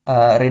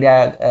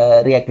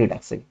 React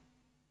Redux එක.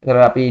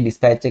 ඒතර අපි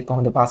dispatch එක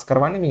කොහොමද පාස්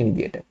කරවන්නේ මේ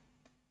විදිහට?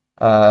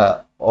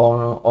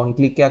 on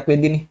click එකක්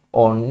වෙද්දිනේ.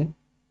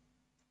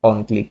 on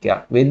click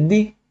එකක්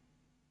වෙද්දි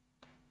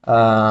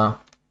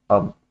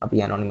අපි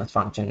anonymous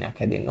function එකක්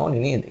හැදෙන්න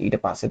ඕනේ නේද? ඊට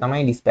පස්සේ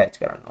තමයි dispatch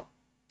කරන්න ඕනේ.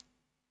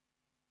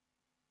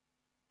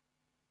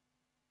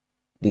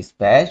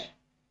 dispatch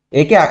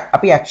ඒකේ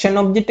අපි action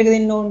object එක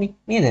දෙන්න ඕනේ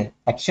නේද?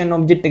 action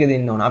object එක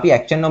දෙන්න ඕන. අපි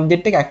action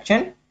object එක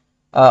action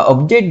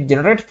object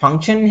generate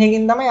function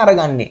එකකින් තමයි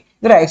අරගන්නේ.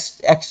 ඒතර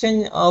action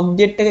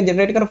object එක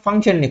generate කර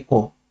function එක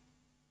කො?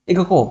 ඒක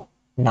කො?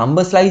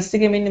 number slice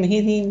එකේ මෙන්න මෙහි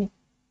තියෙන්නේ.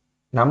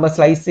 number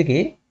slice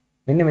එකේ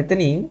මෙන්න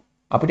මෙතනින්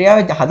අපිට යාව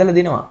හදලා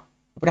දෙනවා.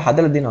 අපිට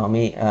හදලා දෙනවා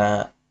මේ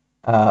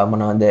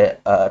මොනවද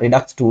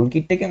Redux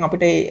Toolkit එකෙන්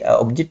අපිට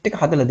object එක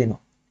හදලා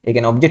දෙනවා. ඒ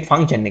කියන්නේ object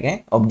function එක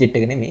object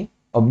එක නෙමෙයි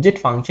object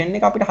function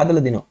එක අපිට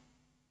හදලා දෙනවා.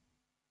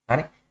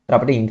 හරි. ඒතර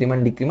අපිට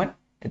increment decrement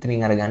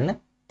එතනින් අරගන්න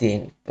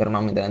තියෙන්නේ. ඒතර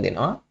මම මෙතන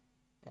දෙනවා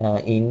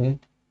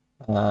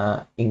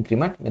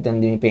increment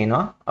මෙතනදී මේ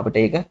පේනවා අපිට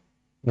ඒක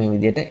මේ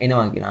විදිහට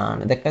එනවා කියලා.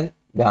 දැක්කද?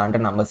 ගානට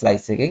number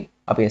slice එකෙන්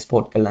අපි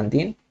export කරලා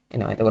තියෙන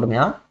එනවා. එතකොට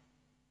මෙයා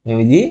මේ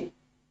විදිහේ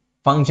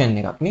function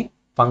එකක් නේ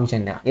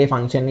function එක. ඒ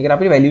function එකට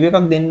අපිට value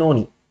එකක් දෙන්න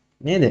ඕනි.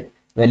 නේද?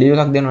 value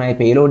එකක් දෙනවා. ඒ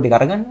payload එක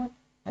අරගන්න ඕනේ.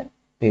 හරි.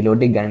 payload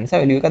එක ගන්න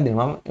නිසා value එකක්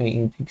දෙනවා. මම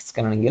increase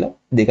කරන්න කියලා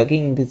දෙකකින්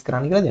increase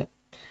කරන්න කියලා දෙනවා.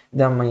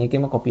 දැන් මම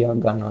ඒකෙම copy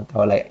එකක් ගන්නවා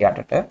තවල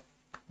යටට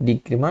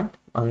decrement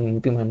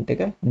increment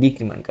එක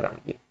decrement කරන්න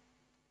කියලා.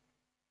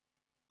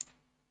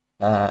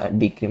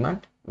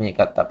 decrement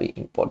මේකත් අපි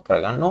import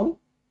කරගන්න ඕනේ.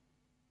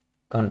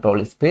 control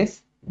space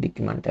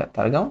decrement එකත්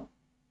අරගමු.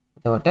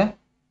 එතකොට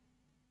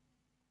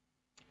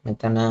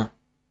මෙතන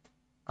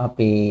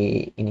අපි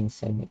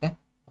initial එක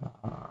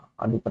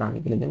අඩු කරන්න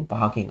කියලා දෙමු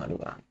 5කින් අඩු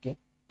කරන්න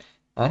කියලා.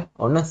 හරි.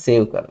 ඔන්න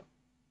save කරමු.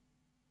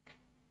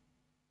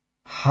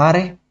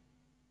 හරි.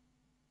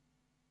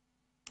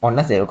 ඔන්න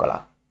save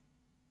කළා.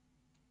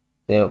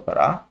 save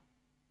කරා.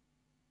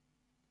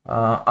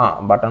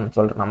 buttons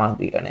වලට නමක්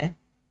දීලා නැහැ.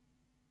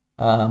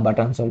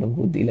 buttons වලට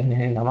මොකුත් දීලා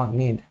නැහැ නමක්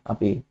නේද?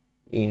 අපි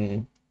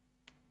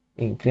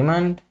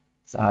increment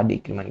සහ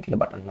decrement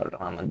කියලා button වලට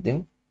නමක්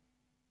දෙමු.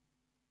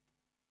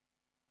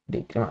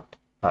 decrement.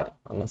 හරි.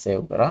 ඔන්න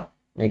save කරා.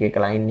 මේක එක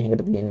line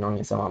එකකට තියෙන්න ඕන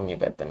නිසා මම මේ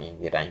පැත්ත මේ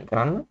විදිහට අයින්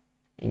කරන්න.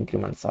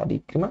 increment සහ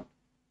decrement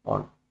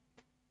on.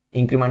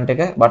 increment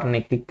එක button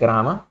එක click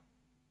කරාම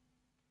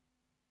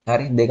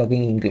හරි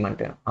දෙකකින් increment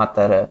වෙනවා.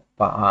 4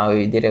 5 ඔය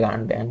විදිහට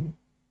ගන්නට යන්නේ.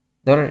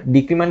 එතකොට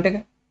decrement එක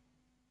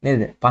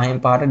නේද? 5න්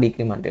 5ට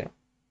decrement වෙනවා.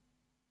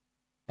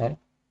 හරි.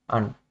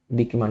 අන්න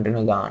decrement වෙන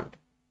ගන්නට.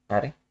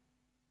 හරි.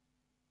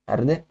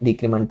 හරිද?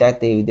 decrement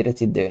එකත් ඒ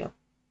විදිහට සිද්ධ වෙනවා.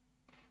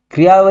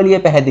 ක්‍රියාවලිය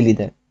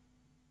පැහැදිලිද?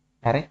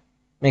 හරි.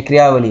 මේ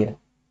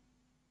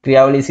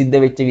ක්‍රියාවලිය සිද්ධ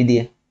වෙච්ච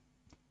විදිය.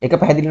 එක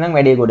පැහැදිලි නම්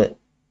වැඩේ ගොඩ.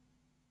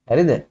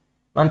 හරිද?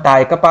 මම තා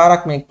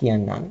එකපාරක් මේක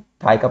කියන්නම්.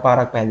 තා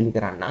එකපාරක් පැහැදිලි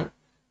කරන්නම්.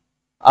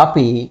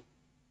 අපි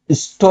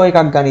ස්ටෝ එකක්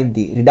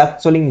ගනිද්දී Redux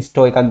වලින්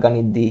ස්ටෝ එකක්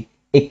ගනිද්දී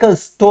එක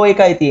ස්ටෝ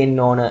එකයි තියෙන්න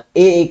ඕන.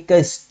 ඒ එක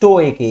ස්ටෝ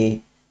එකේ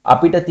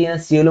අපිට තියෙන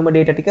සියලුම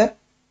data ටික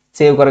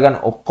save කරගන්න.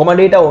 ඔක්කොම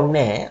data ඕනේ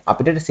නැහැ.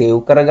 අපිට save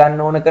කරගන්න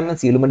ඕන කරන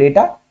සියලුම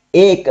data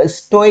ඒ එක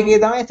ස්ටෝ එකේ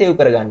තමයි save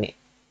කරගන්නේ.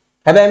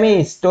 හැබැයි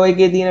මේ ස්ටෝ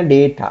එකේ තියෙන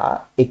data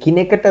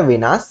එකිනෙකට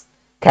වෙනස්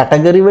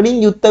කැටගරි වලින්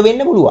යුක්ත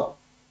වෙන්න පුළුවන්.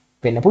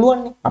 වෙන්න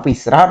පුළුවන්නේ. අපි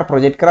ඉස්සරහට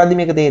ප්‍රොජෙක්ට් කරද්දි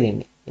මේක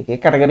තේරෙන්නේ. එක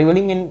එක කැටගරි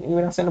වලින්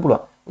වෙනස් වෙන්න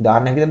පුළුවන්.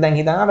 උදාහරණයක් විදිහට දැන්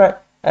හිතන්න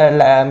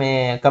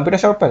මේ කම්පියුටර්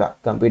ෂොප් එකක්.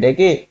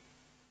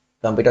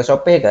 කම්පියුටර්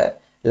ෂොප් එක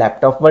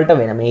ලැප්ටොප් වලට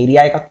වෙනම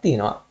ඒරියා එකක්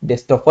තියෙනවා.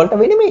 ඩෙස්ක්ටොප් වලට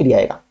වෙනම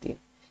ඒරියා එකක්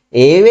තියෙනවා.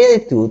 ඒ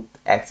වේතුත්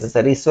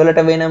ඇක්සසරිස්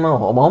වලට වෙනම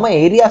මොහොම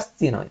ඒරියාස්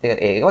තියෙනවා.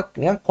 ඒක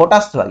නිකන්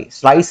කොටස් වගේ,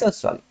 ස්ලයිසර්ස්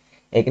වගේ.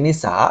 ඒක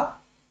නිසා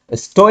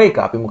ස්ටෝ එක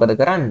අපි මොකද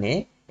කරන්නේ?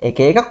 එක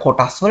එක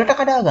කොටස් වලට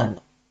කඩා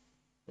ගන්නවා.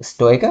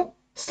 ස්ටෝ එක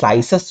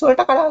ස්ලයිසර්ස්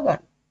වලට කඩා ගන්නවා.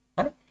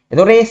 හරි.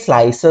 එතකොට මේ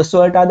ස්ලයිසර්ස්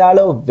වලට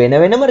අදාළව වෙන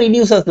වෙනම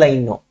රිඩියුසර්ස්ලා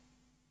ඉන්නවා.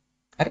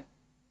 හරි.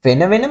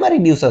 වෙන වෙනම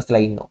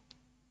රිඩියුසර්ස්ලා ඉන්නවා.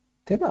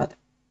 තේරුණාද?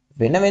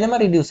 වෙන වෙනම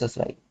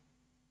රිඩියුසර්ස්ලා ඉන්නවා.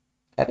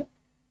 හරි.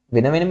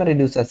 වෙන වෙනම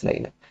රිඩියුසර්ස්ලා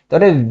ඉන්නවා.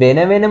 එතකොට වෙන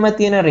වෙනම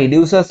තියෙන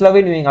රිඩියුසර්ස්ලා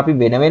වෙනුවෙන් අපි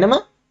වෙන වෙනම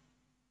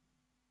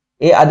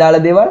ඒ අදාළ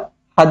දේවල්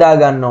හදා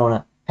ගන්න ඕන.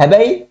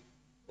 හැබැයි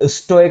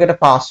ස්ටෝ එකට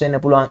පාස් වෙන්න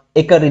පුළුවන්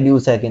එක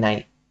රිඩියුසර්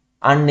කෙනයි.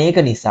 අන්න ඒක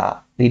නිසා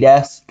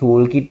Redux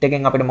Toolkit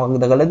එකෙන් අපිට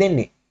මොකද කරලා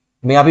දෙන්නේ?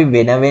 මේ අපි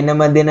වෙන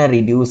වෙනම දෙන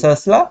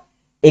රිඩියුසර්ස්ලා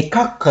එකක්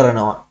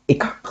කරනවා.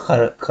 එකක්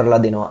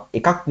කරලා දෙනවා.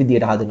 එකක්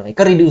විදියට හදනවා. එක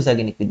රිඩියුසර්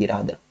කෙනෙක් විදියට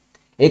හදනවා.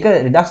 ඒක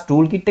Redux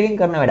Toolkit එකෙන්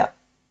කරන වැඩක්.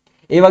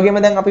 ඒ වගේම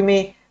දැන් අපි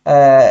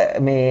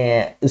මේ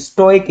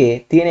ස්ටෝ එකේ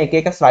තියෙන එක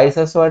එක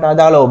ස්ලයිසර්ස් වලට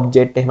අදාළ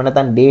ඔබ්ජෙක්ට් එහෙම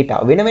නැත්නම් data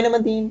වෙන වෙනම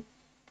තියෙන්නේ.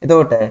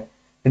 එතකොට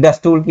Redux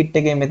Toolkit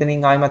එකේ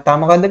මෙතනින් ආයෙමත් තා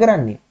මොකද්ද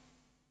කරන්නේ?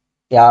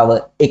 එයාව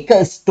එක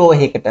ස්ටෝර්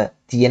එකකට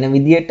තියෙන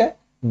විදියට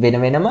වෙන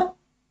වෙනම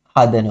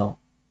හදනවා.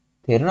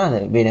 තේරුණාද?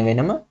 වෙන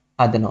වෙනම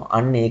හදනවා.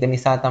 අන්න ඒක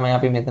නිසා තමයි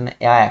අපි මෙතන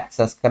එයා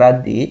ඇක්සස්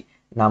කරද්දී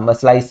number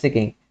slice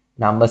එකෙන්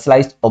number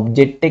slice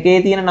object එකේ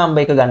තියෙන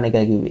number එක ගන්න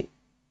එකයි කිව්වේ.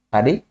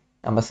 හරි?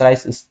 number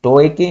slice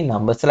store එකේ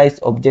number slice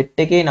object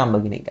එකේ number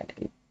කෙනෙක් ගන්න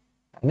කිව්වේ.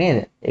 නේද?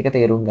 ඒක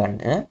තේරුම්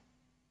ගන්න.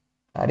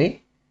 හරි?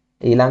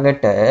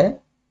 ඊළඟට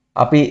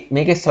අපි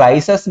මේකේ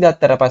slices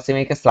ගත්තට පස්සේ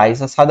මේකේ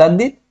slices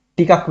හදද්දි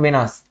ටිකක්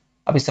වෙනස්.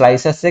 අපි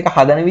slices එක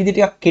හදන විදිහ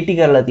ටිකක් කෙටි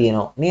කරලා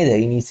තියෙනවා නේද?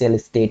 initial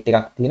state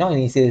එකක් තියෙනවා.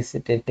 initial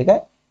state එක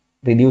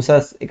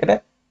reducers එකට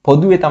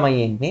පොදුවේ තමයි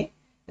එන්නේ.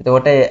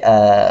 එතකොට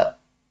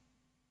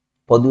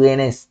පොදුවේ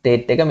එන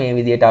state එක මේ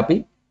විදිහට අපි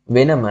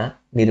වෙනම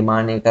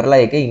නිර්මාණය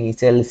කරලා ඒක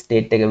initial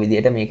state එක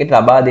විදිහට මේකට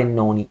ලබා දෙන්න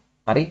ඕනි.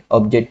 හරි?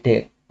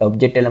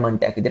 object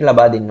element එකක් විදිහට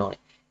ලබා දෙන්න ඕනේ.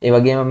 ඒ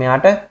වගේම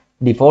මෙයාට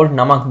default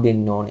නමක්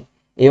දෙන්න ඕනේ.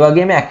 ඒ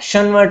වගේම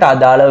action වලට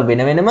අදාළව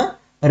වෙන වෙනම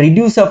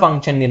reducer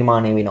function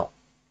නිර්මාණය වෙනවා.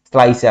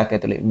 slice එකක්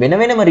ඇතුලේ වෙන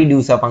වෙනම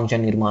reducer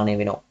function නිර්මාණය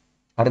වෙනවා.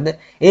 හරිද?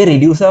 ඒ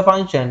reducer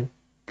function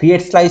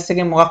create slice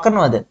එකෙන් මොකක්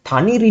කරනවද?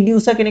 තනි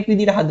reducer කෙනෙක්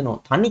විදිහට හදනවා.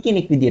 තනි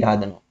කෙනෙක් විදිහට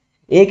හදනවා.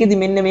 ඒකෙදි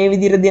මෙන්න මේ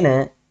විදිහට දෙන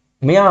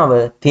මෙයාව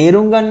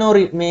තේරුම්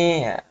ගන්න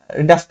මේ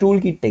Redux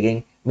Toolkit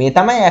එකෙන් මේ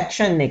තමයි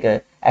action එක.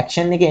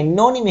 action එක එන්න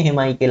ඕනි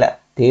මෙහෙමයි කියලා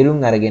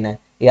තේරුම් අරගෙන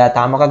එයා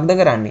තා මොකක්ද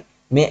කරන්නේ?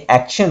 මේ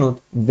action උත්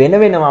වෙන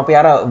වෙනම අපි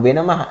අර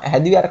වෙනම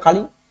හැදුවේ අර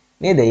කලින්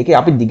නේද? ඒකේ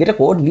අපි දිගට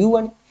කෝඩ්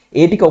ලිව්වනේ.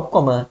 ඒ ටික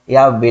ඔක්කොම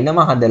එයා වෙනම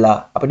හදලා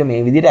අපිට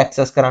මේ විදිහට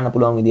access කරන්න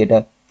පුළුවන්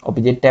විදිහට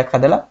object එකක්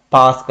හදලා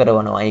pass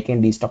කරනවා.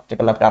 ඒකෙන් destructure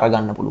කරලා අපිට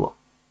අරගන්න පුළුවන්.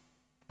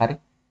 හරි?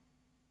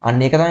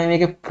 අන්න ඒක තමයි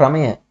මේකේ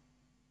ක්‍රමය.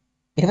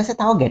 ඊට පස්සේ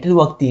තව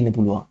ගැටලුවක් තියෙන්න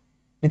පුළුවන්.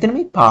 මෙතන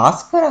මේ pass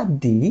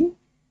කරද්දී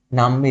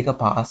නම් එක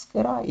pass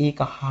කරා ඒක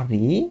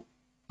හරි.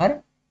 හරි?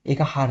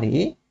 ඒක හරි.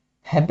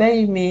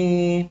 හැබැයි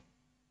මේ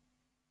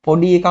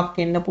පොඩි එකක්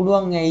එන්න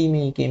පුළුවන්. ඇයි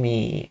මේකේ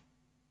මේ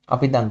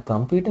අපි දැන්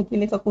කම්පියුටර්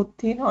කියලා එකකුත්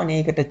තියෙනවානේ.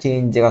 ඒකට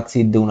චේන්ජ් එකක්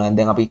සිද්ධ වුණා.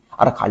 දැන් අපි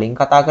අර කලින්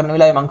කතා කරන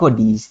වෙලාවේ මම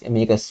කිව්වා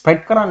මේක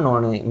ස්ප්‍රෙඩ් කරන්න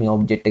ඕනේ. මේ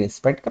ඔබ්ජෙක්ට් එක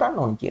ස්ප්‍රෙඩ් කරන්න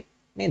ඕනේ කියලා.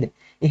 නේද?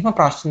 එහෙම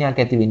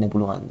ප්‍රශ්නයක් ඇති වෙන්න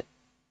පුළුවන්ද?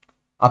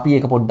 අපි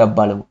ඒක පොඩ්ඩක්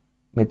බලමු.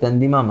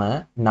 මෙතනදී මම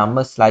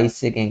number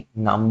slice එකෙන්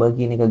number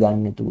කියන එක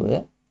ගන්න නැතුව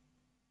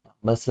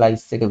number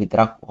slice එක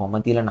විතරක් කොහොම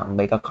තියලා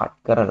number එක කට්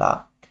කරලා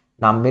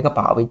number එක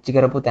පාවිච්චි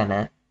කරපු තැන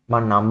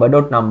මම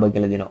number.number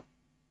කියලා දෙනවා.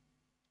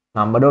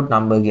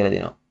 number.number කියලා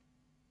දෙනවා.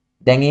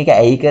 දැන් ඒක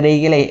ඇයි කරේ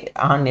කියලා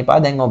අහන්න එපා.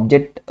 දැන්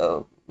ඔබ්ජෙක්ට්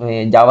මේ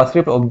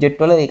JavaScript ඔබ්ජෙක්ට්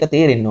වල ඒක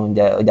තේරෙන්න ඕන.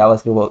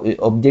 JavaScript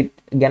ඔබ්ජෙක්ට්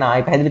ගැන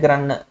ආයෙ පැහැදිලි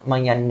කරන්න මම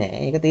යන්නේ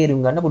නැහැ. ඒක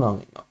තේරුම් ගන්න පුළුවන්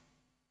වෙනවා.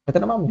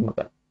 එතන මම මෙහෙම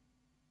කරනවා.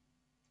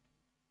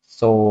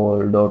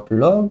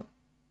 sol.log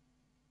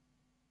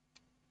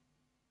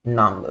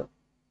number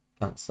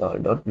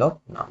console.log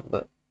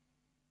number.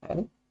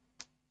 හරි.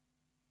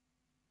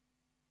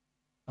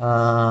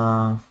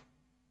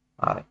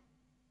 හරි.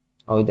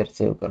 ඔය විදිහට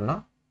සේව් කරනවා.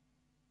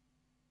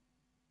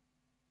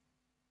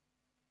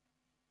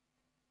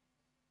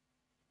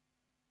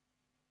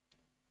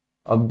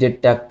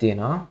 ඔබ්ජෙක්ට් එකක්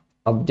තියෙනවා.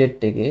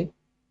 ඔබ්ජෙක්ට් එකේ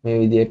මේ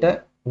විදිහට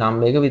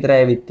number එක විතරයි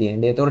ඇවිත්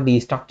තියෙන්නේ. ඒතකොට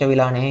destructure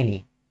වෙලා නැහැ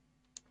නේ.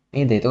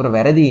 නේද? ඒතකොට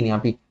වැරදීනේ.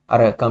 අපි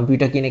අර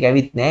කම්පියුටර් කියන එක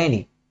ඇවිත්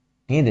නැහැනේ.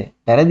 නේද?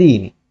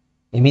 වැරදීනේ.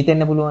 එමෙ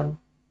තෙන්න පුළුවන්.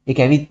 ඒක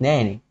ඇවිත්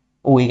නැහැනේ.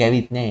 ඔව් ඒක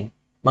ඇවිත් නැහැනේ.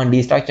 මම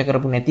destructure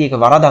කරපු නැති එක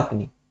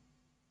වරදක්නේ.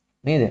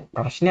 නේද?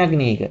 ප්‍රශ්නයක්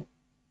නේ ඒක.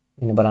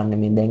 මෙන්න බලන්න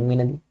මේ දැන්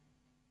වෙනදී.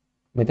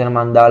 මෙතන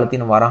මම දාලා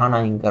තියෙන වරහන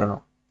අයින්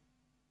කරනවා.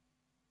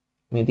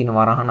 මේ තියෙන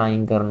වරහන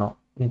අයින් කරනවා.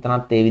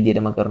 මෙතනත් ඒ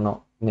විදිහටම කරනවා.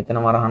 මෙතන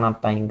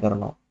වරහනත් අයින්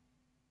කරනවා.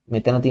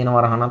 මෙතන තියෙන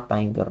වරහනත්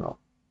අයින් කරනවා.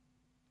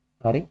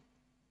 හරි?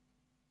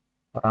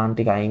 වරහන්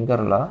ටික අයින්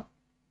කරලා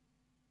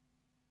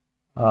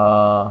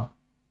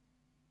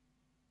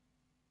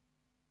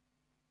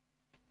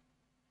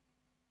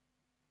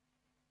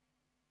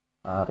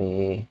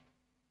හරි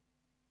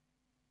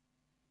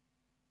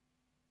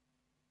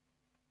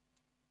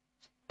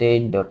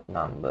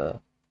stage.number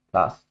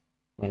plus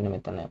මෙන්න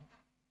මෙතන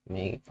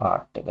මේ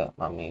part එක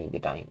මම මේ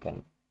විදිහට අයින්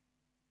කරනවා.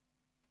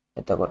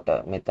 එතකොට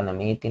මෙතන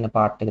මේ තියෙන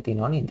part එක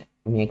තියෙනව නේද?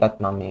 මේකත්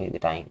මම මේ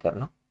විදිහට අයින්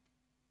කරනවා.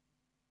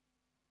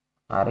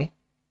 හරි.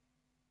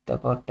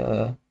 එතකොට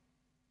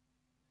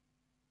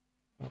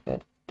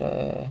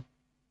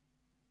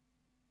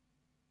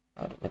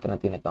මෙතන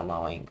තියෙන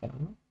කමාව අයින්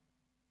කරනවා.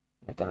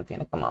 මෙතන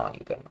තියෙන කමාව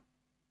අයින් කරනවා.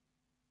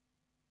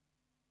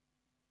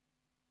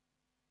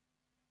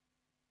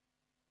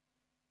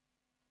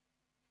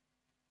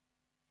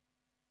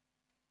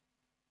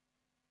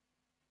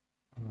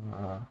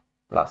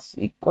 plus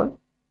equal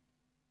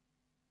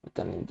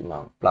මෙතනදී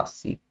මම plus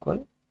equal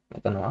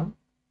මෙතන මම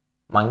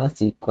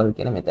minus equal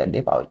කියන මෙතඩ්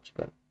එක පාවිච්චි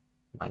කරනවා.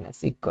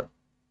 minus equal.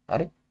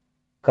 හරි.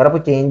 කරපු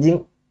changing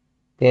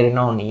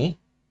තේරෙන්න ඕනි.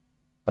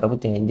 කරපු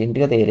changing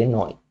ටික තේරෙන්න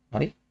ඕනි.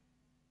 හරි.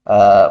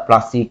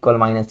 plus equal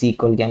minus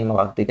equal කියන්නේ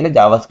මොකක්ද කියලා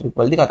JavaScript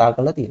වලදී කතා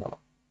කරලා තියෙනවා.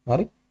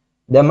 හරි.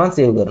 දැන් මම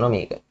save කරනවා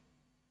මේක.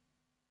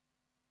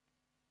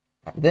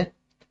 හරිද?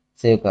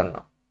 save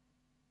කරනවා.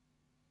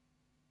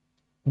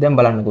 දැන්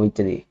බලන්නකෝ වෙච්ච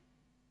දේ.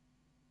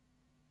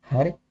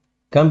 හරි.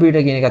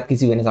 කම්පියුටර් කියන එකත්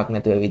කිසි වෙනසක්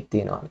නැතුව ඇවිත්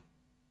තියෙනවා.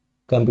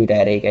 කම්පියුටර්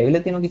ඇරේ එක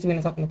ඇවිල්ලා තියෙනවා කිසි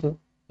වෙනසක් නැතුව.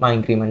 මම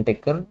ඉන්ක්‍රිමන්ට් එක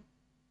කරනවා.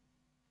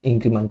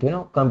 ඉන්ක්‍රිමන්ට්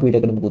වෙනවා. කම්පියුටර්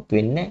එකට මුකුත්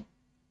වෙන්නේ නැහැ.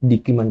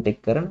 ඩික්‍රිමන්ට් එක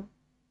කරනවා.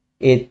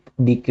 ඒත්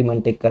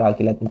ඩික්‍රිමන්ට් එක කරා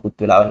කියලාත් මුකුත්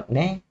වෙලා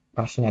නැහැ.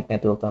 ප්‍රශ්නයක්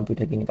නැතුව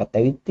කම්පියුටර් කියන එකත්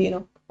ඇවිත්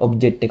තියෙනවා.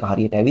 ඔබ්ජෙක්ට් එක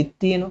හරියට ඇවිත්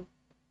තියෙනවා.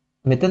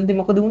 මෙතනදී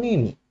මොකද වුනේ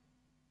මේ?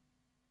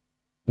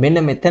 මෙන්න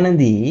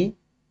මෙතනදී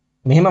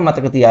මෙහෙම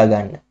මතක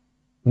තියාගන්න.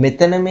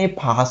 මෙතන මේ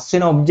පාස්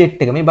වෙන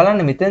ඔබ්ජෙක්ට් එක මේ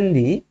බලන්න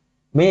මෙතනදී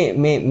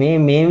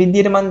මේ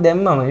විදියට මම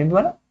දැම්මම මේ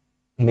බලන්න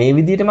මේ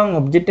විදියට මම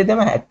ඔබ්ජෙක්ට් එක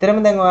දැම්ම ඇත්තටම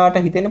දැන් ඔයාලට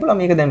හිතෙන්න පුළුවන්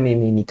මේක දැන්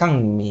මේ නිකන්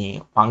මේ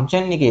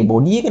ෆන්ක්ෂන් එකේ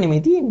බොඩි එක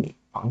නෙමෙයි තියෙන්නේ.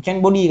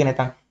 ෆන්ක්ෂන් බොඩි එක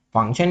නැත්නම්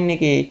ෆන්ක්ෂන්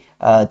එකේ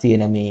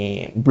තියෙන මේ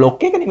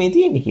බ්ලොක් එක නෙමෙයි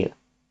තියෙන්නේ කියලා.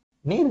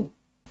 නේද?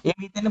 ඒක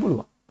හිතෙන්න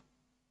පුළුවන්.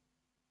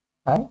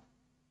 හරි?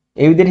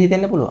 ඒ විදිහට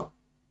හිතෙන්න පුළුවන්.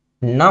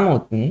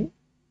 නමුත්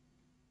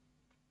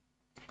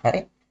හරි?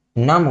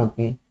 නමුත්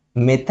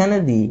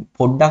මෙතනදී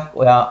පොඩ්ඩක්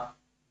ඔයා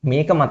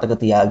මේක මතක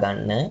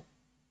තියාගන්න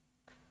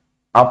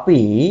අපි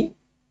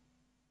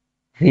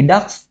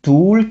Redux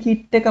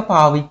Toolkit එක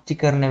පාවිච්චි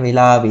කරන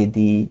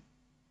වෙලාවේදී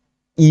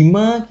ඉම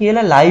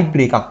කියලා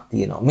ලයිබ්‍රරි එකක්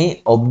තියෙනවා. මේ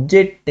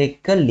ඔබ්ජෙක්ට්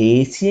එක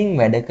ලේසියෙන්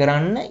වැඩ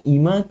කරන්න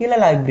ඉම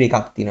කියලා ලයිබ්‍රරි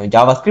එකක් තියෙනවා.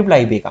 JavaScript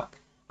ලයිබ්‍රරි එකක්.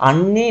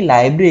 අන්නේ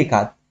ලයිබ්‍රරි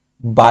එකත්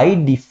by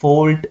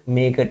default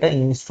මේකට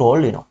install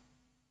වෙනවා.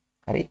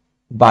 හරි?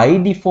 by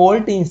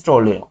default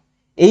install වෙනවා.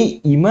 ඒ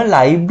ඉම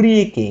ලයිබ්‍රරි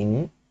එකෙන්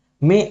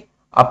මේ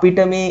අපිට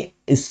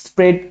මේ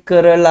ස්ප්‍රෙඩ්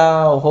කරලා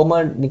ඔහොම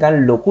නිකන්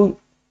ලොකු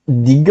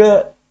දිග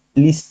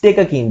ලිස්ට්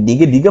එකකින්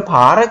දිග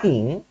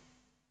පාරකින්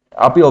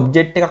අපි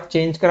ඔබ්ජෙක්ට් එකක්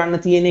චේන්ජ් කරන්න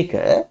තියෙන එක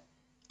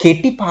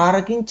කෙටි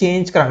පාරකින්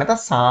චේන්ජ් කරන්න.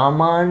 නැත්නම්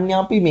සාමාන්‍ය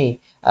අපි මේ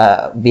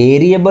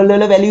වේරියබල්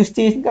වල වැලියුස්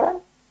චේන්ජ්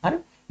කරන්නේ. හරි?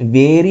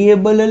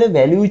 වේරියබල් වල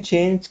වැලියු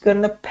චේන්ජ්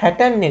කරන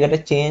පැටර්න් එකට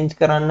චේන්ජ්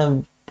කරන්න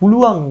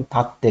පුළුවන්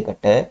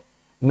තත්යකට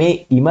මේ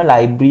ඉම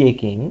ලයිබ්‍රරි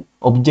එකෙන්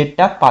ඔබ්ජෙක්ට්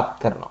එකක් පාත්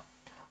කරනවා.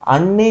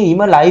 අන්නේ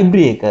ඉම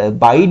ලයිබ්‍රරි එක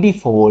by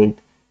default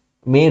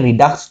මේ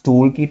Redux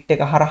Toolkit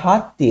එක හරහා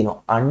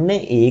තියෙනවා. අන්න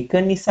ඒක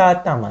නිසා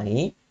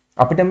තමයි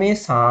අපිට මේ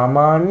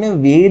සාමාන්‍ය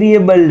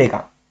variable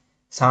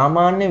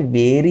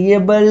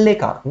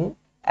එකක්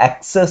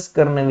access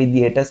කරන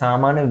විදියට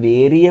සාමාන්‍ය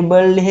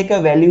variable එකක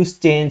values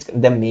change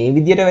දැන් මේ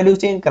විදියට values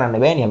change කරන්න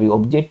බෑනේ අපි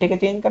object එක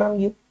change කරන්න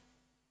ගියොත්.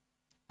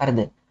 හරිද?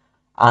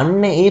 අන්න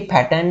ඒ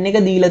pattern එක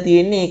දීලා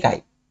තියෙන්නේ ඒකයි.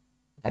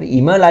 හරි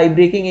ඉම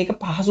ලයිබ්‍රරි එකෙන් ඒක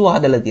පහසුව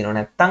හදලා තියෙනවා.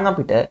 නැත්තම්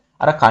අපිට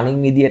අර කලින්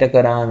විදියට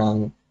කරා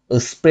නම්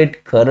ස්ප්‍රෙඩ්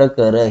කර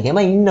එහෙම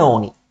ඉන්න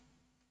ඕනි.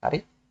 හරි?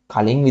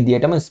 කලින්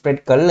විදියටම ස්ප්‍රෙඩ්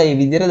කරලා ඒ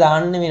විදියට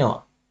දාන්න වෙනවා.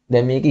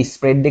 දැන් මේක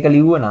ස්ප්‍රෙඩ් එක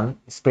ලිව්වනම්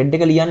ස්ප්‍රෙඩ්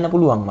එක ලියන්න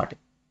පුළුවන් මට.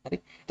 හරි?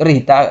 ඒතර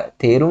හිතා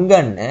තේරුම්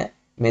ගන්න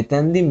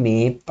මෙතනදී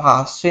මේ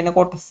පාස් වෙන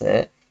කොටස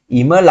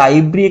ඉම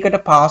ලයිබ්‍රරි එකට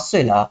පාස්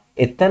වෙලා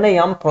එතන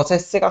යම්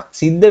process එකක්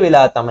සිද්ධ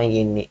වෙලා තමයි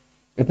එන්නේ.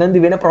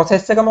 එතනදී වෙන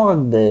process එක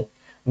මොකක්ද?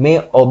 මේ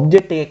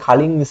ඔබ්ජෙක්ට් එකේ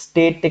කලින්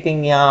ස්ටේට්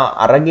එකෙන් යා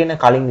අරගෙන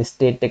කලින්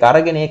ස්ටේට් එක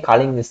අරගෙන ඒ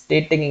කලින්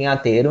ස්ටේට් එකෙන් යා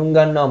තේරුම්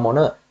ගන්නවා මොන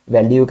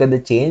වැලියු එකද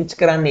චේන්ජ්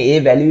කරන්නේ ඒ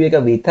වැලියු එක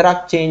විතරක්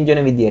චේන්ජ්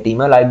වෙන විදියට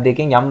ඉම ලයිබ්‍රරි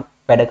එකෙන් යම්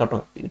වැඩ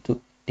කටයුතු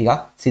ටිකක්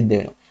සිද්ධ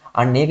වෙනවා.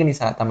 අන්න ඒක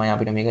නිසා තමයි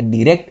අපිට මේක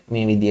ඩිරෙක්ට්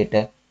මේ විදියට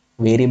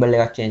වේරියබල්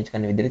එකක් චේන්ජ්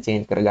කරන විදියට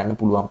චේන්ජ් කරගන්න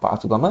පුළුවන්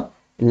පාසුකම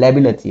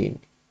ලැබිලා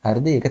තියෙන්නේ.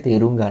 හරිද? ඒක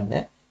තේරුම් ගන්න.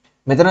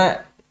 මෙතන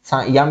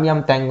යම්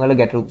තැන්වල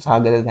ගැටලු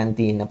සාගත තැන්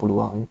තියෙන්න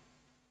පුළුවන්.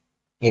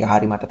 ඒක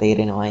හරි මට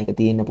තේරෙනවා. ඒක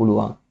තියෙන්න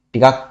පුළුවන්.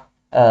 ටිකක්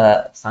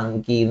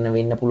සංකීර්ණ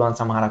වෙන්න පුළුවන්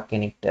සමහරක්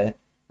කෙනෙක්ට.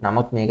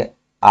 නමුත් මේක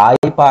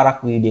ආයි පාරක්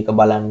වීඩියෝ එක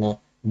බලන්න.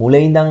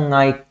 මුලින් ඉඳන්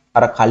ආයි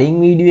අර කලින්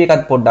වීඩියෝ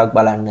එකත් පොඩ්ඩක්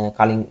බලන්න.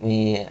 කලින්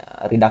මේ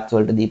Redux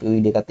වලට දීපු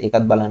වීඩියෝ එකත්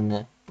ඒකත් බලන්න.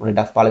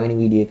 Redux පළවෙනි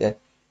වීඩියෝ එක.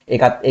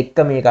 ඒකත් එක්ක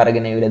මේක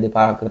අරගෙන ඇවිල්ලා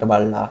දෙපාරක් විතර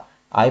බලලා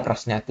ආයි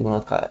ප්‍රශ්නයක්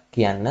තිබුණොත්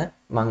කියන්න.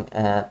 මම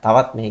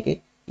තවත් මේකේ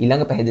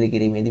ඊළඟ පැහැදිලි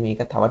කිරීමේදී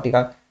මේක තව ටිකක්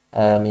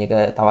මේක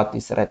තවත්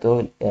විස්තරයතෝ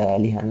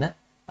ලියන්න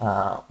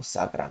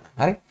උත්සාහ කරන්න.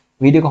 හරි?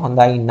 වීඩියෝ එක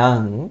හොඳයි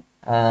නම්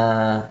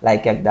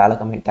ලයික් එකක් දාලා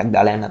කමෙන්ට් එකක්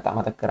දාලා යන්න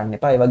අමතක කරන්න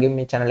එපා. ඒ වගේම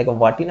මේ channel එක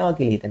වටිනවා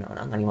කියලා හිතනවා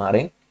නම්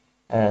අනිවාර්යෙන්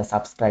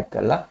subscribe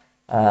කරලා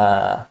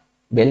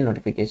bell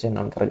notification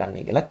on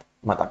කරගන්න කියලාත්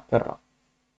මතක් කරනවා.